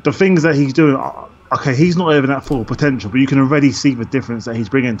the things that he's doing, okay, he's not even at full potential, but you can already see the difference that he's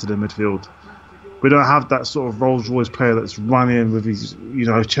bringing to the midfield. We don't have that sort of Rolls Royce player that's running with his,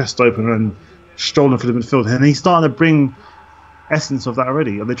 chest open and strolling through the midfield, and he's starting to bring essence of that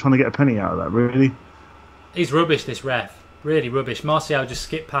already. Are they trying to get a penny out of that, really? He's rubbish, this ref. Really rubbish. Martial just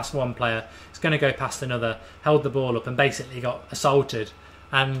skipped past one player. He's going to go past another, held the ball up and basically got assaulted.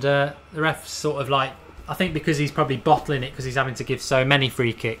 And the ref's sort of I think because he's probably bottling it because he's having to give so many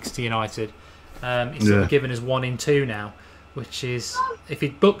free kicks to United, he's sort of given us 1 in 2 now. which is if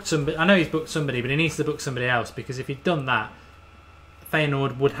he'd booked somebody. I know he's booked somebody, but he needs to book somebody else, because if he'd done that,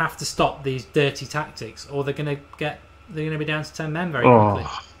 Feyenoord would have to stop these dirty tactics, or they're going to be down to 10 men very quickly.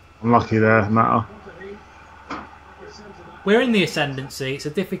 Unlucky there, Matter. We're in the ascendancy. It's a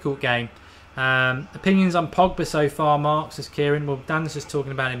difficult game. Opinions on Pogba so far, Mark, says Kieran. Well, Dan's just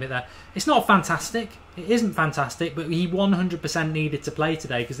talking about him a bit there. It's not fantastic. It isn't fantastic, but he 100% needed to play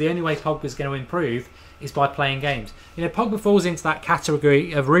today, because the only way Pogba's going to improve is by playing games. You know, Pogba falls into that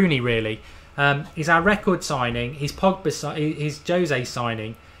category of Rooney, really. He's our record signing. He's Jose's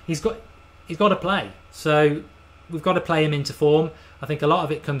signing. He's got to play. So we've got to play him into form. I think a lot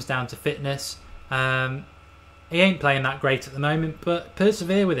of it comes down to fitness. He ain't playing that great at the moment, but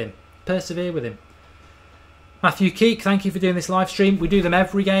persevere with him. Persevere with him. Matthew Keek, thank you for doing this live stream. We do them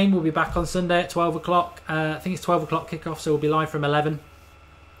every game. We'll be back on Sunday at 12 o'clock. I think it's 12 o'clock kickoff, so we'll be live from 11.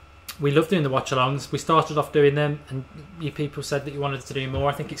 We love doing the watch-alongs. We started off doing them, and you people said that you wanted to do more.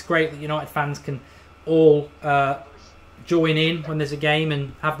 I think it's great that United fans can all join in when there's a game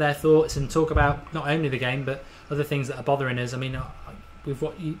and have their thoughts and talk about not only the game, but other things that are bothering us. I mean,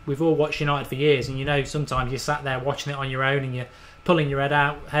 we've all watched United for years, and you know sometimes you're sat there watching it on your own and you're pulling your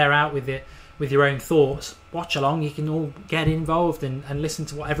hair out with your own thoughts. Watch along, you can all get involved and listen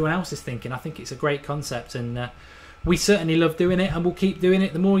to what everyone else is thinking. I think it's a great concept, and we certainly love doing it, and we'll keep doing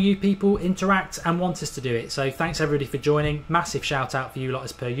it the more you people interact and want us to do it. So thanks everybody for joining. Massive shout out for you lot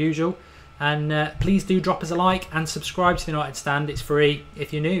as per usual, and please do drop us a like and subscribe to the United Stand. It's free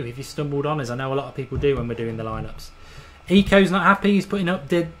if you're new, if you stumbled on us. I know a lot of people do when we're doing the lineups. Eco's not happy. He's putting up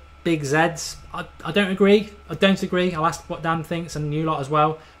big Zs. I don't agree. I'll ask what Dan thinks, and you lot as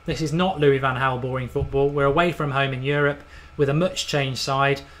well. This is not Louis van Gaal boring football. We're away from home in Europe with a much changed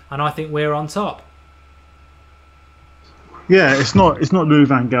side, and I think we're on top. Yeah, it's not Louis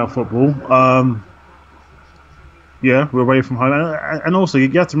van Gaal football. Yeah, we're away from home, and also you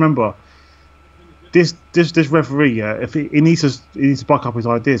have to remember this referee. Yeah, if he needs to back up his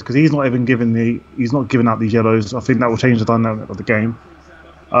ideas, because he's not giving out these yellows. I think that will change the dynamic of the game,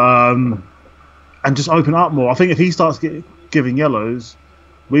 and just open up more. I think if he starts giving yellows,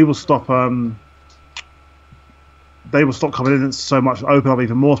 we will stop. They will stop coming in so much, open up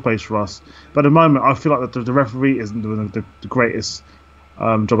even more space for us. But at the moment, I feel like the referee isn't doing the greatest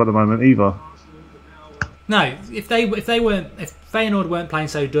job at the moment either. No, if Feyenoord weren't playing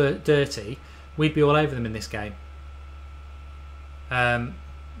so dirty, we'd be all over them in this game.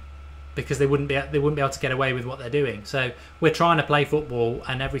 Because they wouldn't be able to get away with what they're doing. So we're trying to play football,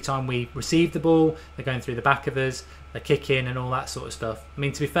 and every time we receive the ball, they're going through the back of us, they're kicking and all that sort of stuff. I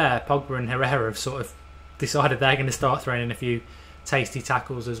mean, to be fair, Pogba and Herrera have sort of decided they're going to start throwing in a few tasty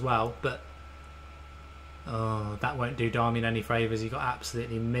tackles as well, but that won't do Darmian any favours. He got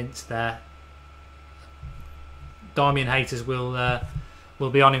absolutely minced there. Darmian haters will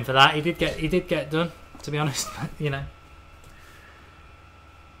be on him for that. He did get done, to be honest. You know,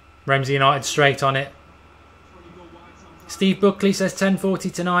 Ramsey United straight on it. Steve Buckley says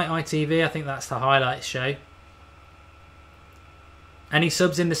 10:40 tonight ITV. I think that's the highlights show. Any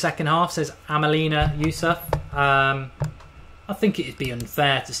subs in the second half, says Amelina Yusuf. I think it'd be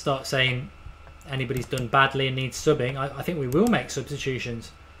unfair to start saying anybody's done badly and needs subbing. I think we will make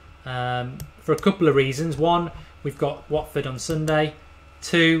substitutions for a couple of reasons. One, we've got Watford on Sunday.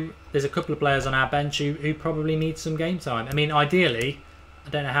 Two, there's a couple of players on our bench who probably need some game time. I mean, ideally, I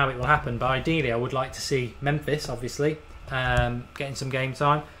don't know how it will happen, but ideally I would like to see Memphis, obviously, getting some game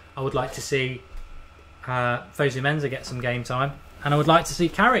time. I would like to see Fosu Mensah get some game time. And I would like to see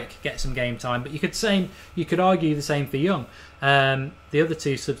Carrick get some game time. But you could argue the same for Young. The other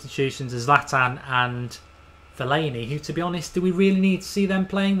two substitutions are Zlatan and Fellaini, who, to be honest, do we really need to see them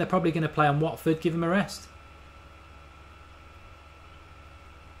playing? They're probably going to play on Watford. Give them a rest.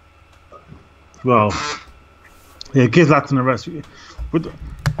 Well, yeah, give Zlatan a rest.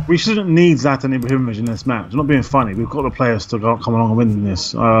 We shouldn't need Zlatan Ibrahimovic in this match. I'm not being funny. We've got the players to come along and win this.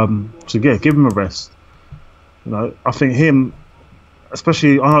 So yeah, give him a rest. You know, I think him.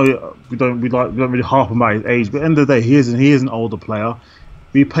 Especially, I know we don't really harp about his age, but at the end of the day, he is an older player.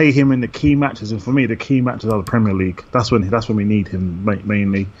 We pay him in the key matches, and for me, the key matches are the Premier League. That's when we need him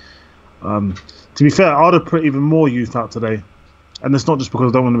mainly. To be fair, I'd have put even more youth out today, and it's not just because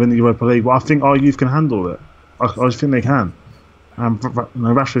I don't want to win the Europa League, but I think our youth can handle it. I just think they can.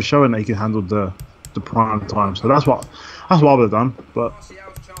 Rashford's showing that he can handle the prime time, so that's what I would have done. But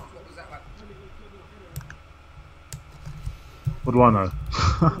what do I know?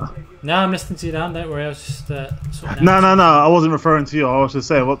 No, I'm listening to you, Dan. Don't worry. I was just No. I wasn't referring to you. I was just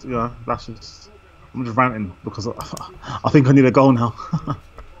saying I'm just ranting because I think I need a goal now.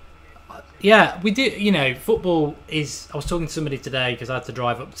 Yeah, we do. You know, football is. I was talking to somebody today because I had to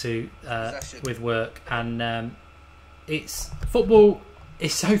drive up to with work, and it's football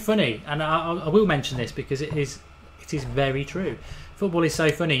is so funny. And I will mention this because it is very true. Football is so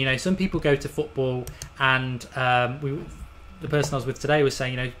funny. You know, some people go to football, and the person I was with today was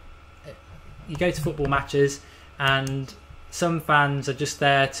saying, you know, you go to football matches, and some fans are just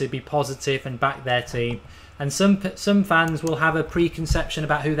there to be positive and back their team. And some fans will have a preconception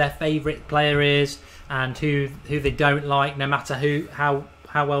about who their favourite player is and who they don't like, no matter how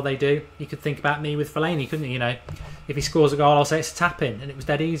well they do. You could think about me with Fellaini, couldn't you? You know, if he scores a goal, I'll say it's a tap-in, and it was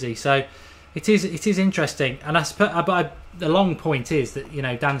dead easy. So it is interesting. And the long point is that, you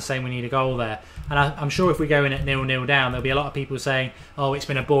know, Dan's saying we need a goal there. And I'm sure if we go in at 0-0 down, there'll be a lot of people saying, oh, it's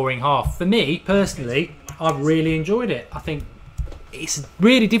been a boring half. For me, personally, I've really enjoyed it. I think it's a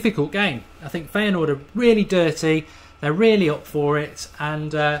really difficult game. I think Feyenoord are really dirty. They're really up for it.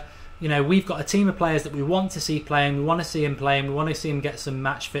 And, you know, we've got a team of players that we want to see playing. We want to see them playing. We want to see them get some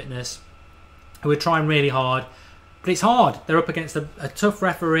match fitness. We're trying really hard. But it's hard. They're up against a tough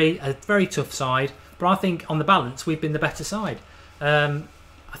referee, a very tough side. But I think, on the balance, we've been the better side.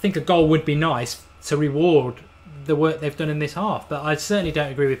 I think a goal would be nice to reward the work they've done in this half. But I certainly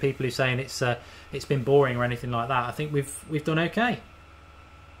don't agree with people who are saying it's been boring or anything like that. I think we've done okay.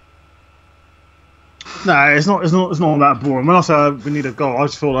 No, it's not that boring. When I say we need a goal, I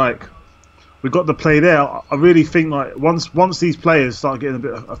just feel like we got the play there. I really think like once these players start getting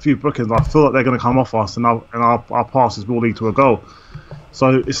a few bookings, I feel like they're going to come off us, and our passes will lead to a goal.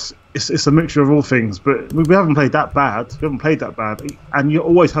 So it's a mixture of all things. But we haven't played that bad. And you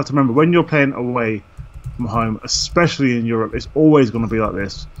always have to remember, when you're playing away from home, especially in Europe, it's always going to be like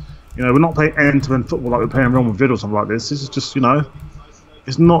this. You know, we're not playing end-to-end football like we're playing Real Madrid or something like this. This is just, you know,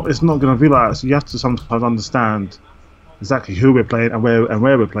 it's not going to be like that. So you have to sometimes understand exactly who we're playing and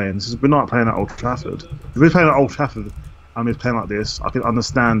where we're playing. We're not playing at Old Trafford. If we're playing at Old Trafford and we're playing like this, I can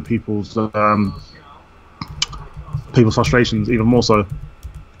understand people's frustrations even more so.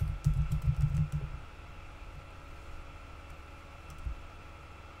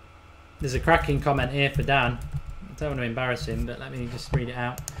 There's a cracking comment here for Dan. I don't want to embarrass him, but let me just read it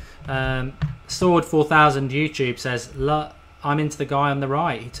out. Sword 4000 YouTube says, I'm into the guy on the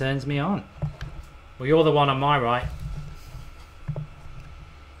right. He turns me on. Well, you're the one on my right.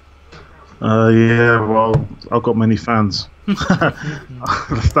 Yeah, well, I've got many fans.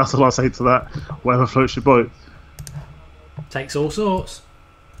 That's all I say to that. Whatever floats your boat. Takes all sorts.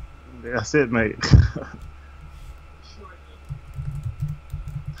 That's it, mate.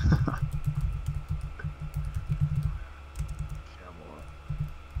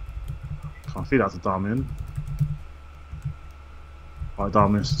 Can't see that's a Darwin. Right,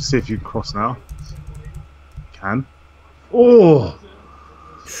 Darwin, see if you can cross now. Can. Oh!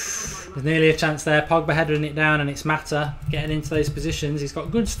 There's nearly a chance there. Pogba heading it down, and it's Mata getting into those positions. He's got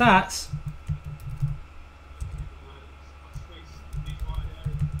good stats.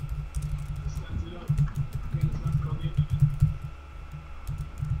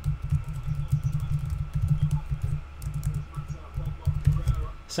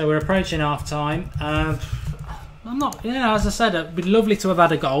 So we're approaching half time. I'm not, yeah, as I said, it'd be lovely to have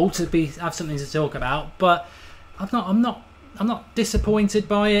had a goal to have something to talk about, but I'm not disappointed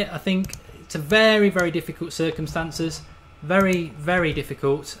by it. I think it's a very, very difficult circumstances. Very, very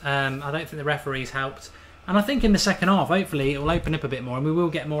difficult. I don't think the referees helped. And I think in the second half, hopefully, it will open up a bit more and we will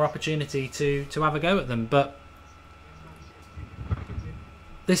get more opportunity to have a go at them. But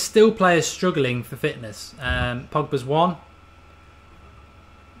there's still players struggling for fitness. Pogba's one.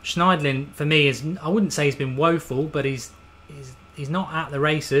 Schneidlin, for me, I wouldn't say he's been woeful, but he's not at the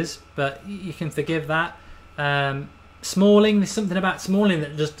races. But you can forgive that. Smalling, there's something about Smalling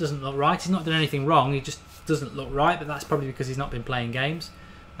that just doesn't look right. He's not done anything wrong. He just doesn't look right, but that's probably because he's not been playing games.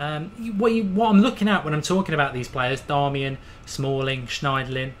 What I'm looking at when I'm talking about these players, Darmian, Smalling,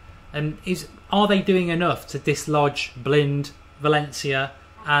 Schneidlin, are they doing enough to dislodge Blind, Valencia,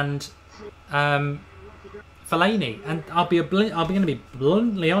 and Fellaini? And I'll be going to be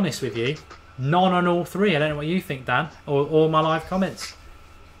bluntly honest with you, none on all three. I don't know what you think, Dan, or all my live comments.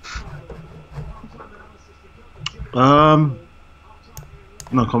 No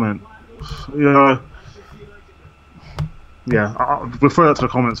comment. Yeah, I'll refer that to the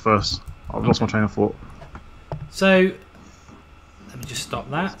comments first. I've lost my train of thought. So, let me just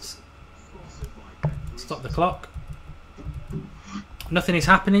stop that. Stop the clock. Nothing is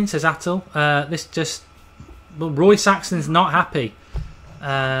happening, says Attel. Roy Saxon's not happy.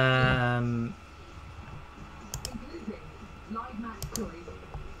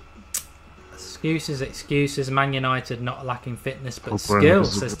 Excuses. Man United not lacking fitness but skill,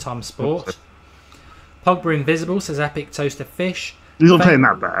 says Tom Sport. Pogba invisible, says Epic Toaster Fish. He's not playing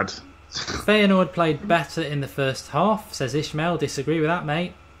that bad. Feyenoord played better in the first half, says Ishmael. Disagree with that,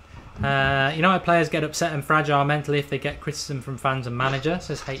 mate. United players get upset and fragile mentally if they get criticism from fans and manager,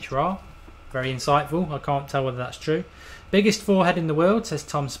 says HR. Very insightful. I can't tell whether that's true. Biggest forehead in the world, says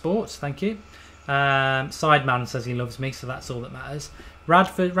Tom Sports. Thank you. Sideman says he loves me, so that's all that matters.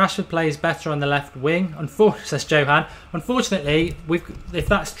 Rashford plays better on the left wing, says Johan. Unfortunately, if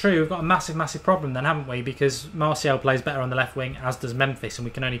that's true, we've got a massive problem then, haven't we? Because Martial plays better on the left wing, as does Memphis, and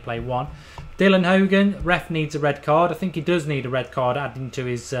we can only play one. Dylan Hogan, ref needs a red card. I think he does need a red card added to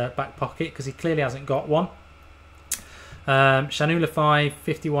his back pocket, because he clearly hasn't got one. Shanula551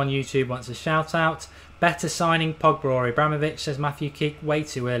 YouTube wants a shout out. Better signing Pogba or Abramovich, says Matthew Keek. Way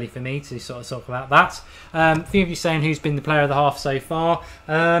too early for me to sort of talk about that. A few of you saying who's been the player of the half so far.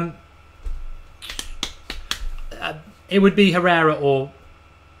 It would be Herrera or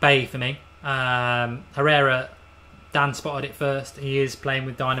Bay for me. Herrera, Dan spotted it first. He is playing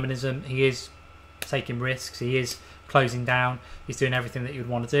with dynamism. He is taking risks. He is closing down. He's doing everything that you'd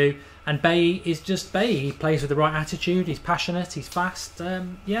want to do. And Bay is just Bay. He plays with the right attitude. He's passionate. He's fast.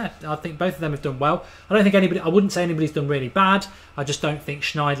 Yeah, I think both of them have done well. I wouldn't say anybody's done really bad. I just don't think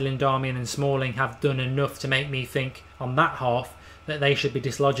Schneiderlin, Darmian and Smalling have done enough to make me think on that half that they should be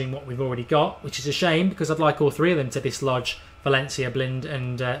dislodging what we've already got, which is a shame because I'd like all three of them to dislodge Valencia, Blind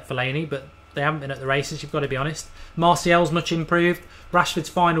and Fellaini, but they haven't been at the races, you've got to be honest. Martial's much improved. Rashford's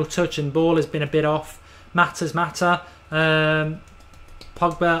final touch and ball has been a bit off. Matter.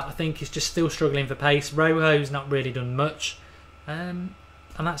 Pogba, I think, is just still struggling for pace. Rojo's not really done much. And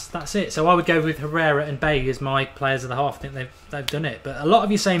that's it. So I would go with Herrera and Bay as my players of the half. I think they've done it. But a lot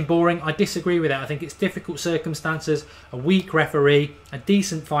of you saying boring. I disagree with that. I think it's difficult circumstances, a weak referee, a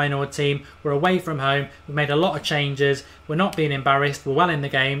decent Feyenoord team. We're away from home. We've made a lot of changes. We're not being embarrassed. We're well in the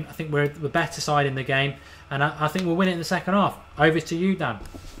game. I think we're the better side in the game. And I think we'll win it in the second half. Over to you, Dan.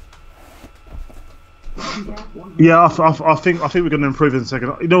 Yeah, I think we're going to improve in the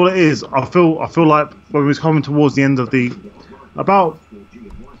second. You know what it is? I feel like when we was coming towards the end of the about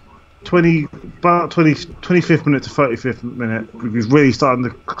 25th minute to 35th minute, we was really starting to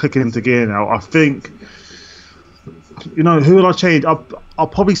click into gear now. I think, who would I change? I'll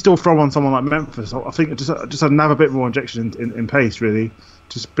probably still throw on someone like Memphis. I think just another bit more injection in pace, really,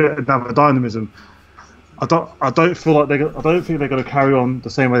 just a bit of dynamism. I don't feel like I don't think they're going to carry on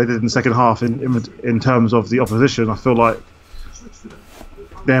the same way they did in the second half in terms of the opposition. I feel like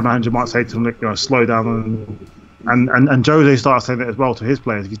their manager might say to them, slow down, and Jose started saying that as well to his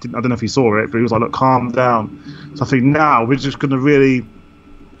players. I don't know if he saw it, but he was like, look, calm down. So I think now we're just going to really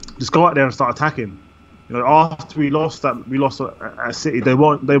just go out there and start attacking. After we lost at City, they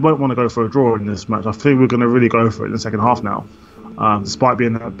won't want to go for a draw in this match. I think we're going to really go for it in the second half now, despite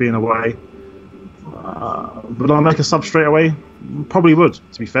being away. Would I make a sub straight away? Probably would,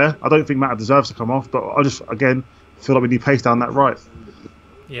 to be fair. I don't think Matt deserves to come off, but I just, again, feel like we need pace down that right.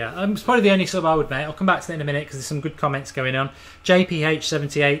 Yeah, it's probably the only sub I would make. I'll come back to that in a minute because there's some good comments going on.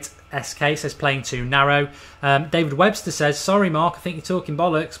 JPH78SK says playing too narrow. David Webster says, sorry Mark, I think you're talking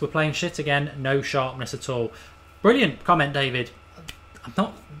bollocks. We're playing shit again. No sharpness at all. Brilliant comment, David.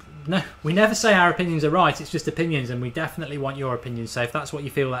 No, we never say our opinions are right. It's just opinions, and we definitely want your opinion. So if that's what you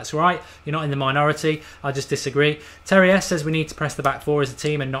feel, that's right. You're not in the minority. I just disagree. Terry S says we need to press the back four as a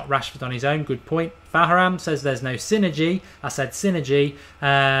team and not Rashford on his own. Good point. Faharam says there's no synergy. I said synergy.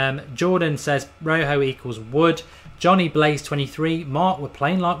 Jordan says Rojo equals wood. Johnny Blaze 23. Mark, we're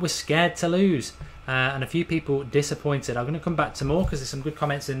playing like we're scared to lose. And a few people disappointed. I'm going to come back to more because there's some good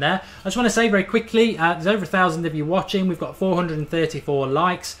comments in there. I just want to say very quickly, there's over 1,000 of you watching. We've got 434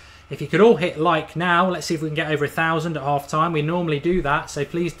 likes. If you could all hit like now, let's see if we can get over 1,000 at half time. We normally do that, so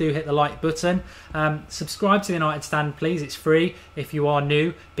please do hit the like button. Subscribe to the United Stand, please. It's free if you are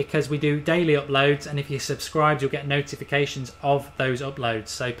new because we do daily uploads, and if you're subscribed, you'll get notifications of those uploads.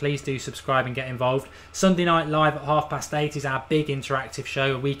 So please do subscribe and get involved. Sunday Night Live at 8:30 is our big interactive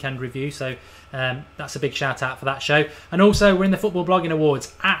show, a weekend review. So that's a big shout out for that show. And also we're in the Football Blogging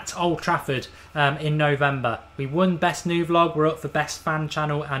Awards at Old Trafford in November. We won Best New Vlog, we're up for Best Fan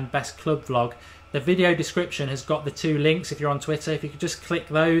Channel and Best Club Vlog. The video description has got the two links if you're on Twitter. If you could just click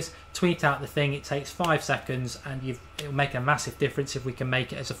those, tweet out the thing, it takes 5 seconds and it'll make a massive difference if we can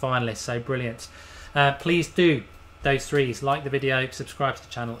make it as a finalist. So brilliant. Please do those threes: like the video, subscribe to the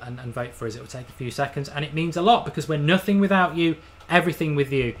channel and vote for us. It will take a few seconds and it means a lot because we're nothing without you, everything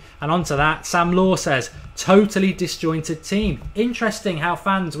with you. And onto that, Sam Law says, totally disjointed team. Interesting how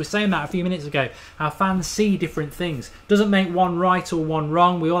fans, we were saying that a few minutes ago, how fans see different things. Doesn't make one right or one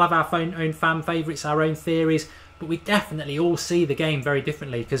wrong. We all have our own fan favourites, our own theories, but we definitely all see the game very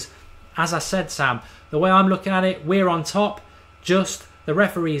differently. Because, as I said, Sam, the way I'm looking at it, we're on top, just the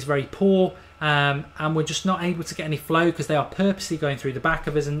referee is very poor. And we're just not able to get any flow because they are purposely going through the back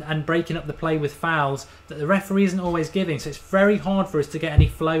of us and breaking up the play with fouls that the referee isn't always giving. So it's very hard for us to get any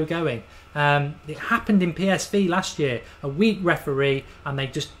flow going. It happened in PSV last year. A weak referee, and they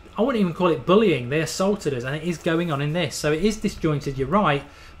just, I wouldn't even call it bullying. They assaulted us, and it is going on in this. So it is disjointed, you're right,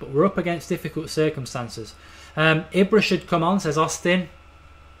 but we're up against difficult circumstances. Ibra should come on, says Austin.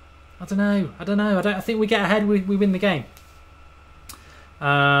 I don't know. I think we get ahead, we win the game.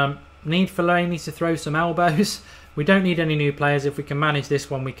 Need Fellaini to throw some elbows. We don't need any new players. If we can manage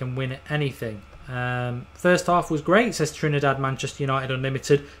this one, we can win anything. First half was great, says Trinidad Manchester United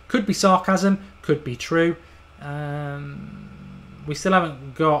Unlimited. Could be sarcasm, could be true. We still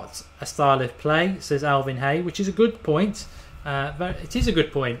haven't got a style of play, says Alvin Hay, which is a good point. It is a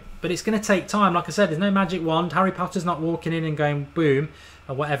good point, but it's going to take time. Like I said, there's no magic wand. Harry Potter's not walking in and going boom,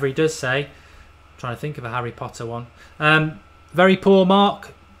 or whatever he does say. I'm trying to think of a Harry Potter one. Very poor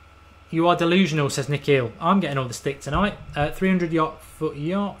mark. You are delusional, says Nikhil. I'm getting all the stick tonight. 300 foot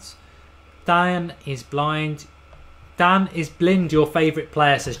yachts. Dan is blind. Dan is blind, your favourite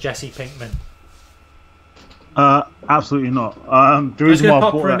player, says Jesse Pinkman. Absolutely not. I'm just going to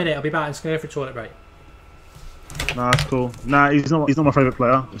pop for a minute. I'll be back. I'm just going to go for a toilet break. Nah, that's cool. Nah, he's not my favourite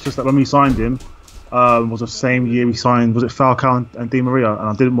player. It's just that when we signed him, was the same year we signed, was it Falcao and Di Maria? And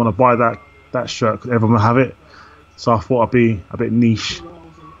I didn't want to buy that shirt because everyone would have it. So I thought I'd be a bit niche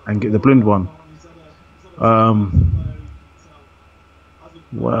and get the blind one.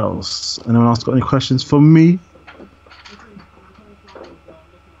 What else? Anyone else got any questions for me?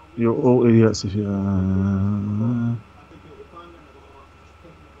 You're all idiots if you.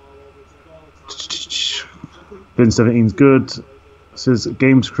 Bin 17's good. Says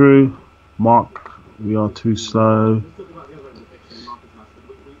Games Crew. Mark, we are too slow.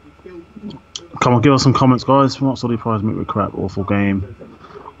 Come on, give us some comments, guys. We're not solely prized with crap, awful game.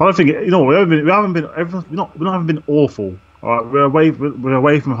 I don't think we haven't been awful. All right, we're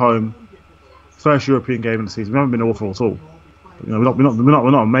away from home. First European game of the season. We haven't been awful at all. We're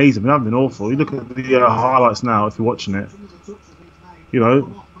not amazing. We haven't been awful. You look at the highlights now if you're watching it.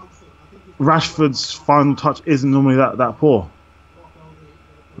 Rashford's final touch isn't normally that poor.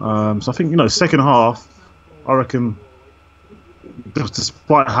 So I think second half, I reckon,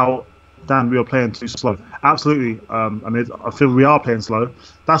 despite how we are playing too slow. Absolutely. I feel we are playing slow.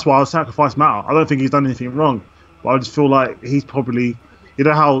 That's why I'll sacrifice Mata. I don't think he's done anything wrong, but I just feel like he's probably,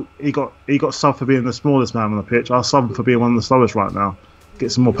 how he got subbed for being the smallest man on the pitch. I'll sub him for being one of the slowest right now.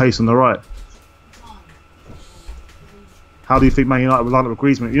 Get some more pace on the right. How do you think Man United will line up with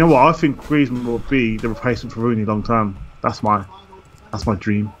Griezmann? You know what? I think Griezmann will be the replacement for Rooney long term. That's my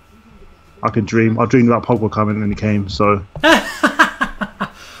dream. I can dream. I dreamed about Pogba coming and he came. So.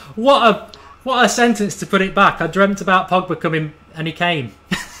 What a sentence to put it back. I dreamt about Pogba coming and he came.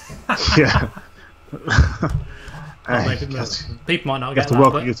 Yeah. People might not you get have to that.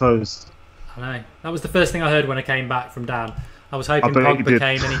 work on your toes. I know. That was the first thing I heard when I came back from Dan. I was hoping Pogba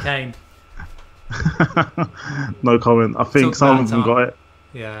came and he came. No comment. I think some of them got it.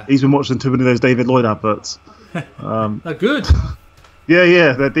 Yeah. He's been watching too many of those David Lloyd adverts. They're good.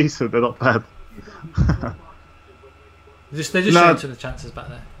 Yeah, they're decent. They're not bad. They're just showing some of the chances back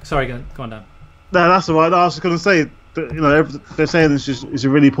there. Sorry, go on, Dan. No, that's all right. I was just going to say that, they're saying it's a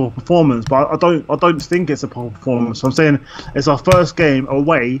really poor performance, but I don't think it's a poor performance. I'm saying it's our first game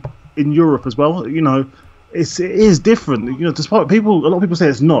away in Europe as well. It is different. Despite a lot of people say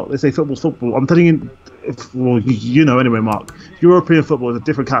it's not. They say football's football. I'm telling you, anyway, Mark. European football is a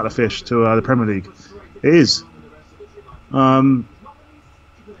different kettle of fish to the Premier League. It is.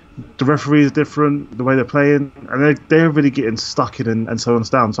 The referee is different, the way they're playing, and they're really getting stuck in and slowing us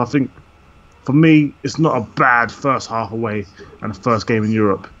down. So I think, for me, it's not a bad first half away and a first game in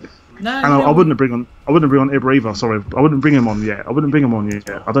Europe. No, and I wouldn't bring on Ibra either. Sorry, I wouldn't bring him on yet. I don't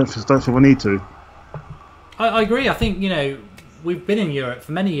think we need to. I agree. I think we've been in Europe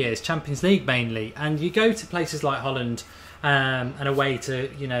for many years, Champions League mainly, and you go to places like Holland and away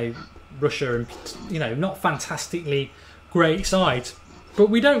to Russia and not fantastically great sides. But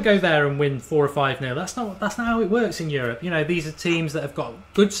we don't go there and win 4 or 5-0. That's not how it works in Europe. These are teams that have got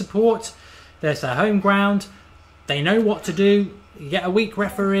good support. There's their home ground. They know what to do. You get a weak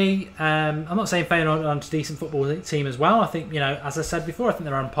referee. I'm not saying Feyenoord aren't a decent football team as well. I think, as I said before, I think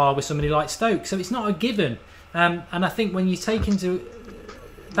they're on par with somebody like Stoke. So it's not a given And I think when you take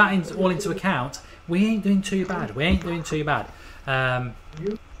all into account, we ain't doing too bad.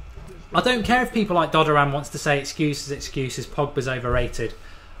 I don't care if people like Dodoran wants to say excuses, Pogba's overrated.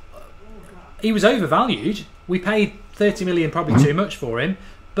 He was overvalued. We paid 30 million, probably too much for him.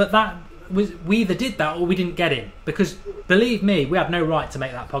 But we either did that or we didn't get him. Because, believe me, we had no right to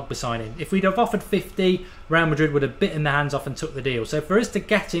make that Pogba signing. If we'd have offered 50, Real Madrid would have bitten their hands off and took the deal. So for us to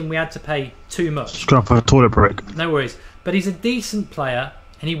get him, we had to pay too much. Just going for a toilet break. No worries. But he's a decent player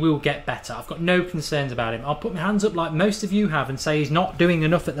and he will get better. I've got no concerns about him. I'll put my hands up like most of you have and say he's not doing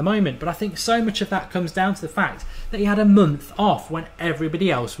enough at the moment. But I think so much of that comes down to the fact that he had a month off when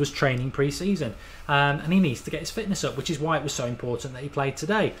everybody else was training pre-season. And he needs to get his fitness up, which is why it was so important that he played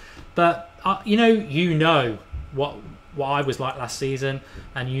today. But you know what I was like last season,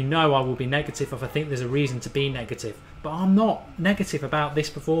 and you know I will be negative if I think there's a reason to be negative. But I'm not negative about this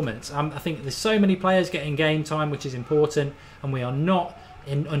performance. I think there's so many players getting game time, which is important, and we are not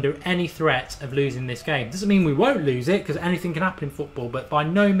under any threat of losing this game. Doesn't mean we won't lose it, because anything can happen in football, but by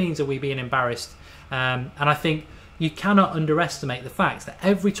no means are we being embarrassed. And I think you cannot underestimate the fact that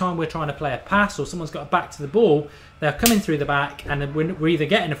every time we're trying to play a pass or someone's got a back to the ball, they're coming through the back and we're either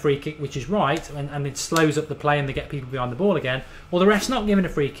getting a free kick, which is right, and it slows up the play and they get people behind the ball again, or the ref's not giving a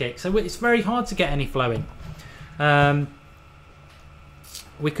free kick. So it's very hard to get any flowing.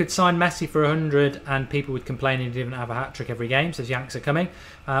 We could sign Messi for 100 and people would complain he didn't have a hat-trick every game, says Yanks are coming.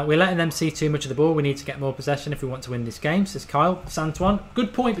 We're letting them see too much of the ball. We need to get more possession if we want to win this game, says Kyle. Santuan,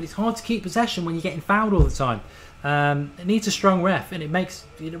 good point, but it's hard to keep possession when you're getting fouled all the time. It needs a strong ref, and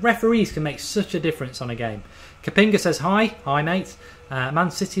referees can make such a difference on a game. Kapinga says hi mate.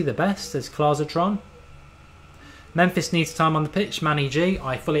 Man City the best, says Klazatron. Memphis needs time on the pitch, Manny G.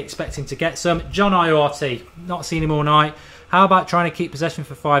 I fully expect him to get some. John Iorti, not seen him all night. How about trying to keep possession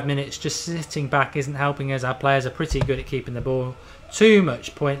for 5 minutes? Just sitting back isn't helping us. Our players are pretty good at keeping the ball. Too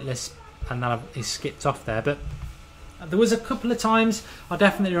much pointless. And then he skipped off there. But there was a couple of times, I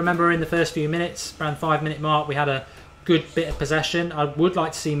definitely remember in the first few minutes, around the 5-minute mark, we had a good bit of possession. I would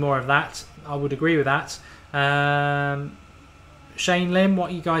like to see more of that. I would agree with that. Shane Lim, what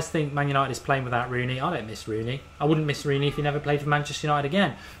do you guys think? Man United is playing without Rooney. I don't miss Rooney. I wouldn't miss Rooney if he never played for Manchester United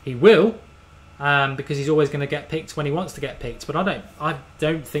again. He will. Because he's always going to get picked when he wants to get picked. But I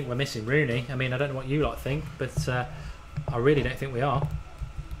don't think we're missing Rooney. I mean, I don't know what you lot think, but I really don't think we are.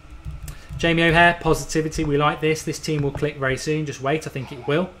 Jamie O'Hare, positivity. We like this. This team will click very soon. Just wait. I think it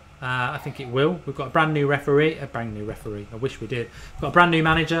will. We've got a brand new referee. I wish we did. We've got a brand new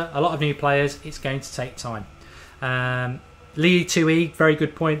manager. A lot of new players. It's going to take time. Lee 2E, very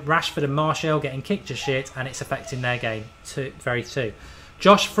good point. Rashford and Martial getting kicked to shit, and it's affecting their game too.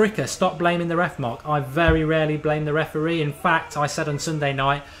 Josh Fricker, stop blaming the ref, Mark. I very rarely blame the referee. In fact, I said on Sunday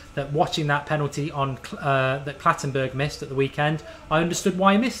night that watching that penalty that Clattenburg missed at the weekend, I understood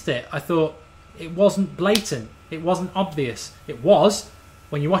why he missed it. I thought it wasn't blatant. It wasn't obvious. It was.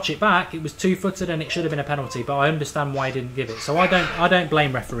 When you watch it back, it was two-footed and it should have been a penalty, but I understand why he didn't give it. So I don't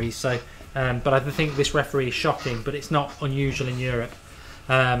blame referees. So, but I think this referee is shocking, but it's not unusual in Europe.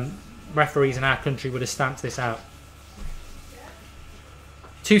 Referees in our country would have stamped this out.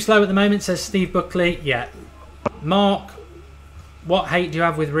 Too slow at the moment, says Steve Buckley. Yeah. Mark, what hate do you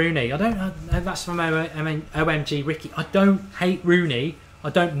have with Rooney? That's from OMG Ricky. I don't hate Rooney.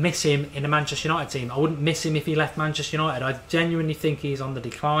 I don't miss him in a Manchester United team. I wouldn't miss him if he left Manchester United. I genuinely think he's on the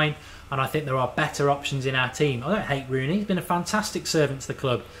decline, and I think there are better options in our team. I don't hate Rooney. He's been a fantastic servant to the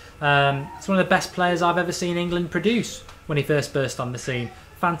club. It's one of the best players I've ever seen England produce when he first burst on the scene.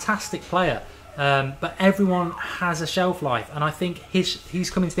 Fantastic player. But everyone has a shelf life, and I think he's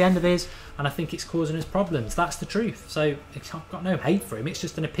coming to the end of his, and I think it's causing us problems. That's the truth. So I've got no hate for him. It's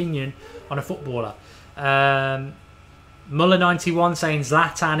just an opinion on a footballer. Muller 91 saying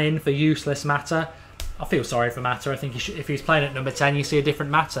Zlatan in for useless Mata. I feel sorry for Mata. I think if he's playing at number 10, you see a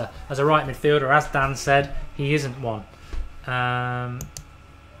different Mata. As a right midfielder, as Dan said, he isn't one. We're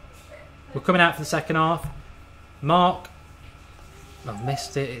coming out for the second half. Mark, I've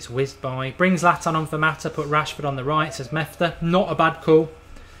missed it. It's whizzed by. Brings Zlatan on for Mata. Put Rashford on the right, says Mefta. Not a bad call.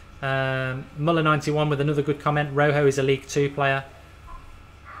 Muller 91 with another good comment. Rojo is a League 2 player.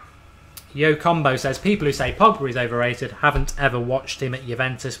 Yo Combo says people who say Pogba is overrated haven't ever watched him at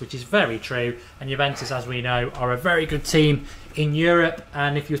Juventus, which is very true. And Juventus, as we know, are a very good team in Europe.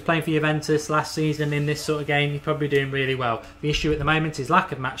 And if he was playing for Juventus last season in this sort of game, he's probably doing really well. The issue at the moment is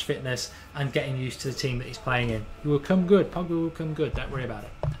lack of match fitness and getting used to the team that he's playing in. He will come good. Pogba will come good. Don't worry about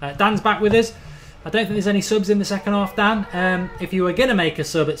it. Dan's back with us. I don't think there's any subs in the second half, Dan. If you were going to make a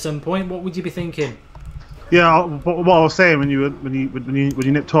sub at some point, what would you be thinking? Yeah, what I was saying when you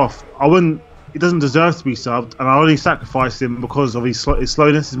nipped off, I wouldn't he doesn't deserve to be subbed, and I only sacrificed him because of his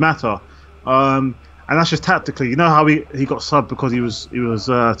slowness, his matter. And that's just tactically. You know how he got subbed because he was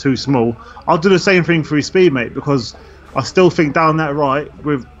too small. I'll do the same thing for his speed, mate, because I still think down that right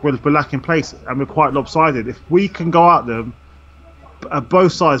we're lacking pace and we're quite lopsided. If we can go at them at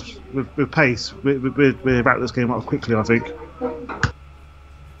both sides with pace, we're wrap this game up quickly, I think.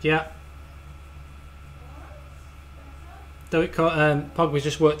 Yeah. Pogba's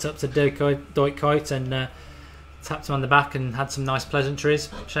just worked up to Doikite and tapped him on the back and had some nice pleasantries.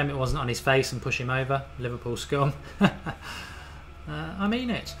 Shame it wasn't on his face and push him over. Liverpool scum. I mean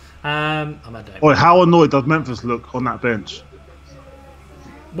it. How annoyed does Memphis look on that bench?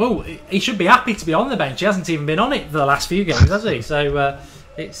 Well, he should be happy to be on the bench. He hasn't even been on it for the last few games, has he? So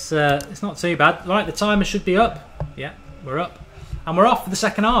it's not too bad. Right, the timer should be up. Yeah, we're up. And we're off for the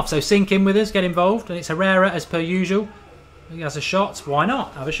second half. So sink in with us, get involved. And it's Herrera as per usual. He has a shot. Why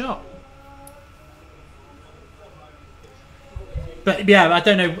not? Have a shot. But yeah, I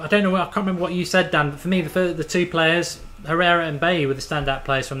don't know. I can't remember what you said, Dan. But for me, the two players, Herrera and Bailly, were the standout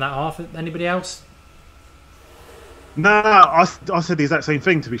players from that half. Anybody else? No, I said the exact same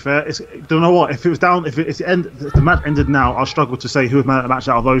thing. To be fair, don't know what if it was down. If the match ended now, I'll struggle to say who would man of the match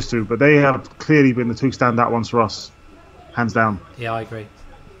out of those two. But they have clearly been the two standout ones for us, hands down. Yeah, I agree.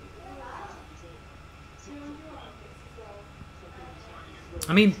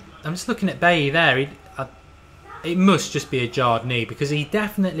 I mean, I'm just looking at Bailly there. It must just be a jarred knee because he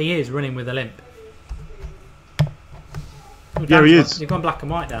definitely is running with a limp. Yeah, he is. You've gone black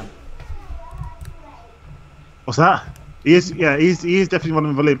and white, Dan. What's that? He is. Yeah, he is definitely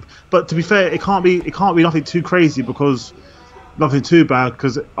running with a limp. But to be fair, it can't be nothing too crazy because nothing too bad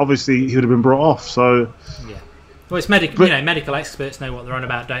because obviously he would have been brought off. So yeah. Well, it's medical. Medical experts know what they're on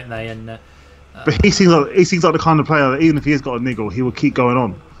about, don't they? And but he seems like the kind of player that even if he has got a niggle, he will keep going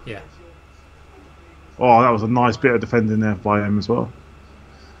on. Yeah. Oh, that was a nice bit of defending there by him as well.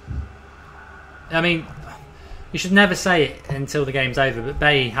 I mean, you should never say it until the game's over, but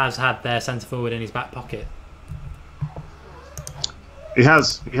Bailly has had their centre forward in his back pocket. He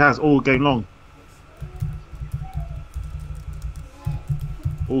has all game long.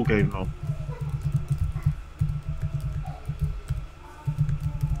 All game long.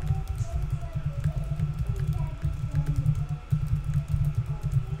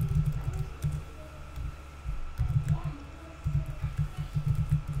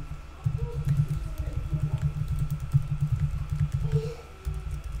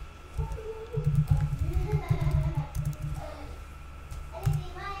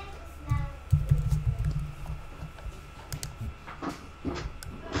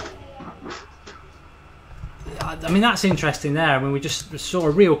 I mean, that's interesting there. I mean, we just saw a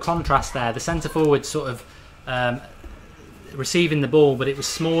real contrast there. The centre forward sort of receiving the ball, but it was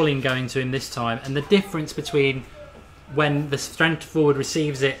Smalling going to him this time. And the difference between when the centre forward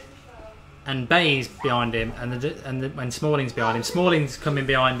receives it and Bailly's behind him, and when Smalling's behind him, Smalling's coming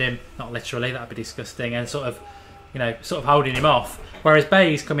behind him, not literally, that'd be disgusting, and sort of holding him off. Whereas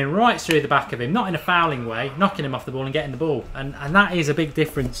Bailly's coming right through the back of him, not in a fouling way, knocking him off the ball and getting the ball. And that is a big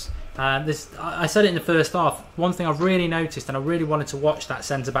difference. I said it in the first half. One thing I've really noticed, and I really wanted to watch that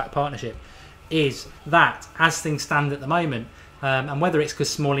centre-back partnership, is that as things stand at the moment, and whether it's because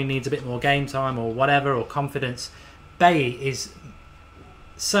Smalling needs a bit more game time or whatever, or confidence, Bailly is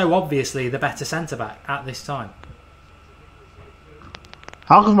so obviously the better centre-back at this time.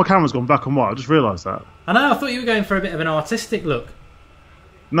 How come my camera's gone black and white? I just realised that. I know, I thought you were going for a bit of an artistic look.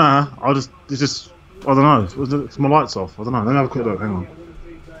 Nah, I don't know. It's my lights off. I don't know. Let me have a quick look. Hang on.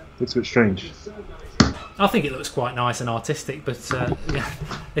 Looks a bit strange. I think it looks quite nice and artistic, but yeah,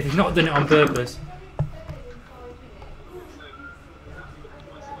 if you've not done it on purpose.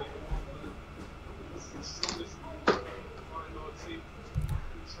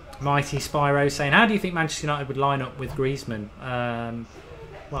 Mighty Spyro saying, how do you think Manchester United would line up with Griezmann?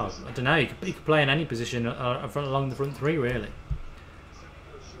 Well, I don't know. He could play in any position along the front three, really.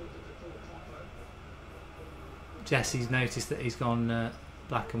 Jesse's noticed that he's gone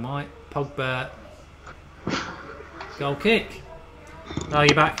black and white. Pogba, goal kick. Oh,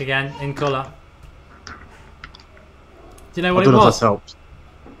 you're back again in colour. Do you know what it was? I don't know if that's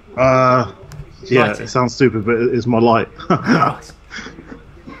helped. Yeah, lighting. It sounds stupid, but it's my light. Right.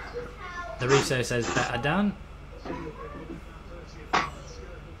 The Russo says better Dan.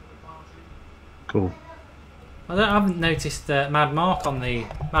 Cool. I haven't noticed Mad Marcus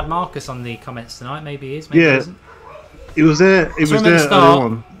on the comments tonight. Maybe he is. Maybe he isn't. It was there. It was there early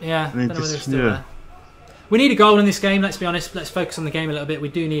on. Yeah, I don't know whether it's still there. we need a goal in this game. Let's be honest. Let's focus on the game a little bit. We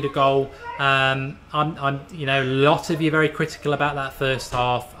do need a goal. You know, a lot of you are very critical about that first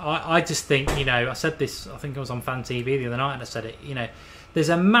half. I just think, you know, I said this. I think I was on Fan TV the other night and I said it. You know, there's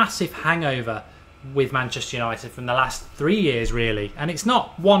a massive hangover with Manchester United from the last 3 years, really, and it's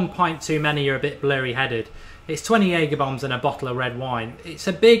not 1 pint too many. You're a bit blurry-headed. It's 20 Jaeger bombs and a bottle of red wine. It's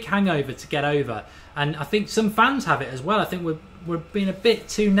a big hangover to get over, and I think some fans have it as well. I think we're being a bit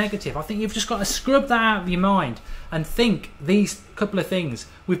too negative. I think you've just got to scrub that out of your mind and think these couple of things.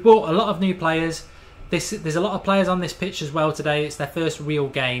 We've bought a lot of new players. There's a lot of players on this pitch as well today. It's their first real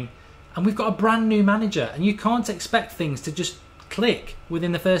game, and we've got a brand new manager, and you can't expect things to just click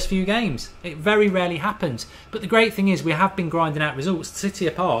within the first few games. It very rarely happens. But the great thing is we have been grinding out results. City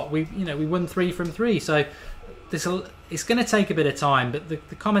apart, we won 3 from 3. So it's going to take a bit of time. But the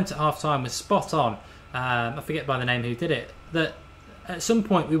comment at half time was spot on. I forget by the name who did it. That at some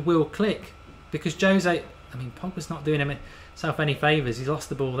point we will click, because Jose, I mean, Pogba's not doing himself any favours. He's lost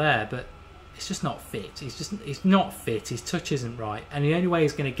the ball there, but it's just not fit. He's not fit. His touch isn't right, and the only way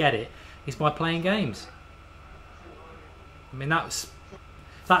he's going to get it is by playing games. I mean, that's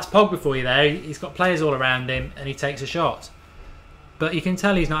Pogba for you there. He's got players all around him and he takes a shot. But you can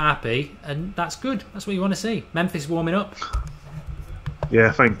tell he's not happy, and that's good. That's what you want to see. Memphis warming up.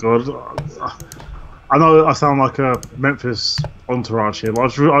 Yeah, thank God. I know I sound like a Memphis entourage here, but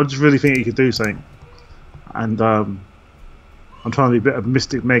I just really think he could do something. And I'm trying to be a bit of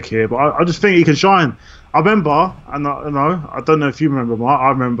Mystic Meg here, but I just think he can shine. I remember, and I don't know if you remember, Mark, I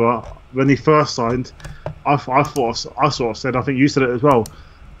remember when he first signed, I sort of said, I think you said it as well,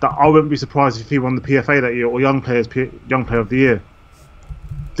 that I wouldn't be surprised if he won the PFA that year, or Young Player of the Year.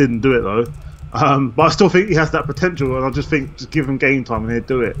 Didn't do it though, but I still think he has that potential, and I just think just give him game time and he'd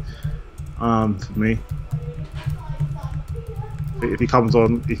do it. For me, if he comes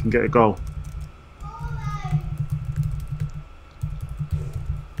on, he can get a goal.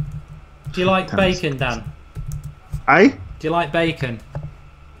 Do you like bacon, Dan? Eh? Do you like bacon?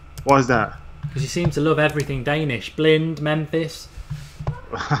 Why is that? Because you seem to love everything Danish. Blind, Memphis.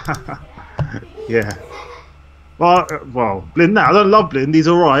 Yeah. Well, Blind. No, I don't love Blind. He's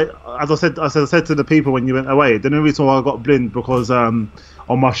all right. As I said to the people when you went away. The only reason why I got Blind because on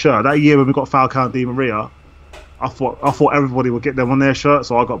my shirt that year when we got Falcao and Di Maria, I thought everybody would get them on their shirt,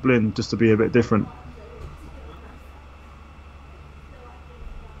 so I got Blind just to be a bit different.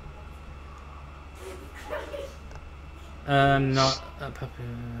 Not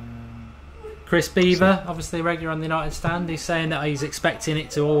Chris Beaver, obviously regular on the United stand. He's saying that he's expecting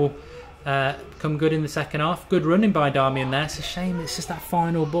it to all come good in the second half. Good running by Darmian there. It's a shame it's just that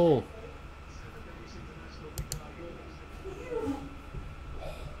final ball.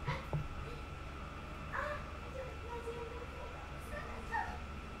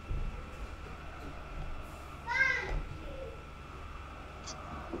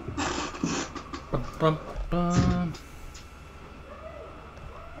 Bum, bum.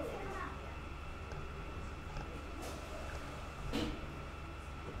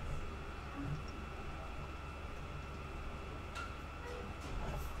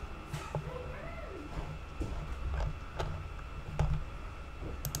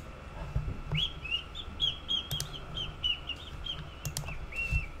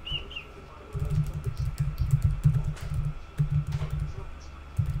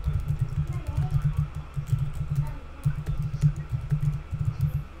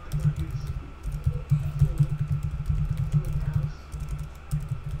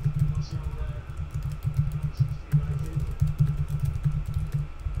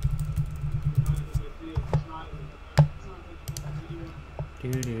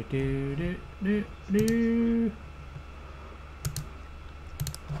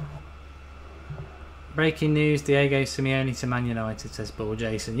 Breaking news, Diego Simeone to Man United, says Ball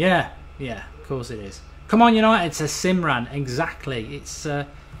Jason. Yeah, of course it is. Come on United, says Simran. Exactly. It's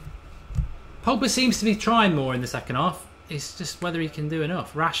Pogba seems to be trying more in the second half. It's just whether he can do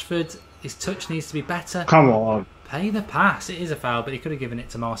enough. Rashford, his touch needs to be better. Come on. Pay the pass. It is a foul, but he could have given it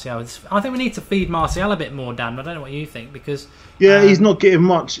to Martial. I think we need to feed Martial a bit more, Dan. But I don't know what you think, because he's not getting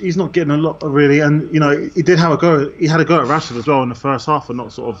much. He's not getting a lot really, and he did have a go. He had a go at Rashford as well in the first half, and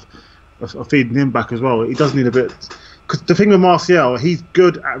not sort of feeding him back as well. He does need a bit. Because the thing with Martial, he's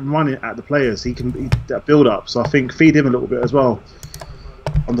good at running at the players. He can that build up. So I think feed him a little bit as well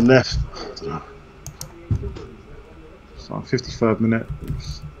on the left. So 53rd minute.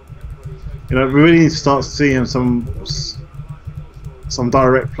 We really need to start seeing some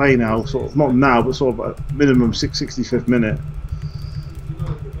direct play now. Sort of not now, but sort of a minimum 65th minute.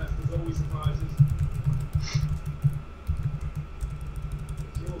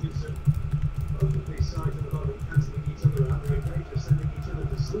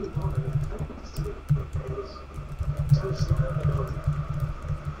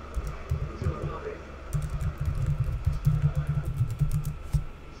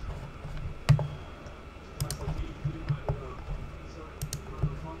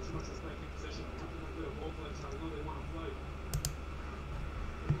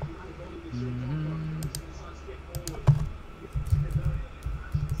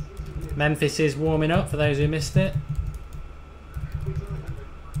 Memphis is warming up for those who missed it.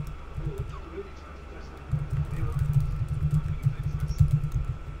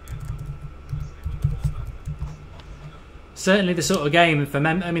 Certainly the sort of game for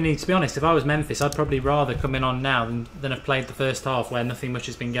I mean, to be honest, if I was Memphis, I'd probably rather come in on now than have played the first half where nothing much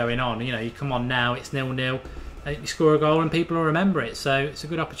has been going on. You know, you come on now, it's 0-0, you score a goal and people will remember it. So it's a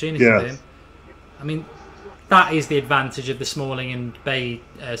good opportunity for him. I mean, that is the advantage of the Smalling and Bay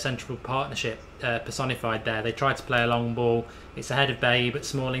central partnership personified there. They try to play a long ball. It's ahead of Bay, but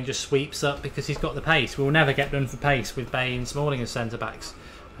Smalling just sweeps up because he's got the pace. We'll never get done for pace with Bay and Smalling as centre-backs.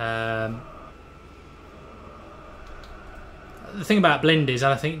 The thing about Blind is,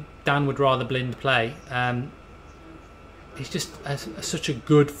 and I think Dan would rather Blind play, he's just such a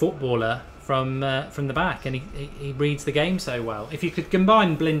good footballer from the back, and he reads the game so well. If you could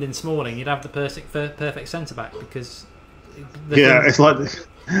combine Blind and Smalling, you'd have the perfect centre back because it's like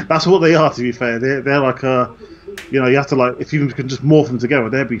that's what they are. To be fair, they're like you have to if you can just morph them together,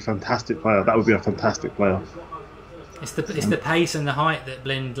 they'd be a fantastic player. That would be a fantastic player. It's the pace and the height that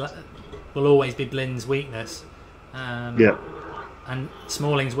Blind will always be Blind's weakness. And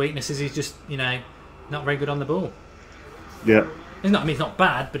Smalling's weakness is he's just not very good on the ball. Yeah. He's not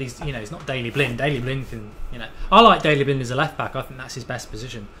bad, but he's not Daley Blind. Daley Blind can I like Daley Blind as a left back. I think that's his best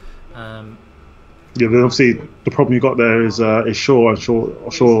position. But obviously the problem you got there is Shaw, and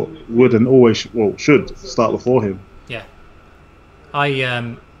Shaw would and always should start before him. Yeah.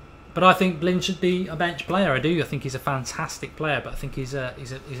 But I think Blind should be a bench player. I do. I think he's a fantastic player, but I think he's a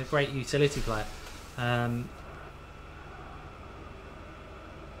great utility player.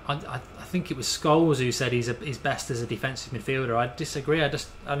 I think it was Scholes who said he's best as a defensive midfielder. I disagree.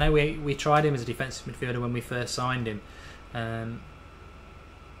 I know we tried him as a defensive midfielder when we first signed him, and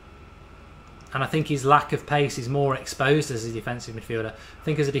I think his lack of pace is more exposed as a defensive midfielder. I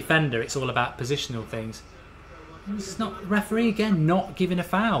think as a defender, it's all about positional things. It's not referee again not giving a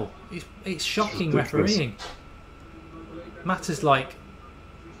foul. It's shocking refereeing. Matters like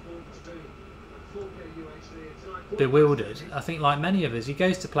bewildered. I think like many of us, he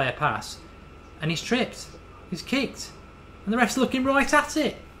goes to play a pass and he's tripped, he's kicked, and the ref's looking right at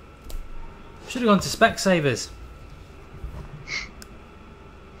it. Should have gone to Specsavers.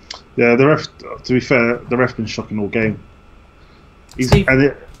 Yeah, the ref. To be fair, the ref's been shocking all game. Go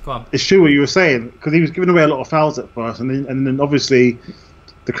on. It's true what you were saying, because he was giving away a lot of fouls at first, and then obviously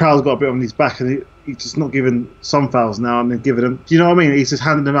the crowd's got a bit on his back, and he's just not giving some fouls now and then giving them. Do you know what I mean? He's just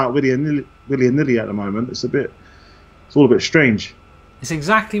handing them out willy and nilly at the moment. It's all a bit strange. It's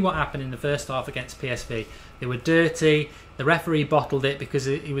exactly what happened in the first half against PSV. They were dirty. The referee bottled it because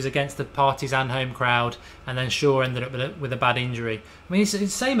he was against the partisan home crowd, and then Shaw ended up with a bad injury. I mean, it's the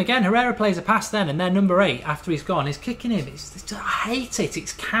same again. Herrera plays a pass then, and their number 8, after he's gone, is kicking him. I hate it.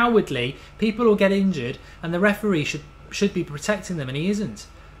 It's cowardly. People will get injured, and the referee should be protecting them, and he isn't.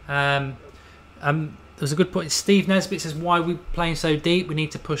 There's a good point. Steve Nesbitt says, why are we playing so deep? We need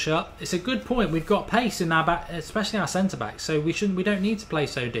to push up. It's a good point. We've got pace in our back, especially our centre back, so we don't need to play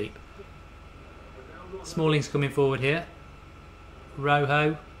so deep. Smalling's coming forward here.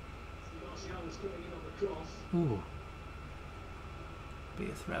 Rojo. Ooh. Be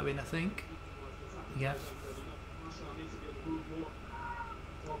a throw in, I think. Yeah.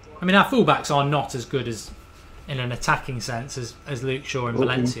 I mean, our fullbacks are not as good as in an attacking sense as Luke Shaw and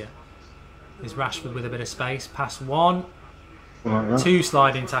Valencia. Is Rashford with a bit of space. Pass one. Like 2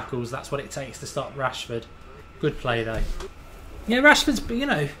 sliding tackles. That's what it takes to stop Rashford. Good play though. Yeah, Rashford's,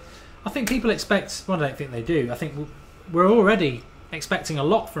 I think people expect, well, I don't think they do. I think we're already expecting a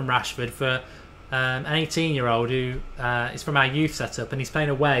lot from Rashford for an 18-year-old who is from our youth setup, and he's playing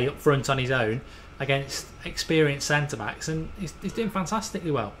away up front on his own against experienced centre-backs, and he's doing fantastically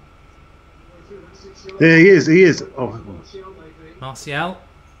well. Yeah, he is. Oh. Martial.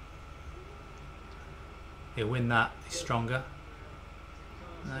 He'll win that. He's stronger.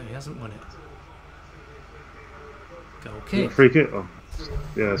 No, he hasn't won it. Goal kick. Free kick? Oh.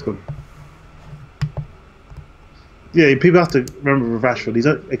 Yeah, that's good. Yeah, people have to remember with Rashford,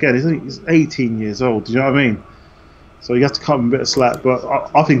 he's 18 years old, do you know what I mean? So you have to cut him a bit of slack, but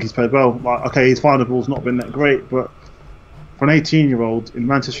I think he's played well. Like, okay, his final ball's not been that great, but for an 18-year-old in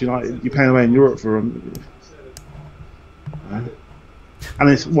Manchester United, you're playing away in Europe for him. And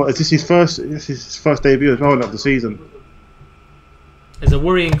it's what is this his first? This is his first debut as well of the season. There's a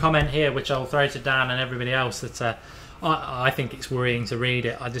worrying comment here, which I'll throw to Dan and everybody else. That I think it's worrying to read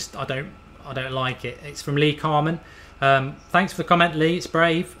it. I don't like it. It's from Lee Carman. Thanks for the comment, Lee. It's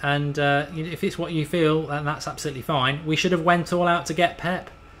brave, and if it's what you feel, then that's absolutely fine. We should have went all out to get Pep.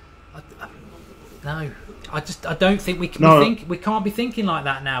 No, I don't think we can. We can't be thinking like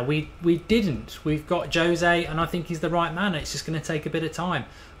that now. We didn't. We've got Jose, and I think he's the right man. It's just going to take a bit of time.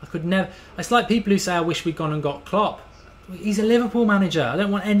 I could never. It's like people who say, "I wish we'd gone and got Klopp." He's a Liverpool manager. I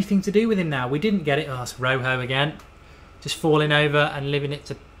don't want anything to do with him now. We didn't get it. Oh, it's Rojo again, just falling over and living it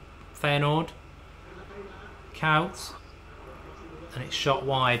to Feyenoord. Counts, and it's shot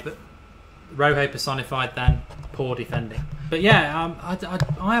wide, but Rojo personified then poor defending. But yeah,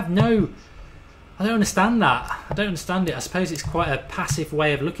 I have no. I don't understand that. I don't understand it. I suppose it's quite a passive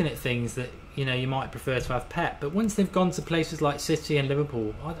way of looking at things that you might prefer to have Pep. But once they've gone to places like City and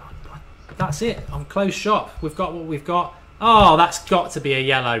Liverpool, that's it. I'm closed shop. We've got what we've got. Oh, that's got to be a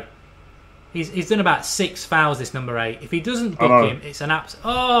yellow. He's done about 6 fouls, this number 8. If he doesn't book him, it's an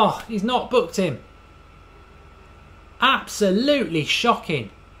Oh, he's not booked him. Absolutely shocking.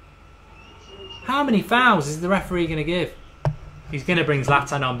 How many fouls is the referee going to give? He's going to bring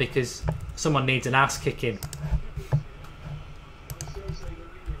Zlatan on because someone needs an ass kicking.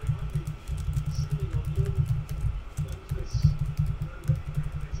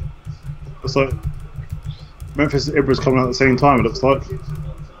 So Memphis and Ibra's coming out at the same time, it looks like.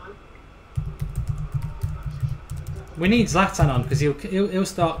 We need Zlatan on because he'll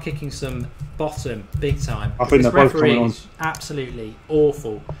start kicking some bottom big time. I think this they're both referee coming on. is absolutely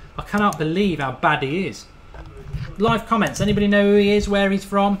awful. I cannot believe how bad he is. Live comments. Anybody know who he is? Where he's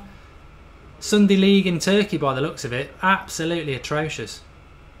from? Sunday League in Turkey, by the looks of it. Absolutely atrocious.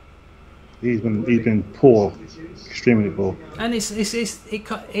 He's been poor, extremely poor. And it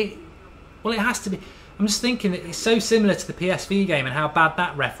has to be. I'm just thinking that it's so similar to the PSV game and how bad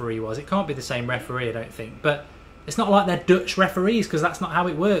that referee was. It can't be the same referee, I don't think. But it's not like they're Dutch referees because that's not how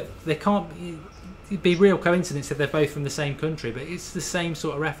it worked. They can't. It'd be real coincidence if they're both from the same country, but it's the same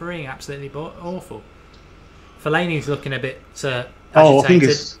sort of refereeing. Absolutely awful. Fellaini's looking a bit agitated. I think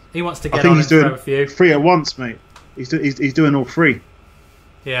he wants to get on and throw a few. 3 at once, mate. He's doing all 3.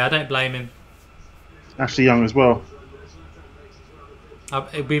 Yeah, I don't blame him. Ashley Young as well.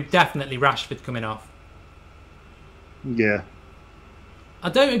 It'd be definitely Rashford coming off. Yeah. I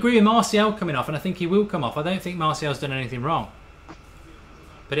don't agree with Martial coming off, and I think he will come off. I don't think Martial's done anything wrong.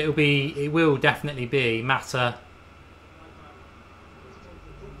 But it will definitely be Mata.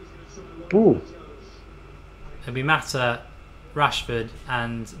 Ooh. It'll be Mata, Rashford,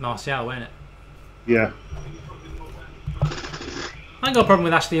 and Martial, won't it? Yeah. I ain't got a problem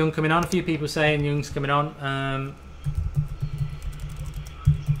with Ashley Young coming on. A few people saying Young's coming on.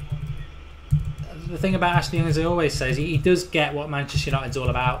 The thing about Ashley Young, as he always says, he does get what Manchester United's all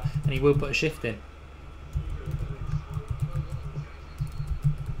about, and he will put a shift in.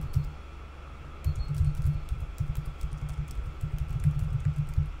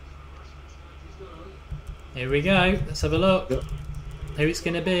 Here we go. Let's have a look. Yep. Who it's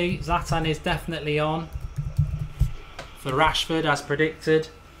going to be. Zlatan is definitely on for Rashford, as predicted.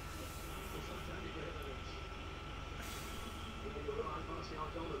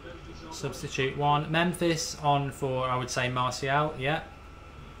 Substitute 1. Memphis on for, I would say, Martial. Yeah.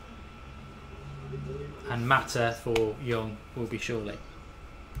 And Mata for Young will be surely.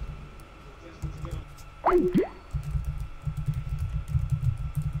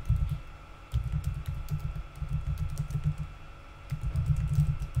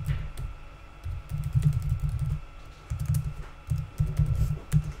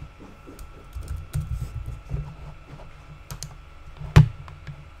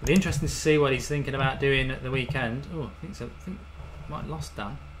 It'll be interesting to see what he's thinking about doing at the weekend. Oh, I think so. I think I might have lost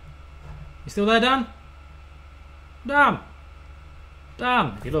Dan. You still there, Dan? Dan!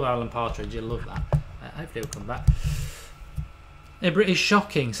 Dan! If you love Alan Partridge, you'll love that. Hopefully he'll come back. Ibra is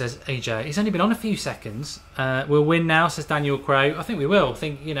shocking, says AJ. He's only been on a few seconds. We'll win now, says Daniel Crow. I think we will. I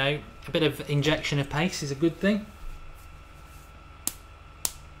think, a bit of injection of pace is a good thing.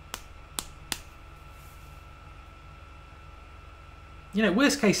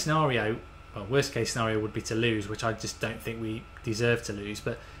 Worst case scenario would be to lose, which I just don't think we deserve to lose.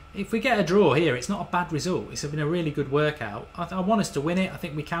 But if we get a draw here, it's not a bad result. It's been a really good workout. I want us to win it. I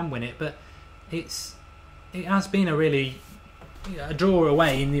think we can win it, but it has been a draw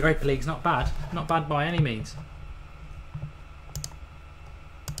away in the Europa League is not bad. Not bad by any means.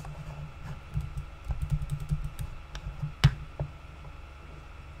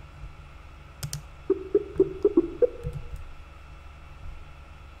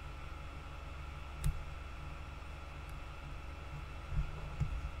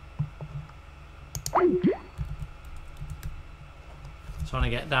 Trying to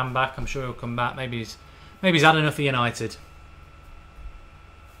get Dan back. I'm sure he'll come back. Maybe he's had enough of United.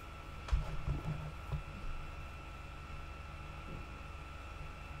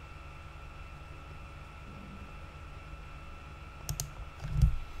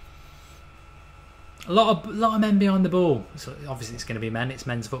 A lot of men behind the ball. So obviously, it's going to be men. It's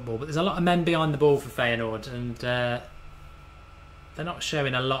men's football, but there's a lot of men behind the ball for Feyenoord, and they're not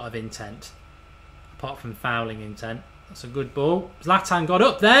showing a lot of intent, apart from fouling intent. That's a good ball. Zlatan got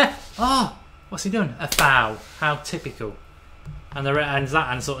up there. Oh, what's he done? A foul. How typical. And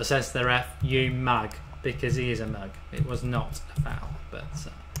Zlatan sort of says to the ref, "You mug," because he is a mug. It was not a foul, but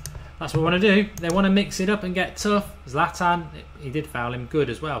that's what we want to do. They want to mix it up and get tough. Zlatan, he did foul him good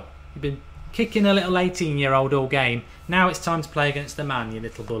as well. He'd been kicking a little 18-year-old all game. Now it's time to play against the man, you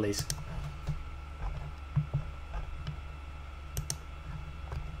little bullies.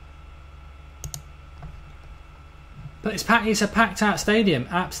 But it's a packed out stadium,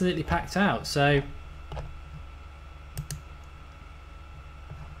 absolutely packed out. So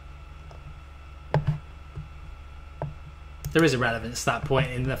there is a relevance to that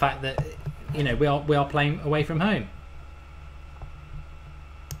point in the fact that, you know, we are playing away from home.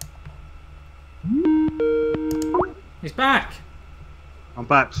 He's back. I'm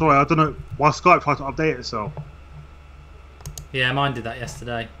back. Sorry, I don't know why Skype tried to update itself. Yeah, mine did that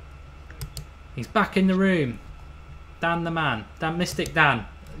yesterday. He's back in the room. Dan the man. Dan Mystic Dan.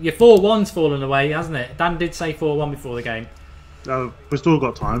 Your 4-1's fallen away, hasn't it? Dan did say 4-1 before the game. We've still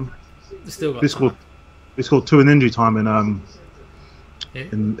got time. We've still got time. We scored 2 in injury time in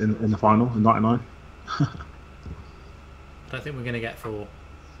the final in '99. I don't think we're going to get 4.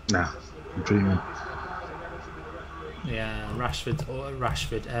 Nah, I'm dreaming. Yeah, Rashford.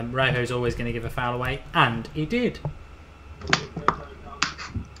 Rojo's always going to give a foul away, and he did.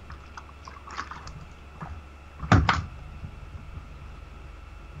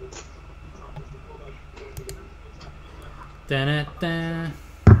 Da-na-da.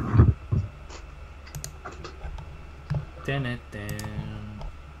 Da-na-da.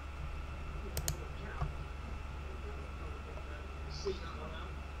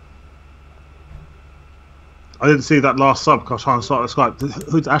 I didn't see that last sub because I was trying to start the Skype.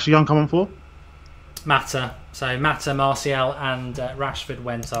 Who's Ashley Young coming for? Mata. So Mata, Martial and Rashford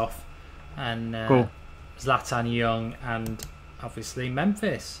went off. And cool. Zlatan, Young and obviously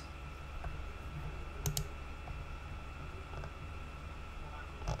Memphis.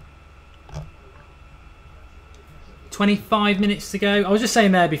 "25 minutes to go." I was just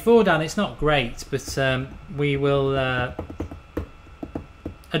saying there before, Dan, it's not great, but we will... a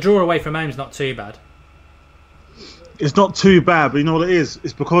draw away from home is not too bad. It's not too bad, but you know what it is?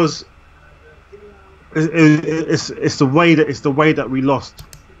 It's because it's the way that we lost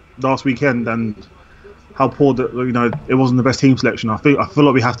last weekend and how poor that, you know, it wasn't the best team selection. I feel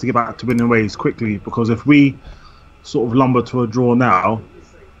like we have to get back to winning ways quickly, because if we sort of lumber to a draw now,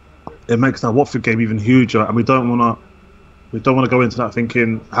 it makes that Watford game even huger, and we don't want to go into that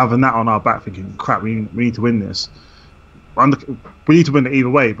thinking, having that on our back, thinking, crap, we need to win this. We need to win it either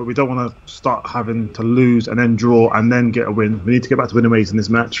way, but we don't want to start having to lose and then draw and then get a win. We need to get back to winning ways in this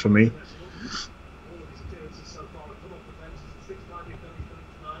match for me.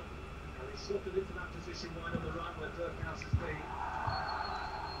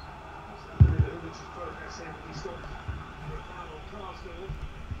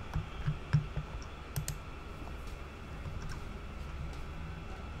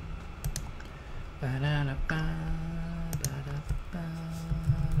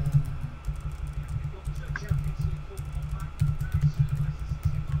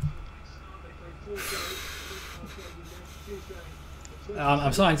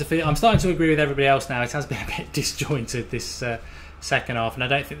 I'm starting to agree with everybody else now. It has been a bit disjointed this second half, and I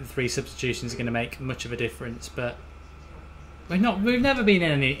don't think the 3 substitutions are going to make much of a difference. But we've never been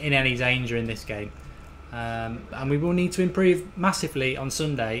in any danger in this game, and we will need to improve massively on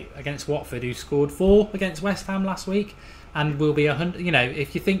Sunday against Watford, who scored 4 against West Ham last week, and will be 100. You know,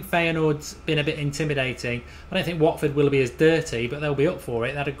 if you think Feyenoord's been a bit intimidating, I don't think Watford will be as dirty, but they'll be up for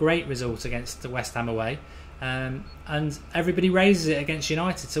it. They had a great result against the West Ham away. And everybody raises it against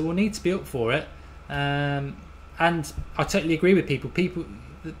United, so we'll need to be up for it. And I totally agree with people.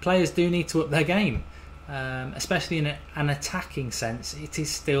 The players do need to up their game, especially in an attacking sense. It is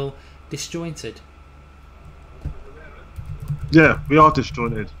still disjointed. Yeah, we are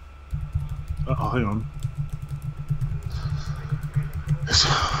disjointed. Hang on.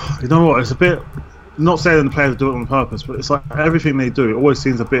 You know what? It's a bit. I'm not saying the players do it on purpose, but it's like everything they do, it always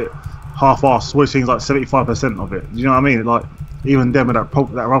seems a bit half-assed. Always seems like 75% of it. Do you know what I mean? Like, even them with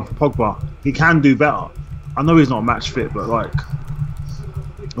that run for Pogba, he can do better. I know he's not match fit, but like,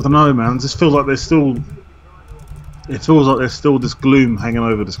 I don't know, man. It just feels like there's still. It feels like there's still this gloom hanging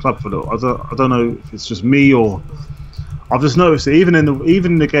over this club for a little. I don't know if it's just me or I've just noticed it. Even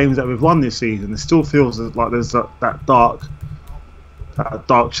in the games that we've won this season, it still feels like there's that dark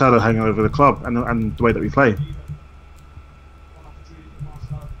shadow hanging over the club and the way that we play.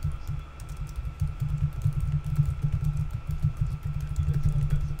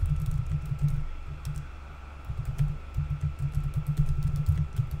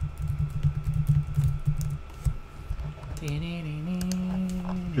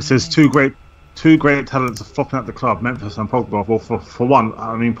 It says two great talents are flopping at the club, Memphis and Pogba. Well, for one,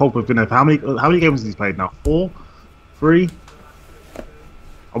 I mean, Pogba's been there for how many games has he played now? 4, 3.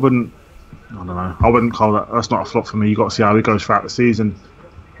 I don't know. I wouldn't call that. That's not a flop for me. You got to see how he goes throughout the season.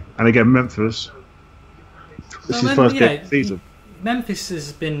 And again, Memphis. This is his first game of the season. Memphis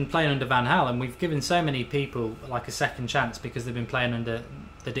has been playing under Van Gaal, and we've given so many people like a second chance because they've been playing under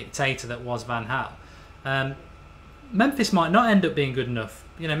the dictator that was Van Gaal. Memphis might not end up being good enough.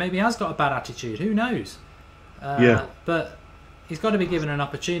 Maybe he has got a bad attitude. Who knows? Yeah. But he's got to be given an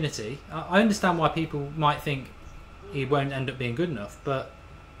opportunity. I understand why people might think he won't end up being good enough, but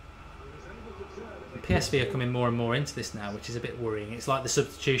PSV are coming more and more into this now, which is a bit worrying. It's like the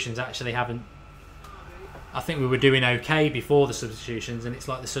substitutions actually haven't... I think we were doing okay before the substitutions, and it's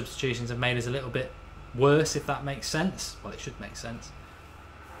like the substitutions have made us a little bit worse, if that makes sense. Well, it should make sense.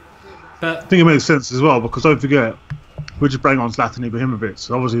 But I think it makes sense as well, because don't forget, we're just bringing on Zlatan Ibrahimovic.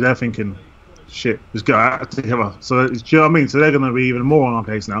 So obviously they're thinking, shit, let's go out together. So do you know what I mean? So they're going to be even more on our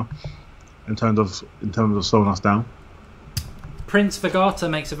case now, in terms of slowing us down. Prince Vergata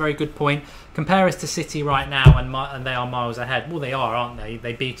makes a very good point. Compare us to City right now, and they are miles ahead. Well, they are, aren't they?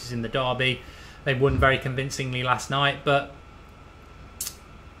 They beat us in the derby. They won very convincingly last night,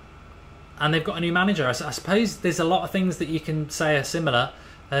 and they've got a new manager. I suppose there's a lot of things that you can say are similar,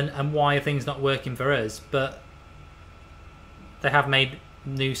 and why are things not working for us. But they have made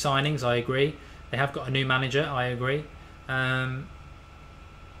new signings, I agree. They have got a new manager, I agree. But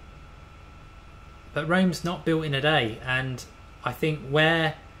Rome's not built in a day, and I think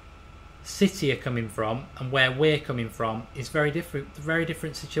where City are coming from and where we're coming from is very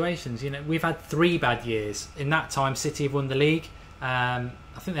different situations. We've had 3 bad years. In that time, City have won the league. I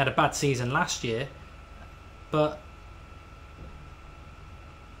think they had a bad season last year, but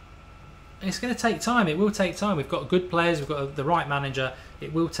it's going to take time. It will take time. We've got good players. We've got the right manager.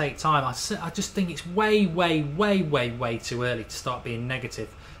 It will take time. I just think it's way too early to start being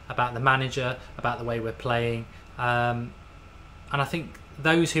negative about the manager, about the way we're playing. And I think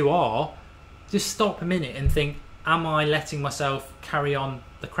those who are, just stop a minute and think, am I letting myself carry on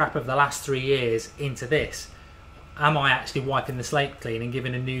the crap of the last 3 years into this? Am I actually wiping the slate clean and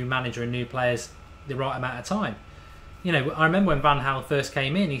giving a new manager and new players the right amount of time? I remember when Van Gaal first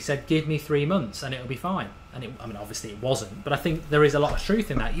came in, he said, give me 3 months and it'll be fine. And obviously it wasn't, but I think there is a lot of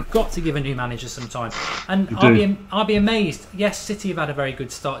truth in that. You've got to give a new manager some time. And I'll be amazed. Yes, City have had a very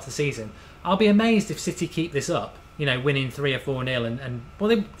good start to the season. I'll be amazed if City keep this up, winning 3 or 4-0. And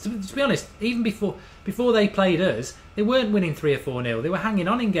to be honest, even before they played us, they weren't winning 3 or 4-0. They were hanging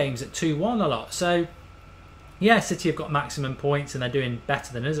on in games at 2-1 a lot. So, yeah, City have got maximum points and they're doing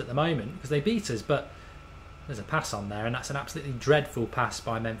better than us at the moment because they beat us. But there's a pass on there, and that's an absolutely dreadful pass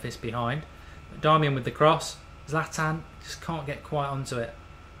by Memphis behind. Darmian with the cross. Zlatan just can't get quite onto it.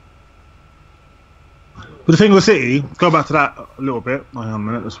 But the thing with City, go back to that a little bit. Hang on a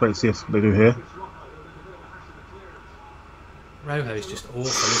minute, let's wait and see if they do here. Rojo's just awful,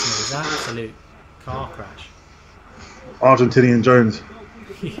 isn't he? It's an absolute car crash. Argentinian Jones.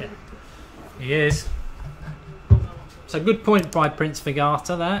 Yeah, he is. So good point by Prince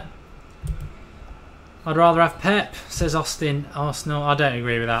Vergata there. I'd rather have Pep, says Austin. Arsenal. I don't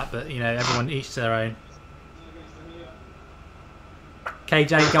agree with that, but everyone each to their own.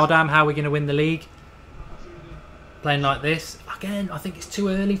 KJ, goddamn, how are we going to win the league? Playing like this again. I think it's too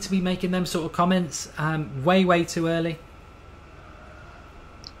early to be making them sort of comments. Way too early.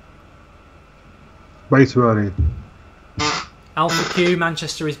 Way too early. Alpha Q,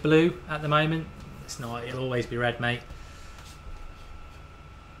 Manchester is blue at the moment. It's not. It'll always be red, mate.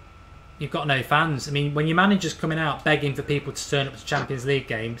 You've got no fans. I mean, when your manager's coming out begging for people to turn up to Champions League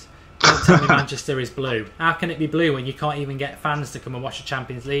games, don't tell me Manchester is blue. How can it be blue when you can't even get fans to come and watch a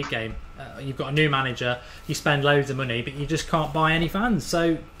Champions League game? You've got a new manager, you spend loads of money, but you just can't buy any fans.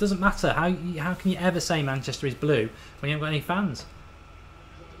 So it doesn't matter. How can you ever say Manchester is blue when you haven't got any fans?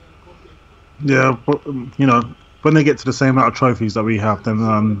 Yeah, but when they get to the same amount of trophies that we have, then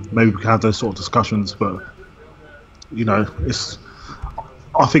maybe we can have those sort of discussions. But you know, it's.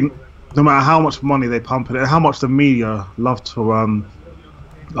 I think no matter how much money they pump in it, how much the media love to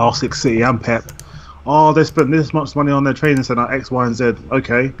ask City and Pep, oh, they spent this much money on their training centre X, Y, and Z.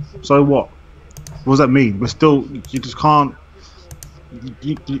 Okay, so what? What does that mean? We're still. You just can't.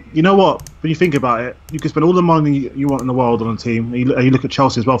 You know what? When you think about it, you can spend all the money you want in the world on a team. And you look at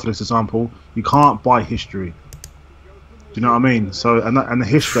Chelsea as well for this example. You can't buy history. Do you know what I mean? So and the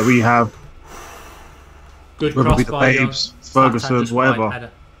history that we have. Good whether it be the cross by Babes, Ferguson's, whatever.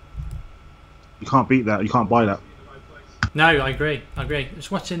 You can't beat that. You can't buy that. No, I agree.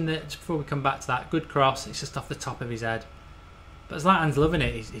 Just watching just before we come back to that, good cross. It's just off the top of his head. But Zlatan's loving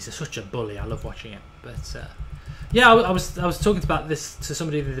it. He's such a bully. I love watching it. But yeah, I was talking about this to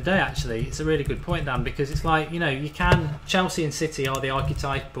somebody the other day. Actually, it's a really good point, Dan, because it's like, you know, you can. Chelsea and City are the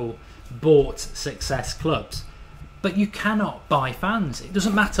archetypal bought success clubs, but you cannot buy fans. It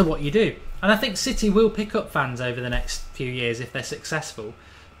doesn't matter what you do. And I think City will pick up fans over the next few years if they're successful.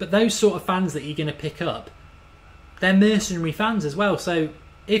 But those sort of fans that you're going to pick up, they're mercenary fans as well. So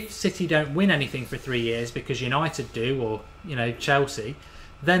if City don't win anything for 3 years because United do, or, you know, Chelsea,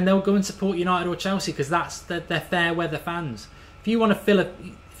 then they'll go and support United or Chelsea because they're fair weather fans. If you want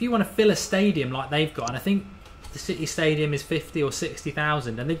to fill a stadium like they've got, and I think the City Stadium is 50 or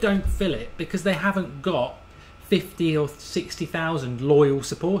 60,000, and they don't fill it because they haven't got 50 or 60,000 loyal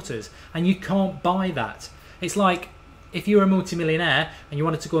supporters, and you can't buy that. It's like if you were a multimillionaire and you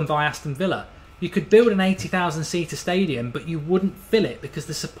wanted to go and buy Aston Villa, you could build an 80,000 seater stadium, but you wouldn't fill it because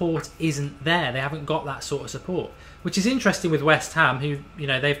the support isn't there. They haven't got that sort of support, which is interesting with West Ham, who, you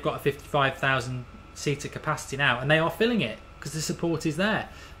know, they've got a 55,000 seater capacity now, and they are filling it because the support is there.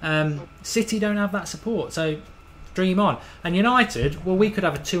 City don't have that support, so dream on. And United, well, we could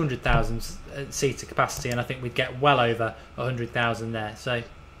have a 200,000 seater capacity, and I think we'd get well over 100,000 there. So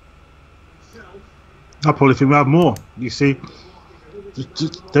I probably think we have more. You see,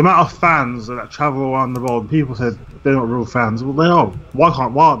 the amount of fans that travel around the world. People said they're not real fans. Well, they are. Why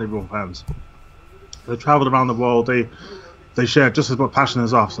aren't they real fans? They travel around the world. They share just as much passion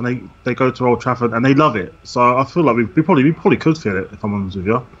as us, and they go to Old Trafford and they love it. So I feel like we probably could feel it, if I'm honest with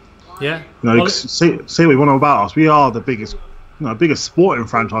you. Yeah. You know, say what you want to know about us. We are the biggest sporting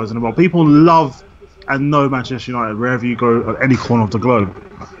franchise in the world. People love and know Manchester United wherever you go at any corner of the globe.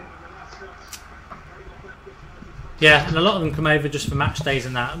 Yeah, and a lot of them come over just for match days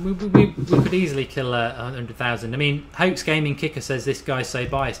and that. We could easily kill 100,000. I mean, Hoax Gaming Kicker says this guy's so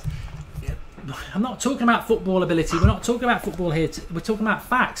biased. I'm not talking about football ability. We're not talking about football here. We're talking about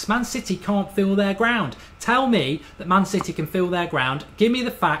facts. Man City can't fill their ground. Tell me that Man City can fill their ground. Give me the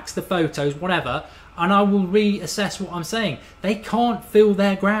facts, the photos, whatever, and I will reassess what I'm saying. They can't fill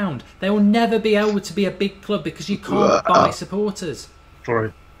their ground. They will never be able to be a big club because you can't buy supporters.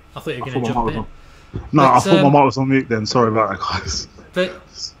 Sorry. I thought you were going to jump in. No, I thought my mic was on mute then. Sorry about that, guys. But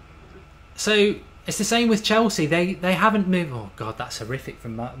so it's the same with Chelsea. They haven't moved. Oh God, that's horrific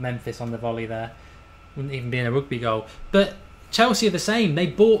from Memphis on the volley there. Wouldn't even be in a rugby goal. But Chelsea are the same. They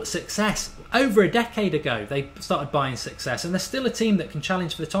bought success over a decade ago. They started buying success, and they're still a team that can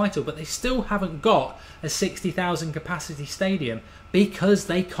challenge for the title. But they still haven't got a 60,000 capacity stadium because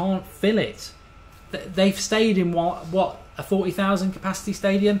they can't fill it. They've stayed in what a 40,000 capacity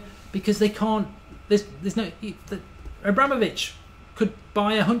stadium because they can't. There's no. Abramovich could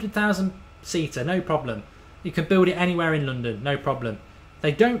buy 100,000 seater, no problem. You can build it anywhere in London, no problem.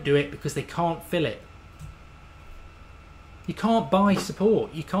 They don't do it because they can't fill it. You can't buy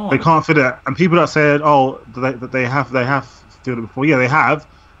support. You can't. They can't fit it. And people that said, "Oh, that they have filled it before." Yeah, they have,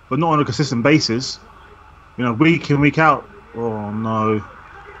 but not on a consistent basis. You know, week in, week out. Oh no.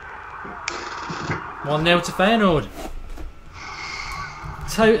 1-0 to Feyenoord.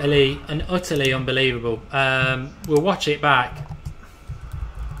 Totally and utterly unbelievable. We'll watch it back.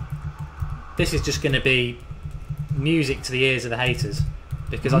 This is just going to be music to the ears of the haters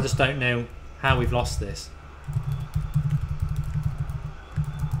because I just don't know how we've lost this.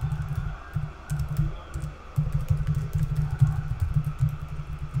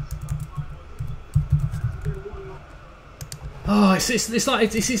 Oh, it's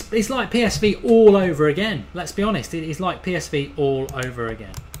like PSV all over again. Let's be honest, it is like PSV all over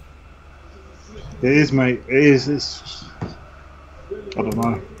again. It is, mate. It is. It's. I don't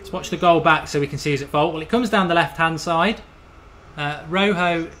know. Let's watch the goal back so we can see who's at fault. Well, it comes down the left-hand side.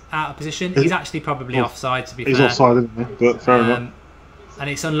 Rojo out of position. He's actually probably offside, to be fair. He's offside, isn't he? But fair enough. And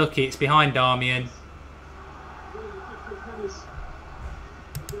it's unlucky. It's behind Darmian.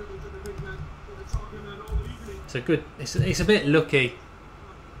 So good. It's a bit lucky.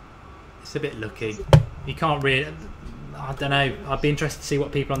 It's a bit lucky. You can't really. I don't know. I'd be interested to see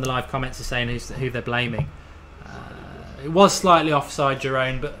what people on the live comments are saying. Who they're blaming. It was slightly offside,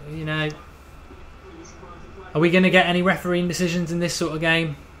 Jerome, but, you know... Are we going to get any refereeing decisions in this sort of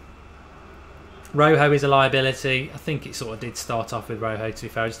game? Rojo is a liability. I think it sort of did start off with Rojo, to be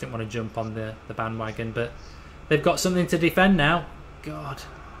fair. I just didn't want to jump on the bandwagon, but they've got something to defend now. God.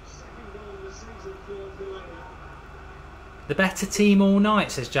 The better team all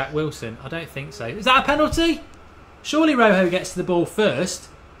night, says Jack Wilson. I don't think so. Is that a penalty? Surely Rojo gets to the ball first,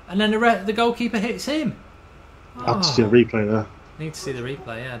 and then the goalkeeper hits him. I have to see a replay there. Need to see the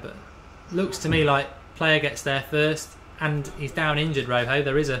replay, yeah, but looks to me like player gets there first, and he's down injured, Rojo.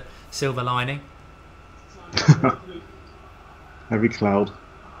 There is a silver lining. Every cloud.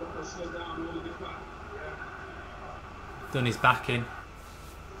 Done his back in.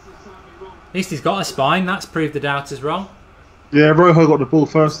 At least he's got a spine. That's proved the doubters wrong. Yeah, Rojo got the ball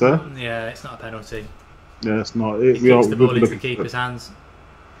first there. Yeah, it's not a penalty. Yeah, it's not. He kicks the ball into the keeper's hands.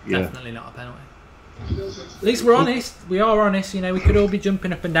 Yeah. Definitely not a penalty. At least we're honest. We are honest. You know, we could all be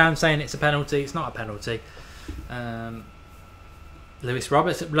jumping up and down saying it's a penalty. It's not a penalty. Luis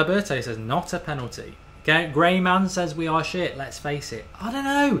Roberto says not a penalty. Greyman says we are shit. Let's face it. I don't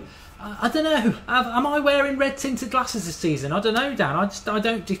know. I don't know. Am I wearing red tinted glasses this season? I don't know, Dan. I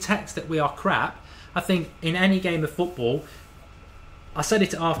don't detect that we are crap. I think in any game of football, I said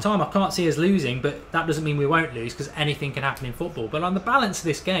it at half time, I can't see us losing, but that doesn't mean we won't lose because anything can happen in football. But on the balance of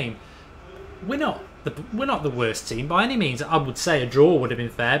this game, we're not the worst team by any means. I would say a draw would have been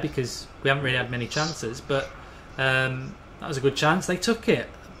fair because we haven't really had many chances, but that was a good chance. They took it.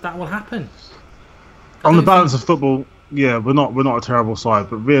 That will happen. On the balance of football, yeah, we're not a terrible side,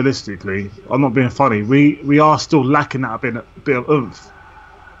 but realistically, I'm not being funny. We are still lacking that bit of oomph,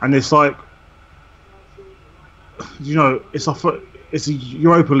 and it's like, you know, it's a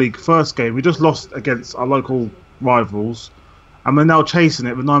Europa League first game. We just lost against our local rivals, and we're now chasing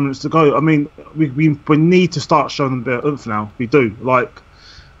it with 9 minutes to go. I mean, we need to start showing them a bit of oomph now. We do, like,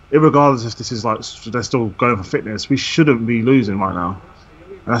 irregardless if this is like they're still going for fitness, we shouldn't be losing right now.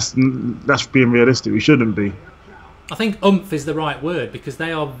 And that's being realistic. We shouldn't be. I think oomph is the right word because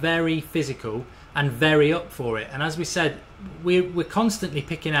they are very physical and very up for it. And as we said, we're constantly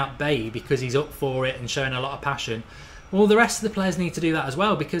picking out Bay because he's up for it and showing a lot of passion. Well, the rest of the players need to do that as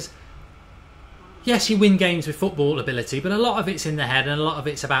well because, yes, you win games with football ability, but a lot of it's in the head and a lot of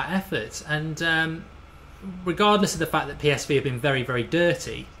it's about effort. And regardless of the fact that PSV have been very, very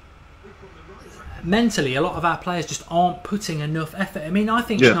dirty, mentally, a lot of our players just aren't putting enough effort. I mean, I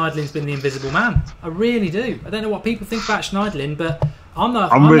think Schneidlin's been the invisible man. I really do. I don't know what people think about Schneidlin, but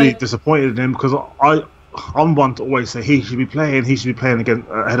I'm really disappointed in him because I'm one to always say he should be playing again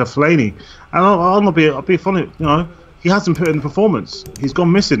ahead of Fellaini. And I'll be funny, you know, he hasn't put in the performance. He's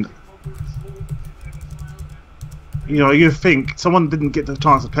gone missing. You know, you think someone didn't get the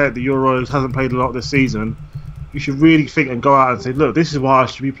chance to play at the Euros, hasn't played a lot this season. You should really think and go out and say, look, this is why I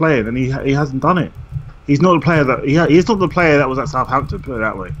should be playing, and he hasn't done it. He's not the player that he's not the player that was at Southampton. Put it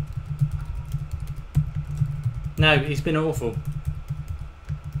that way. No, he's been awful.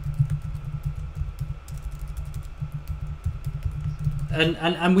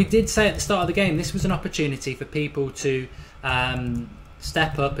 And we did say at the start of the game, this was an opportunity for people to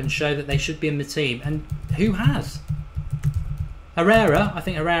step up and show that they should be in the team, and who has? Herrera, I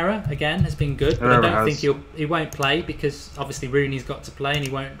think Herrera again has been good, but I don't think he won't play because obviously Rooney's got to play and he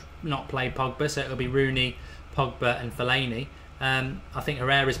won't not play Pogba, so it'll be Rooney, Pogba and Fellaini. I think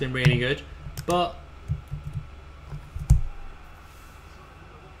Herrera's been really good, but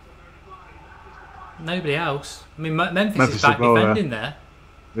nobody else. I mean, Memphis is back defending there.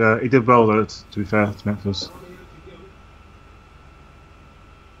 Yeah, he did well though, to be fair to Memphis.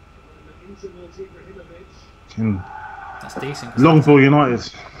 That's decent. Long for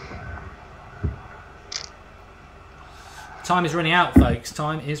United. Time is running out, folks.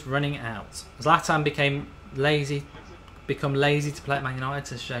 Time is running out. Zlatan become lazy to play at Man United,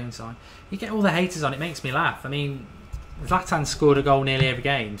 says Shane Sign. You get all the haters on it, makes me laugh. I mean, Zlatan scored a goal nearly every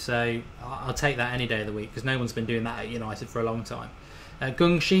game, so I'll take that any day of the week because no one's been doing that at United for a long time.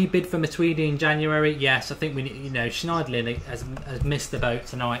 Gungshi bid for Matuidi in January. Yes, I think Schneidlin has missed the boat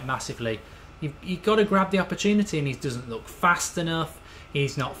tonight massively. You've got to grab the opportunity, and he doesn't look fast enough.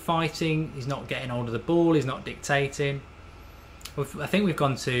 He's not fighting. He's not getting hold of the ball. He's not dictating. I think we've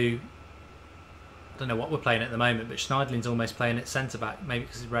gone to... I don't know what we're playing at the moment, but Schneidlin's almost playing at centre-back, maybe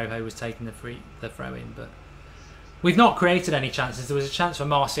because Rojo was taking the throw-in. But we've not created any chances. There was a chance for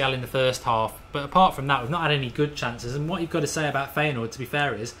Martial in the first half, but apart from that, we've not had any good chances. And what you've got to say about Feyenoord, to be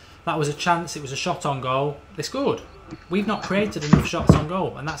fair, is that was a chance. It was a shot on goal. They scored. We've not created enough shots on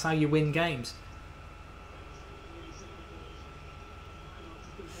goal, and that's how you win games.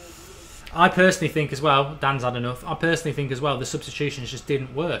 I personally think as well, Dan's had enough. I personally think as well the substitutions just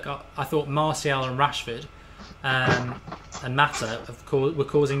didn't work. I thought Martial and Rashford and Mata were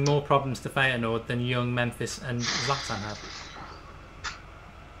causing more problems to Feyenoord than Young, Memphis and Zlatan had.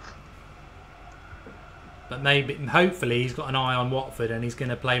 But hopefully he's got an eye on Watford and he's going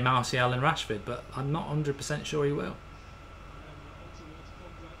to play Martial and Rashford, but I'm not 100% sure he will.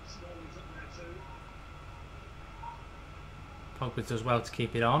 Pogba does well to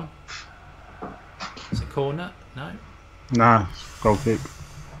keep it on. Is it corner? No. Nah, goal kick.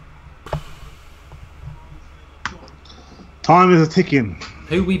 Time is a ticking.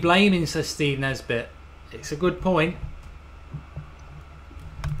 Who we blaming, says Steve Nesbitt. It's a good point.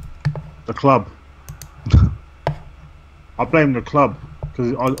 The club. I blame the club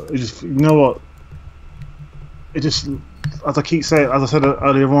because you know what? It just, as I keep saying, as I said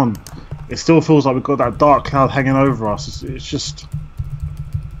earlier on, it still feels like we've got that dark cloud hanging over us. It's just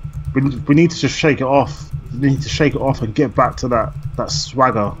we need to just shake it off. We need to shake it off and get back to that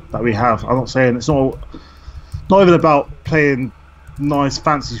swagger that we have. I'm not saying it's not even about playing nice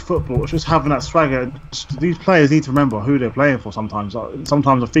fancy football. It's just having that swagger. These players need to remember who they're playing for. Sometimes I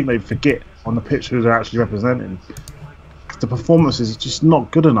think they forget on the pitch who they're actually representing. The performance is just not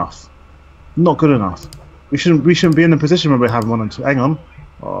good enough. Not good enough. We shouldn't be in the position where we're having 1 and 2. Hang on.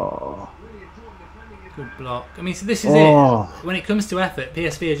 Oh. Good block. I mean, so this is it. When it comes to effort,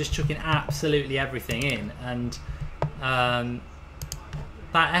 PSV are just chucking absolutely everything in, and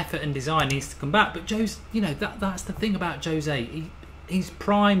that effort and design needs to come back. But that's the thing about Jose. He's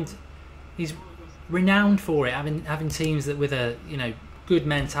primed. He's renowned for it, having teams that with a good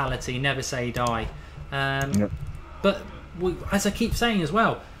mentality, never say die. But as I keep saying as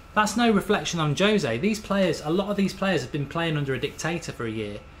well, that's no reflection on Jose. A lot of these players have been playing under a dictator for a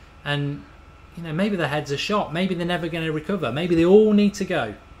year, and maybe their heads are shot. Maybe they're never going to recover. Maybe they all need to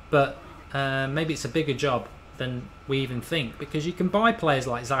go. But maybe it's a bigger job than we even think, because you can buy players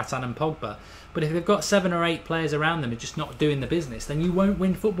like Zlatan and Pogba, but if they've got 7 or 8 players around them and just not doing the business, then you won't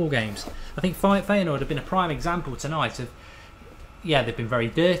win football games. I think Feyenoord have been a prime example tonight of, they've been very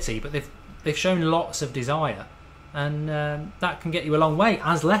dirty, but they've shown lots of desire. And that can get you a long way,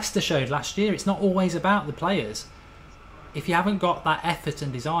 as Leicester showed last year. It's not always about the players. If you haven't got that effort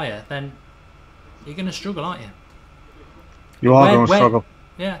and desire, then you're going to struggle, aren't you? You are going to struggle.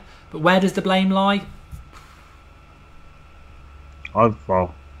 Yeah, but where does the blame lie? I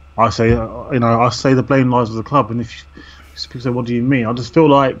say the blame lies with the club. And if people say, what do you mean? I just feel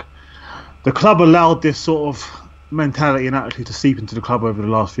like the club allowed this sort of mentality and attitude to seep into the club over the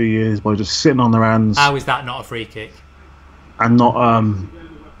last few years by just sitting on their hands. How is that not a free kick? And not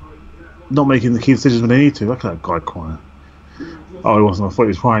making the key decisions when they need to. Look at that guy crying. Oh, he wasn't. I thought he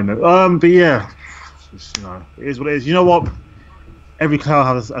was crying though. But yeah, it is what it is. You know what? Every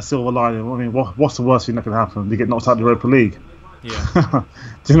cloud has a silver lining. I mean, what's the worst thing that could happen? They get knocked out of the Europa League. Yeah.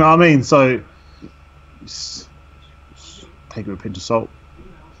 Do you know what I mean? So just take it with a pinch of salt.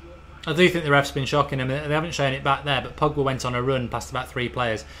 I do think the ref's been shocking them. They haven't shown it back there, but Pogba went on a run past about 3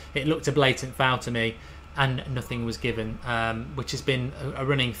 players. It looked a blatant foul to me, and nothing was given, which has been a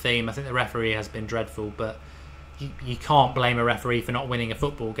running theme. I think the referee has been dreadful, but you can't blame a referee for not winning a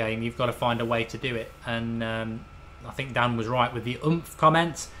football game. You've got to find a way to do it. And I think Dan was right with the oomph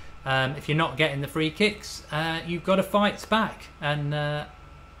comment. If you're not getting the free kicks, you've got to fight back. And I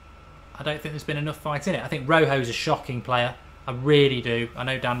don't think there's been enough fight in it. I think Rojo's a shocking player. I really do. I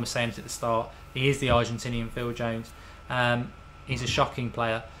know Dan was saying it at the start. He is the Argentinian Phil Jones. He's a shocking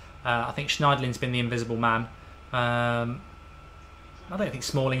player. I think Schneiderlin's been the invisible man. I don't think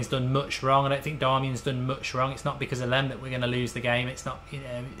Smalling's done much wrong. I don't think Darmian's done much wrong. It's not because of them that we're going to lose the game. It's not,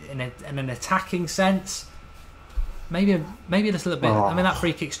 in an attacking sense. Maybe a little bit. I mean, that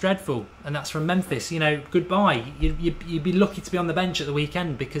free kick's dreadful, and that's from Memphis. Goodbye. You'd be lucky to be on the bench at the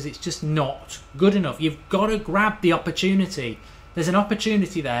weekend because it's just not good enough. You've got to grab the opportunity. There's an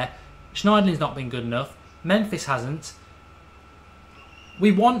opportunity there. Schneiderlin's not been good enough. Memphis hasn't.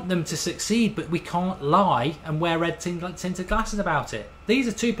 We want them to succeed, but we can't lie and wear red tinted glasses about it. These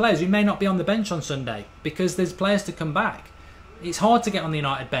are 2 players who may not be on the bench on Sunday because there's players to come back. It's hard to get on the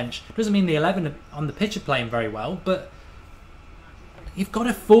United bench. Doesn't mean the 11 on the pitch are playing very well, but you've got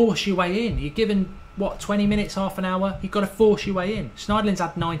to force your way in. You're given, 20 minutes, half an hour? You've got to force your way in. Schneiderlin's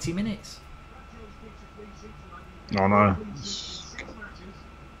had 90 minutes. I know.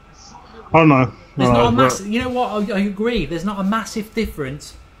 I don't know. There's not a massive. You know what? I agree. There's not a massive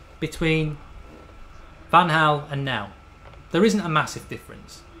difference between Van Gaal and now. There isn't a massive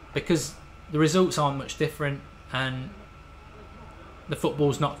difference because the results aren't much different and the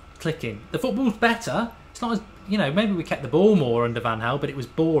football's not clicking. The football's better. It's not as maybe we kept the ball more under Van Gaal, but it was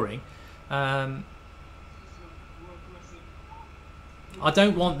boring. I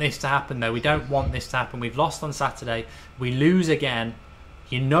don't want this to happen, though. We don't want this to happen. We've lost on Saturday. We lose again.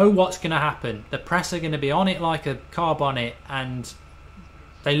 You know what's going to happen. The press are going to be on it like a car bonnet, and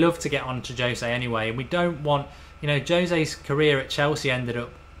they love to get on to Jose anyway. And we don't want... You know, Jose's career at Chelsea ended up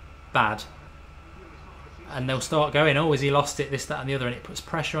bad. And they'll start going, oh, has he lost it, this, that and the other, and it puts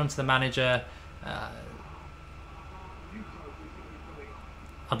pressure onto the manager.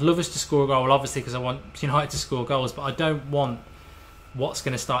 I'd love us to score a goal, obviously, because I want United to score goals, but I don't want what's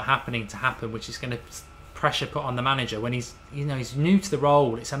going to start happening to happen, which is going to pressure put on the manager when he's new to the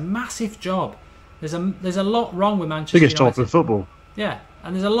role. It's a massive job. There's a lot wrong with Manchester Biggest United. job in football. Yeah,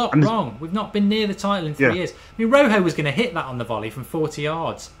 and there's a lot wrong. We've not been near the title in 3 years. I mean, Rojo was going to hit that on the volley from 40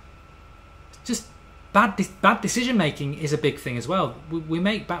 yards. It's just bad decision making is a big thing as well. We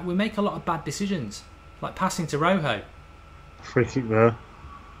make a lot of bad decisions, like passing to Rojo. Free kick there.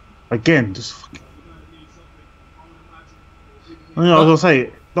 Again, just fucking... I was going to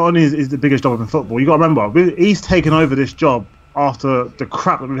say, not only is the biggest job in football, you got to remember, he's taken over this job after the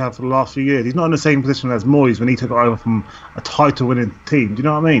crap that we've had for the last few years. He's not in the same position as Moyes when he took it over from a title-winning team. Do you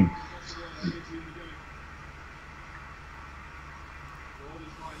know what I mean?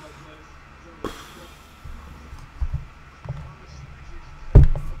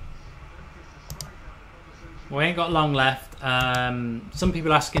 We ain't got long left. Some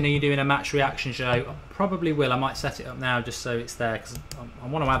people asking, are you doing a match reaction show? I probably will. I might set it up now just so it's there, because I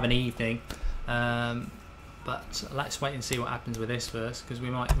want to have an evening. But let's wait and see what happens with this first, because we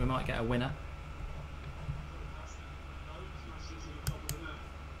might get a winner.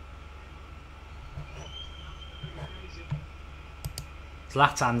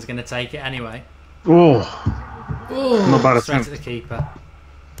 Zlatan's going to take it anyway. Oh, not bad straight attempt. to the keeper.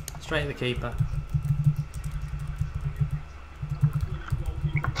 Straight to the keeper.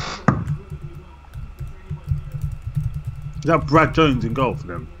 Is that Brad Jones in goal for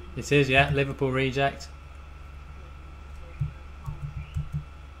them? It is, yeah. Liverpool reject.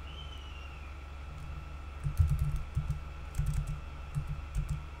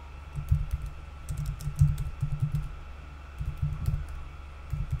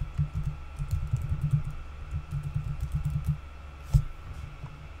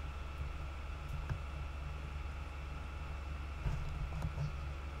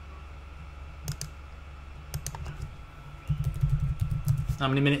 How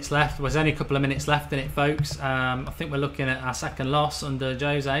many minutes left? There's only a couple of minutes left in it, folks. I think we're looking at our second loss under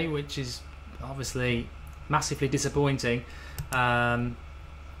Jose, which is obviously massively disappointing. I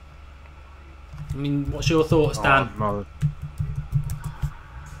mean, what's your thoughts, Dan? No.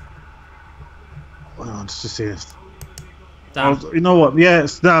 Well, just to see if... Dan? you know what? Yeah,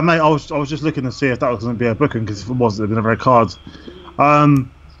 no, mate. I was just looking to see if that was going to be a booking, because if it was, it'd been a red card.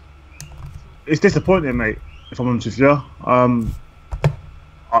 It's disappointing, mate. If I'm honest with you.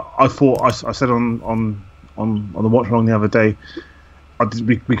 I thought I said on the Watchalong the other day,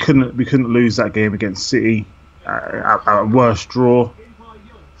 we couldn't lose that game against City at a worst draw.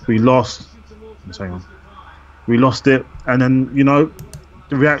 We lost. We lost it, and then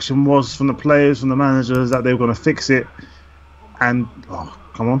the reaction was from the players, from the managers, that they were going to fix it. And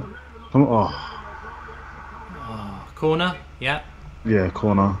come on, Corner, yeah. Yeah,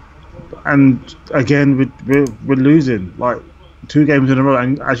 corner. And again, we're losing, like 2 games in a row.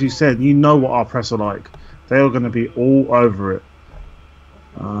 And as you said, you know what our press are like. They are going to be all over it.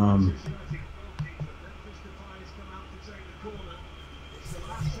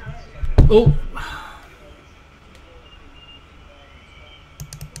 Oh,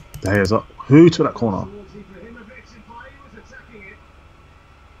 There's who took that corner?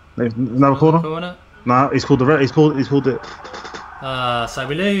 Another corner? No, he's called the he's called it. So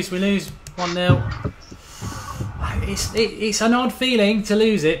we lose 1-0. It's an odd feeling to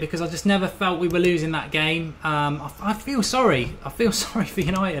lose it, because I just never felt we were losing that game. I feel sorry. I feel sorry for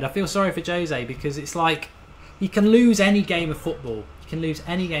United. I feel sorry for Jose, because it's like you can lose any game of football. You can lose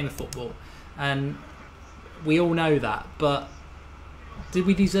any game of football, and we all know that. But did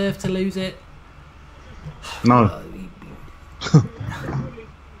we deserve to lose it? No.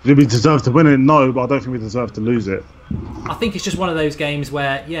 Did we deserve to win it? No, but I don't think we deserve to lose it. I think it's just one of those games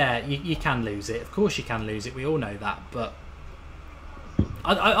where, yeah, you can lose it. Of course you can lose it. We all know that. But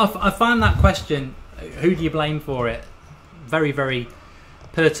I find that question, who do you blame for it, very, very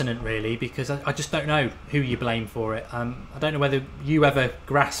pertinent, really, because I just don't know who you blame for it. I don't know whether you ever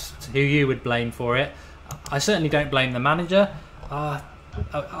grasped who you would blame for it. I certainly don't blame the manager. I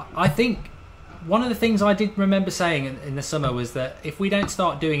think one of the things I did remember saying in the summer was that if we don't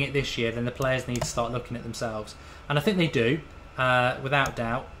start doing it this year, then the players need to start looking at themselves. And I think they do, without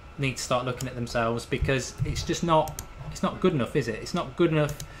doubt. need to start looking at themselves, because it's just not good enough, is it? It's not good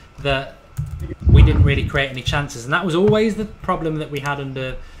enough that we didn't really create any chances, and that was always the problem that we had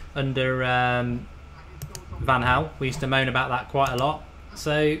under Van Gaal. We used to moan about that quite a lot.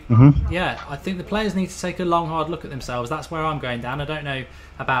 So yeah, I think the players need to take a long, hard look at themselves. That's where I'm going down. I don't know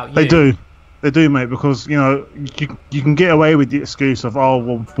about you. They do, mate, because you can get away with the excuse of, oh,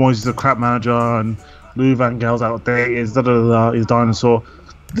 well, Moyes is a crap manager and Louis Van Gaal's outdated, he's a dinosaur.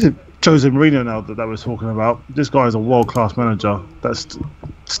 This is Jose Mourinho now that we're talking about. This guy is a world-class manager. That's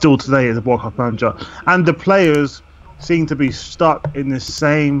still today is a world-class manager, and the players seem to be stuck in this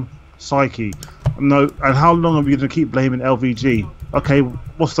same psyche. No, and how long are we going to keep blaming LVG? Okay,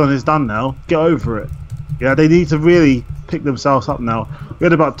 what's done is done now. Get over it. Yeah, they need to really pick themselves up now. We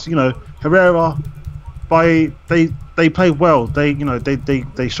had about Herrera. They played well.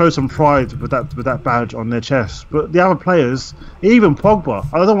 They show some pride with that badge on their chest. But the other players, even Pogba,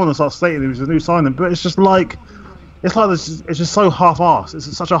 I don't want to start stating he was a new signing, but it's just it's just so half-assed.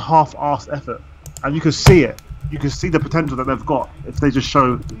 It's such a half-assed effort, and you can see it. You can see the potential that they've got if they just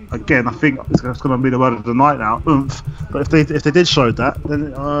show. Again, I think it's going to be the word of the night now. Oomph. But if they did show that, then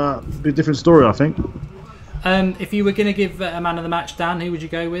it'd be a different story, I think. If you were going to give a man of the match, Dan, who would you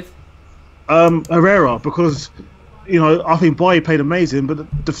go with? Herrera, because I think Bailly played amazing, but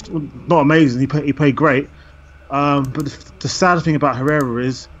not amazing. He played great. But the sad thing about Herrera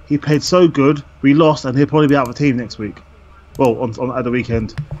is he played so good. We lost, and he'll probably be out of the team next week. Well, at the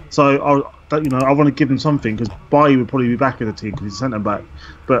weekend. So I want to give him something, because Bailly would probably be back in the team because he's centre back.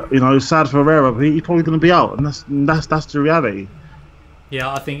 But sad for Herrera, but he's probably going to be out, and that's the reality. Yeah,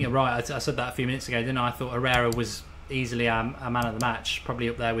 I think you're right. I said that a few minutes ago, didn't I? I thought Herrera was easily a man of the match, probably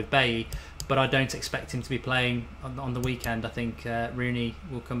up there with Bailly, but I don't expect him to be playing on the weekend. I think Rooney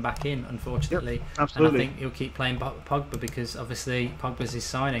will come back in, unfortunately. Yep, absolutely. And I think he'll keep playing Pogba, because obviously Pogba's his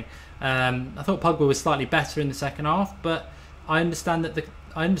signing. I thought Pogba was slightly better in the second half, but I understand the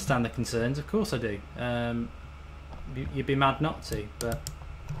concerns. Of course I do. You'd be mad not to. But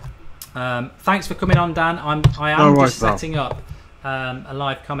thanks for coming on, Dan. I am just setting up a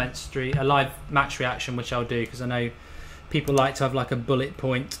live match reaction, which I'll do, because I know people like to have like a bullet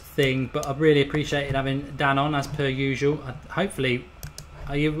point thing, but I've really appreciated having Dan on as per usual. Hopefully,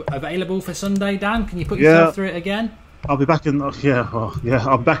 are you available for Sunday, Dan? Can you put yourself through it again? I'll be back in.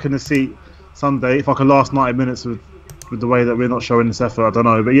 I'm back in the seat Sunday. If I can last 90 minutes with the way that we're not showing this effort, I don't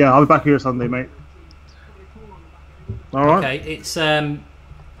know, but yeah, I'll be back here Sunday, mate. All right. Okay, it's I'm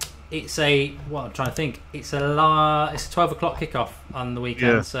trying to think. It's a 12 o'clock kickoff on the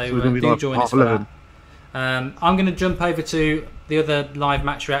weekend, so do join us for that. I'm going to jump over to the other live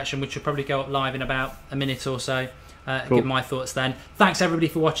match reaction, which will probably go up live in about a minute or so. Cool. Give my thoughts then. Thanks everybody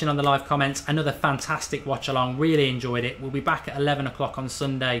for watching on the live comments. Another fantastic watch along. Really enjoyed it. We'll be back at 11 o'clock on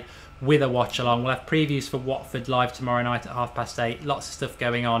Sunday with a watch along. We'll have previews for Watford live tomorrow night at 8:30. Lots of stuff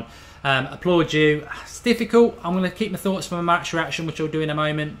going on. Applaud you. It's difficult. I'm going to keep my thoughts from a match reaction, which I'll do in a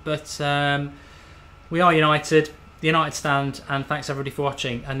moment. But we are United. The United stand, and thanks everybody for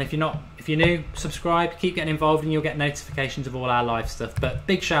watching. And if you're new, subscribe, keep getting involved, and you'll get notifications of all our live stuff. But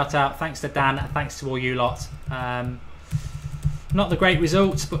big shout out, thanks to Dan, and thanks to all you lot. Not the great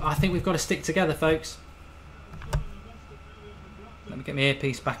results, but I think we've got to stick together, folks. Let me get my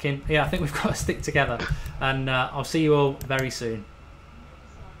earpiece back in. Yeah, I think we've got to stick together, and I'll see you all very soon.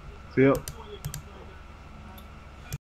 See you.